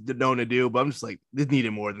NXT is known to do, but I'm just like, this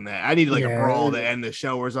needed more than that. I need a brawl to end the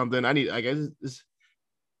show or something. I guess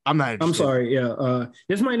I'm not interested. I'm sorry. Yeah.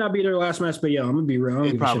 This might not be their last match, but I'm gonna be real.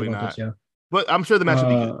 It's probably not. This, but I'm sure the match will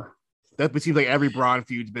be good. That seems like every Braun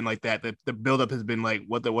feud's been like that. The buildup has been like,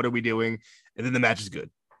 what are we doing? And then the match is good.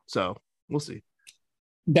 So we'll see.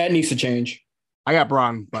 That needs to change. I got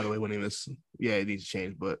Braun, by the way, winning this. Yeah, it needs to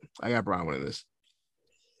change, but I got Braun winning this.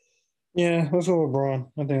 Yeah, let's go with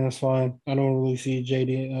Braun. I think that's fine. I don't really see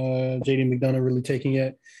JD McDonough really taking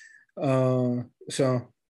it. So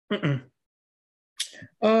mm-mm.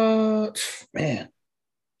 uh man.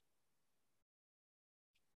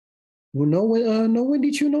 Well, no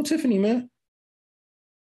Wendy Chu, no Tiffany, man.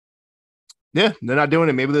 Yeah, they're not doing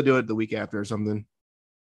it. Maybe they'll do it the week after or something.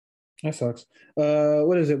 That sucks.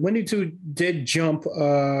 What is it? Wendy Chu did jump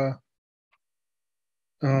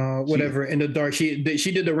whatever in the dark. She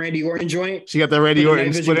did the Randy Orton joint. She got the Randy With the Orton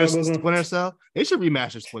night vision goggles on. Splinter Cell. They should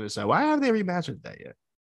remaster Splinter Cell. Why haven't they remastered that yet?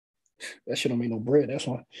 That shit don't make no bread. That's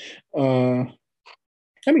why.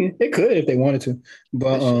 I mean, they could if they wanted to,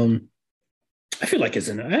 but I feel like I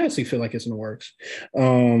actually feel like it's in the works.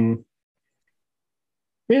 Yeah,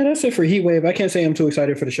 that's it for Heat Wave. I can't say I'm too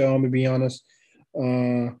excited for the show. I'm gonna be honest.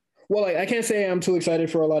 Well, like, I can't say I'm too excited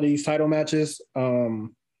for a lot of these title matches.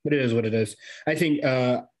 But it is what it is. I think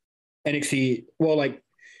NXT. Well, like,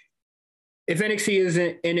 if NXT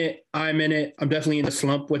isn't in it, I'm in it. I'm definitely in a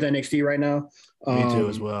slump with NXT right now. Me too,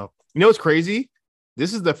 as well. You know what's crazy?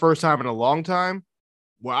 This is the first time in a long time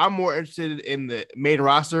where I'm more interested in the main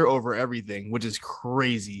roster over everything, which is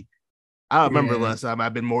crazy. I remember last time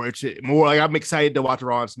I've been more interested, I'm excited to watch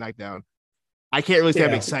Raw and SmackDown. I can't really say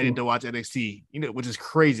I'm excited to watch NXT, which is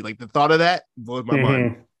crazy. Like, the thought of that blows my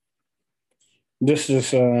mind. This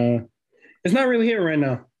is it's not really here right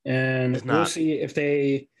now. And we'll see if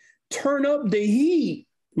they turn up the heat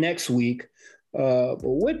next week. But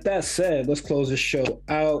with that said, let's close this show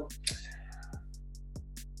out.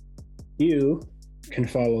 You can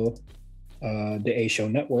follow the A Show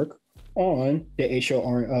Network on the A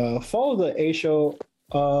Show. Follow the A Show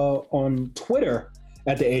on Twitter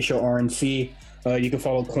at the A Show RNC. You can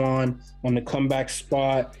follow Quan on the Comeback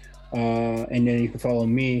Spot, and then you can follow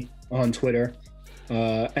me on Twitter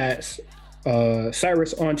at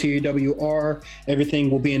Cyrus on TWR. Everything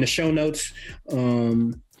will be in the show notes.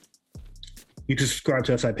 You can subscribe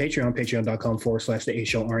to us at patreon.com/the A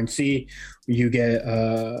Show RNC. You get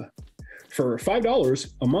for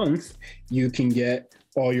 $5 a month, you can get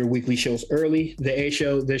all your weekly shows early, the A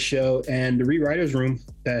Show, this show, and the Rewriters Room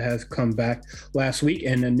that has come back last week,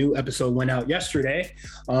 and a new episode went out yesterday.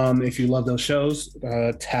 If you love those shows,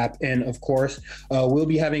 tap in, of course. We'll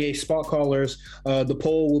be having a Spot Callers. The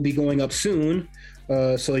poll will be going up soon,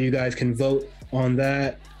 so you guys can vote on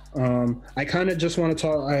that. I kind of just want to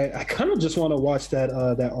talk. I kind of just want to watch that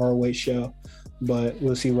ROH show, but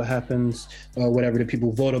we'll see what happens. Whatever the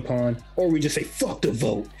people vote upon, or we just say fuck the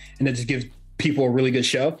vote, and then just give people a really good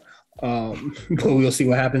show. But we'll see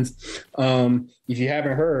what happens. If you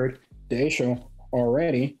haven't heard the A Show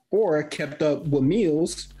already, or kept up with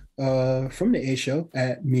Meals from the A Show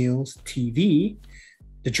at Meals TV,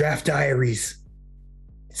 the Draft Diaries,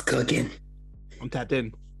 it's cooking. I'm tapped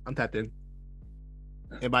in.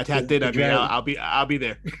 And by tapped in, I mean I'll be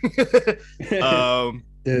there.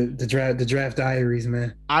 The Draft Diaries,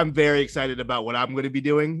 man. I'm very excited about what I'm going to be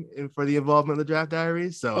doing for the involvement of the Draft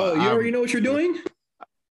Diaries. So, you already know what you're doing?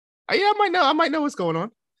 Yeah, I might know what's going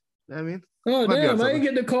on. I mean, damn! I didn't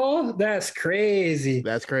get the call. That's crazy.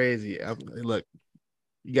 Look,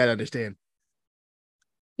 you gotta understand.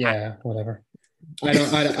 Yeah, whatever. I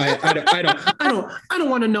don't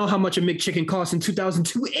want to know how much a McChicken cost in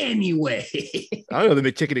 2002 anyway. I don't know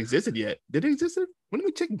the McChicken existed yet. Did it exist? When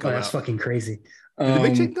did McChicken come out? That's fucking crazy. Did the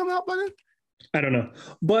McChicken come out by then? I don't know.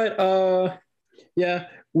 But yeah,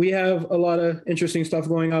 we have a lot of interesting stuff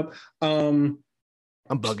going up.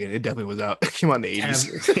 I'm bugging. It definitely was out. It came out in the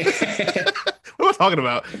 80s. What am I talking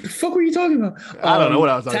about? What the fuck were you talking about? I don't know what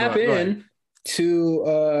I was talking about. Tap in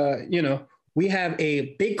to we have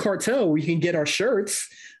a big cartel where you can get our shirts,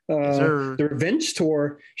 the Revenge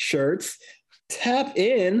Tour shirts. Tap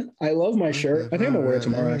in. I love my shirt. I think I'm gonna wear it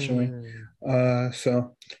tomorrow, actually.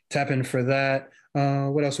 So tap in for that.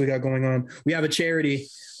 What else we got going on? We have a charity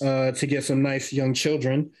to get some nice young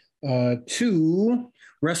children to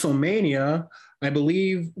WrestleMania. I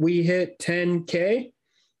believe we hit 10K.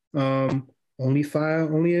 Only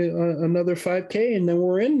another 5K, and then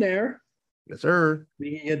we're in there. Yes, sir.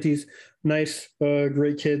 We can get these nice,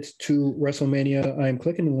 great kids to WrestleMania. I'm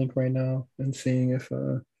clicking the link right now and seeing if.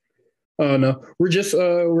 Oh no, we're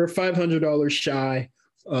 $500 shy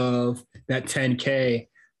of that 10K.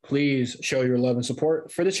 Please show your love and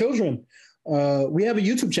support for the children. We have a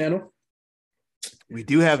YouTube channel. We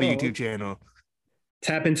do have a YouTube channel.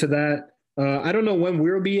 Tap into that. I don't know when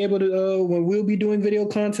we'll be able to when we'll be doing video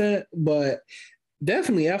content, but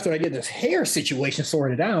definitely after I get this hair situation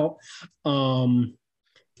sorted out. And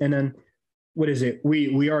then what is it?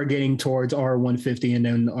 We are getting towards our 150 and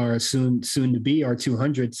then our soon to be our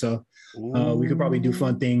 200. So we could probably do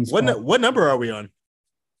fun things. What number are we on?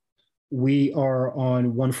 we are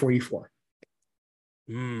on 144.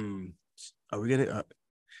 Are we gonna?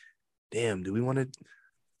 Damn. Do we want to?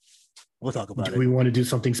 We'll talk about it. Do we want to do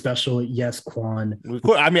something special? Yes, Quan.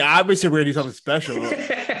 I mean, obviously we're gonna do something special.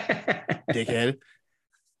 Dickhead.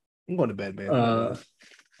 I'm going to bed, man.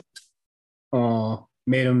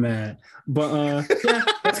 Made him mad. But yeah,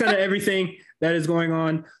 that's kind of everything that is going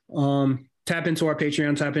on. Tap into our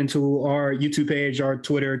Patreon, tap into our YouTube page, our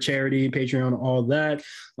Twitter, charity, Patreon, all that.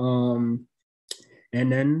 And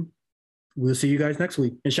then we'll see you guys next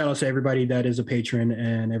week. And shout out to everybody that is a patron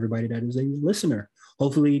and everybody that is a listener.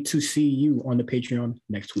 Hopefully to see you on the Patreon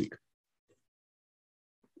next week.